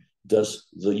 why does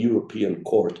the European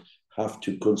Court have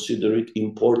to consider it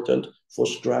important for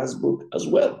Strasbourg as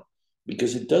well?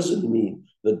 Because it doesn't mean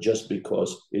that just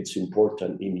because it's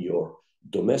important in your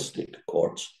domestic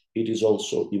courts, it is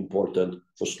also important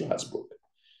for Strasbourg.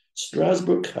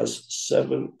 Strasbourg has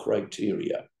 7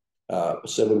 criteria,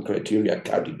 7 criteria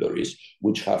categories,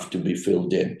 which have to be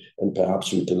filled in. And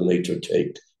perhaps we can later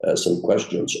take some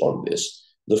questions on this.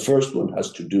 The first one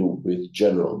has to do with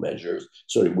general measures,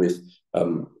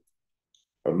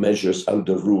 measures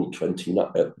under Rule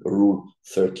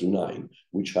 39,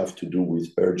 which have to do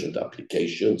with urgent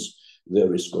applications.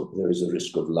 There is a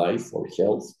risk of life or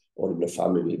health, or in a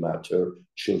family matter,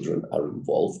 children are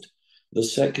involved. The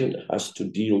second has to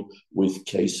deal with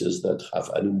cases that have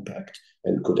an impact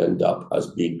and could end up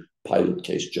as being pilot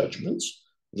case judgments.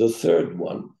 The third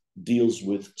one deals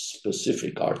with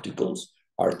specific articles.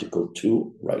 Article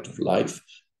 2, right of life.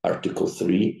 Article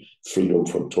 3, freedom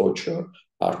from torture.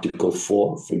 Article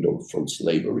 4, freedom from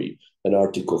slavery. And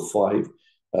Article 5,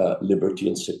 liberty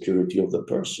and security of the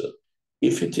person.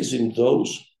 If it is in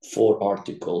those 4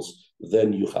 articles,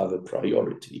 then you have a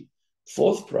priority.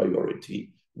 Fourth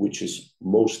priority, which is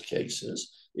most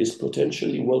cases, is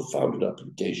potentially well-founded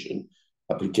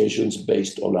applications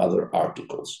based on other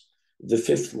articles. The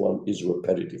fifth one is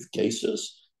repetitive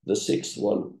cases. The sixth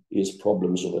one is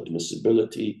problems of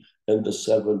admissibility. And the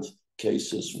seventh,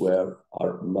 cases where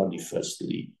are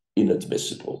manifestly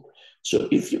inadmissible. So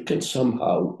if you can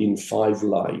somehow, in 5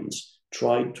 lines,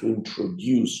 try to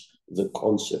introduce the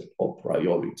concept of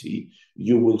priority,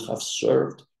 you will have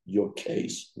served your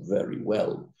case very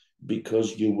well,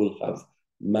 because you will have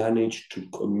managed to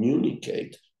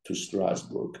communicate to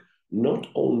Strasbourg not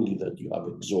only that you have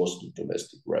exhausted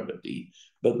domestic remedy,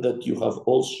 but that you have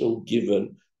also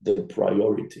given the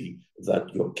priority that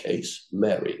your case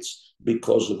merits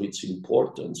because of its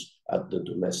importance at the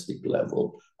domestic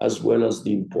level, as well as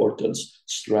the importance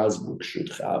Strasbourg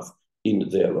should have in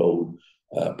their own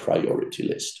priority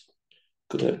list.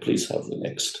 Could I please have the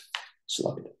next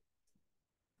slide?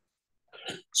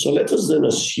 So let us then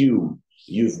assume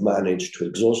you've managed to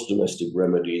exhaust domestic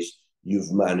remedies,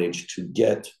 you've managed to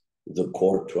get the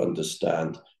court to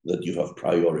understand that you have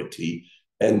priority,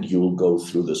 and you'll go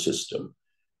through the system.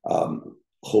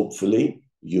 Hopefully,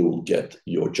 you'll get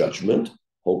your judgment.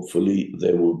 Hopefully,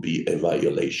 there will be a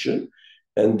violation,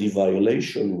 and the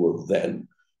violation will then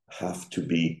have to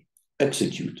be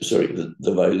executed. Sorry,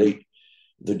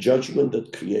 the judgment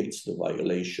that creates the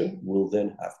violation will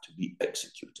then have to be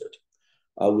executed.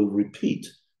 I will repeat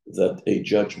that a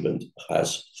judgment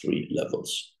has 3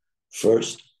 levels.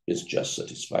 First is just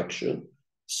satisfaction.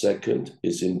 Second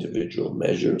is individual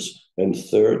measures. And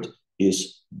third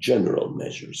is general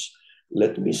measures.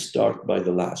 Let me start by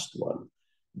the last one.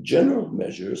 General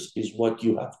measures is what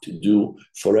you have to do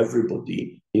for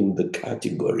everybody in the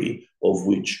category of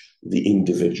which the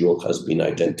individual has been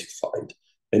identified.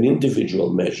 And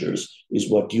individual measures is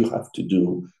what you have to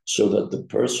do so that the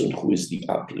person who is the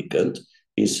applicant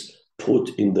is put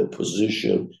in the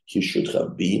position he should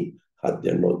have been had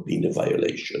there not been a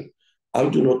violation. I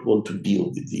do not want to deal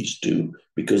with these two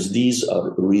because these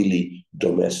are really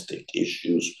domestic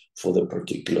issues for the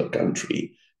particular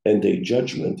country, and a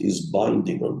judgment is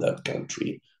binding on that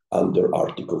country under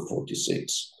Article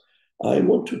 46. I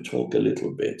want to talk a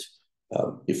little bit,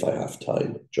 if I have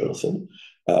time, Jonathan,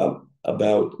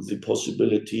 about the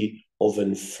possibility of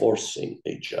enforcing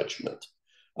a judgment.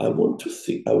 I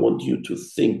want you to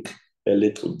think a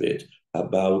little bit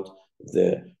about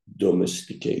the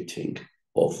domesticating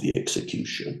of the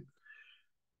execution.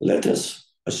 Let us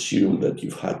assume that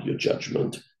you've had your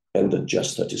judgment and that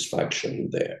just satisfaction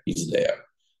is there,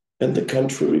 and the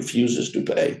country refuses to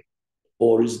pay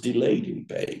or is delayed in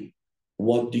paying.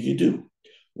 What do?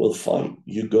 Well, fine,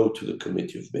 you go to the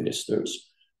Committee of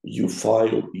Ministers, you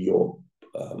file your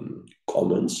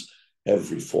comments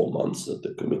every 4 months that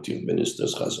the Committee of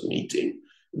Ministers has a meeting.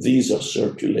 These are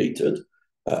circulated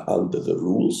under the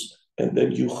rules, and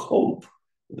then you hope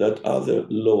that other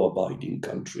law-abiding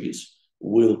countries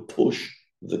will push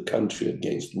the country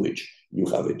against which you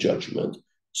have a judgment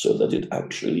so that it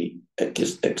actually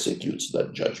executes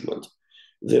that judgment.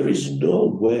 There is no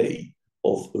way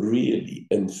of really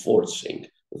enforcing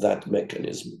that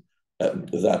mechanism,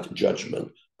 that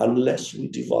judgment, unless we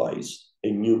devise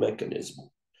a new mechanism.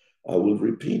 I will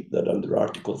repeat that under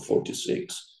Article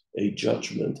 46, a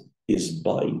judgment is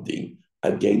binding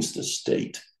against a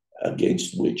state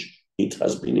against which it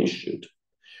has been issued.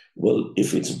 Well,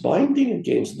 if it's binding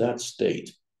against that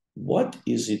state, what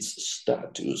is its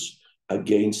status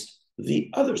against the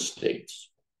other states?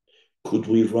 Could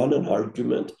we run an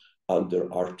argument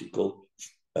under Article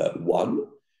 1,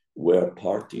 where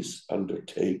parties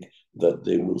undertake that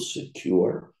they will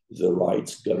secure the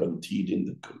rights guaranteed in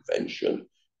the Convention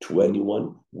to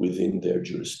anyone within their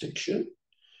jurisdiction?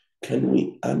 Can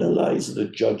we analyze the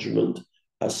judgment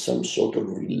as some sort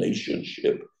of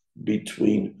relationship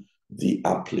between the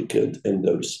applicant and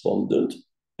the respondent,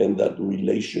 and that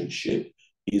relationship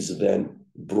is then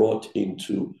brought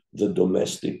into the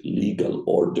domestic legal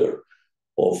order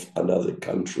of another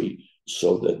country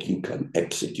so that you can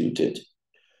execute it?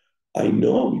 I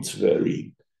know it's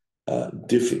very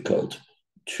difficult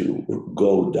to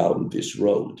go down this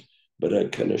road, but I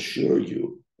can assure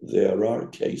you there are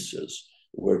cases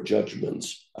where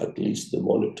judgments, at least the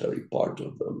monetary part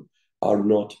of them, are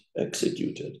not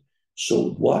executed.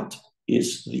 So what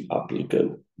is the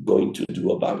applicant going to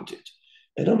do about it?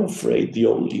 And I'm afraid the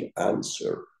only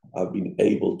answer I've been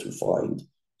able to find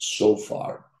so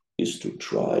far is to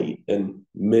try and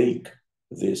make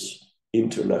this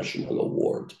international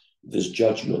award, this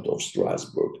judgment of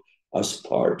Strasbourg, as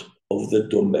part of the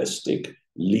domestic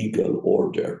legal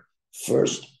order,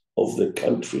 first of the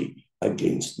country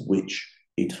against which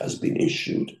it has been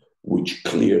issued, which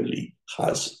clearly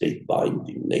has a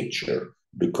binding nature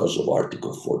because of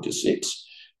Article 46,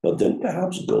 but then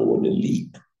perhaps go on a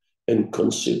leap and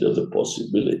consider the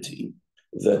possibility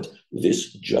that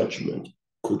this judgment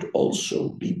could also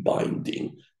be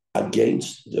binding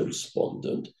against the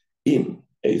respondent in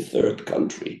a third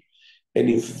country. And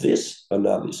if this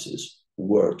analysis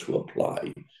were to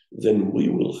apply, then we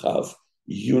will have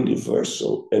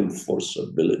universal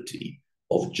enforceability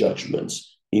of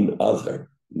judgments in other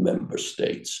member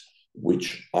states,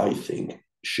 which I think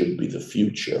should be the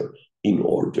future in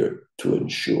order to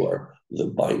ensure the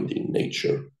binding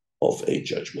nature of a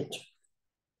judgment.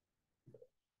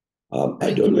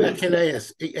 I don't know.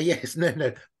 Achilleas, yes,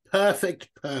 no. Perfect.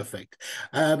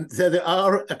 So there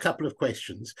are a couple of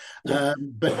questions, but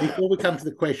before we come to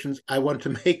the questions, I want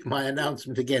to make my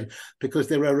announcement again, because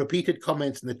there are repeated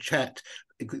comments in the chat.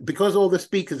 Because all the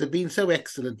speakers have been so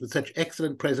excellent with such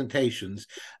excellent presentations,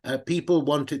 people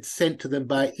want it sent to them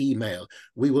by email.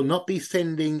 We will not be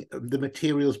sending the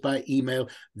materials by email.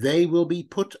 They will be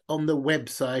put on the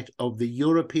website of the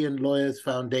European Lawyers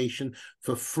Foundation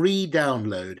for free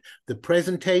download. The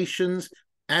presentations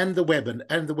and the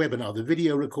webinar, the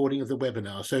video recording of the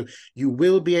webinar. So you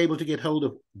will be able to get hold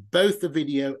of both the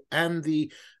video and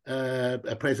the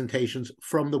presentations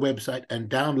from the website and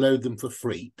download them for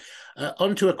free.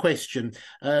 On to a question.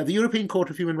 The European Court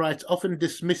of Human Rights often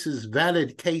dismisses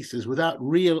valid cases without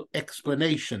real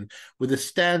explanation, with a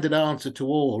standard answer to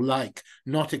all, like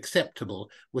not acceptable,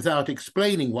 without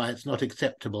explaining why it's not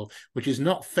acceptable, which is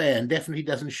not fair and definitely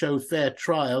doesn't show fair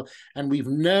trial, and we've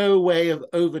no way of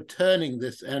overturning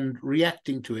this and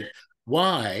reacting to it.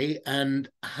 Why and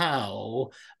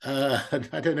how? I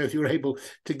don't know if you're able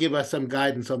to give us some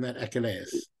guidance on that,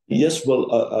 Achilleas. Yes,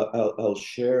 well, I'll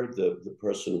share the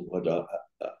person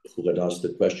who had asked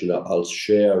the question. I'll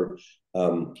share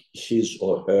his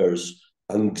or her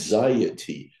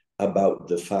anxiety about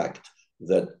the fact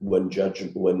that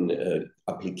when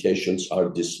applications are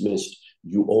dismissed,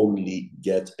 you only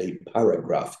get a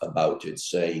paragraph about it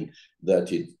saying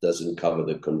that it doesn't cover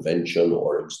the convention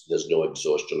or there's no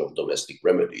exhaustion of domestic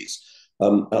remedies. I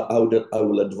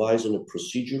will advise on a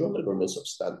procedural and on a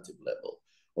substantive level.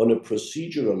 On a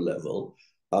procedural level,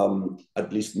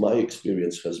 at least my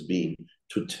experience has been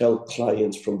to tell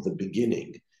clients from the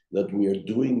beginning that we are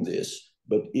doing this,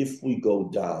 but if we go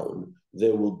down,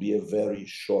 there will be a very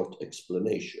short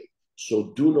explanation.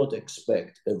 So do not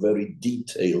expect a very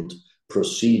detailed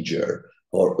procedure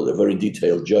or a very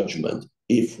detailed judgment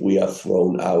if we are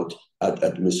thrown out at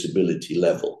admissibility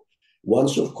level.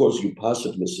 Once, of course, you pass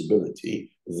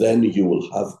admissibility, then you will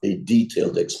have a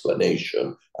detailed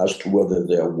explanation as to whether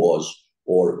there was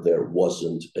or there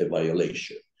wasn't a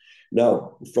violation.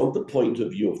 Now, from the point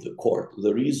of view of the court,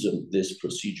 the reason this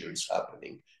procedure is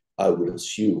happening, I would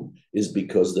assume, is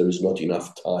because there is not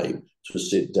enough time to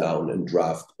sit down and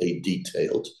draft a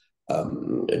detailed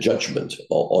judgment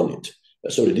on it. A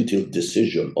detailed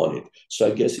decision on it. So I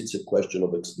guess it's a question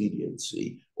of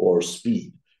expediency or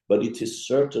speed, but it is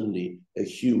certainly a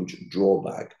huge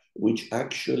drawback, which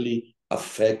actually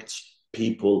affects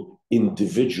people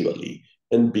individually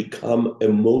and become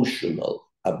emotional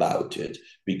about it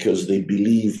because they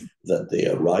believe that they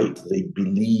are right, they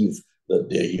believe that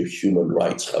their human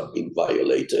rights have been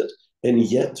violated, and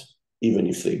yet, even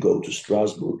if they go to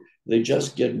Strasbourg, they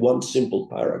just get one simple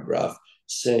paragraph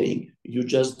saying, you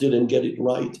just didn't get it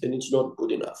right and it's not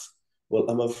good enough. Well,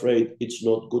 I'm afraid it's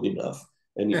not good enough,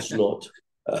 and it's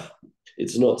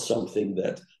not something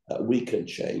that we can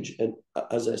change. And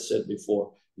as I said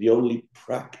before, the only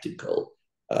practical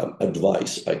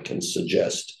advice I can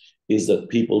suggest is that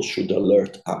people should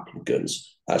alert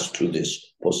applicants as to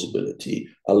this possibility,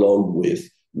 along with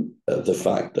the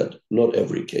fact that not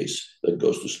every case that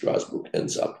goes to Strasbourg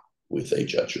ends up with a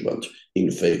judgment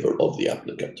in favor of the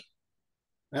applicant.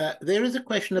 There is a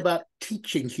question about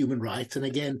teaching human rights, and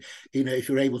again, if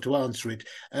you're able to answer it,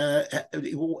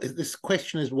 this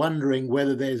question is wondering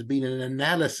whether there's been an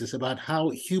analysis about how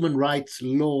human rights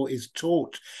law is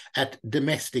taught at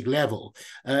domestic level.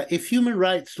 If human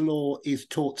rights law is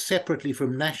taught separately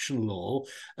from national law,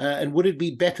 and would it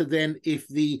be better then if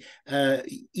the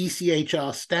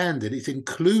ECHR standard is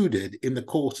included in the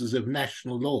courses of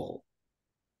national law?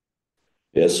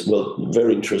 Yes, well,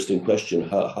 very interesting question.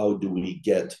 How do we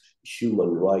get human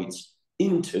rights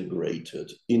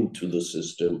integrated into the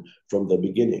system from the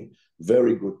beginning?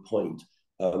 Very good point.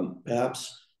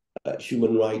 Perhaps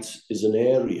human rights is an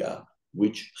area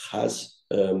which has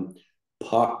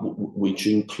which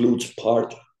includes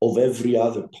part of every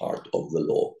other part of the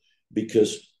law,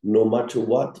 because no matter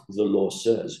what the law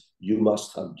says, you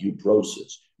must have due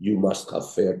process, you must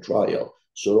have fair trial.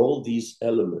 So all these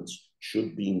elements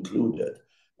should be included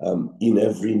in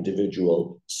every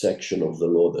individual section of the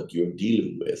law that you're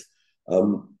dealing with.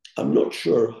 I'm not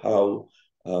sure how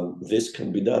this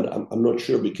can be done. I'm not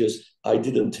sure because I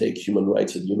didn't take human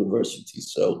rights at university,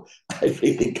 so I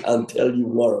really can't tell you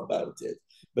more about it.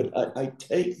 But I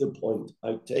take the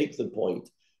point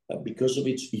because of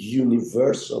its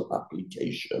universal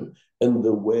application and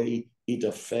the way it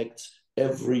affects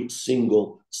every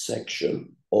single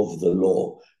section of the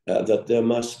law, that there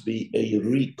must be a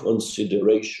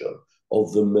reconsideration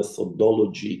of the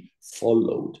methodology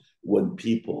followed when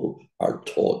people are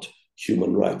taught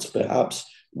human rights. Perhaps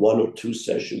 1 or 2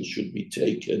 sessions should be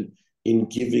taken in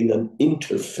giving an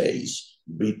interface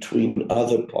between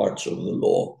other parts of the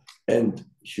law and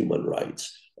human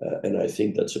rights? And I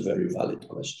think that's a very valid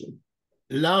question.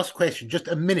 Last question, just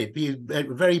a minute, be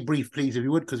very brief, please, if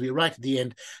you would, because we're right at the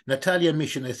end. Natalia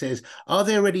Mishina says, are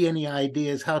there already any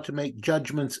ideas how to make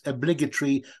judgments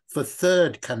obligatory for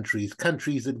third countries,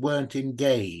 countries that weren't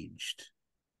engaged?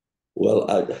 Well,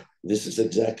 this is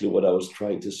exactly what I was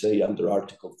trying to say under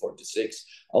Article 46.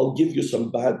 I'll give you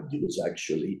some bad news,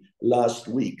 actually. Last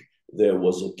week, there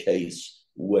was a case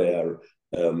where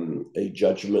a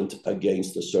judgment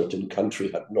against a certain country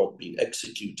had not been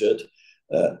executed.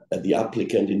 The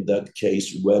applicant in that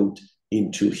case went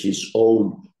into his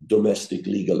own domestic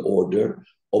legal order,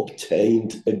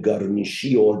 obtained a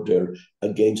garnishi order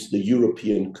against the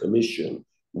European Commission,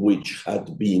 which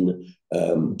had been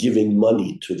giving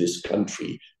money to this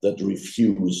country that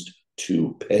refused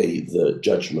to pay the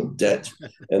judgment debt.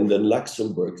 And then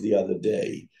Luxembourg the other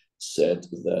day said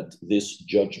that this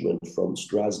judgment from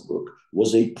Strasbourg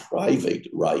was a private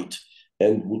right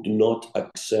and would not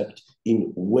accept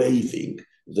in waiving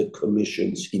the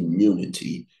Commission's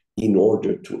immunity in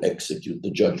order to execute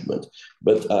the judgment.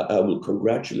 But I will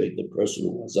congratulate the person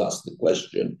who has asked the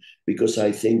question, because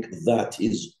I think that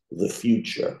is the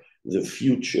future. The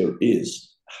future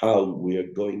is how we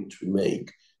are going to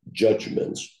make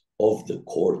judgments of the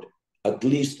court, at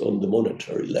least on the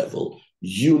monetary level,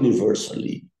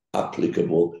 universally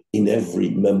applicable in every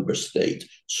member state,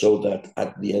 so that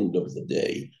at the end of the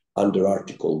day, under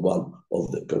Article 1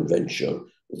 of the Convention,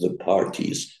 the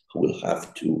parties will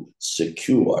have to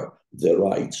secure the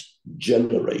rights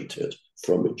generated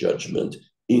from a judgment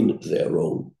in their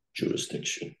own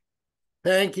jurisdiction.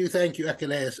 Thank you,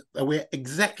 Achilleas. We're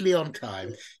exactly on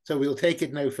time, so we'll take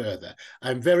it no further.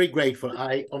 I'm very grateful.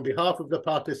 On behalf of the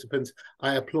participants,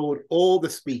 I applaud all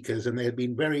the speakers, and there have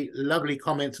been very lovely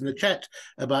comments in the chat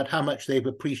about how much they've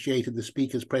appreciated the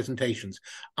speakers' presentations.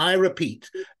 I repeat,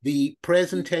 the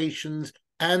presentations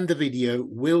and the video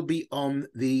will be on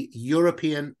the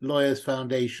European Lawyers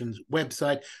Foundation's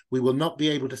website. We will not be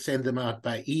able to send them out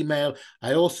by email.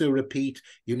 I also repeat,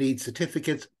 you need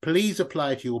certificates. Please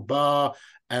apply to your bar,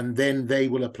 and then they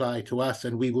will apply to us,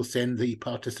 and we will send the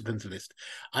participants list.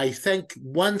 I thank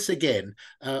once again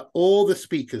all the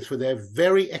speakers for their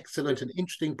very excellent and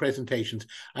interesting presentations.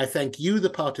 I thank you, the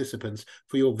participants,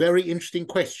 for your very interesting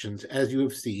questions, as you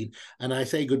have seen. And I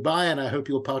say goodbye, and I hope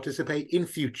you'll participate in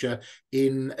future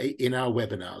in our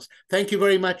webinars. Thank you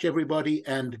very much, everybody,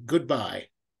 and goodbye.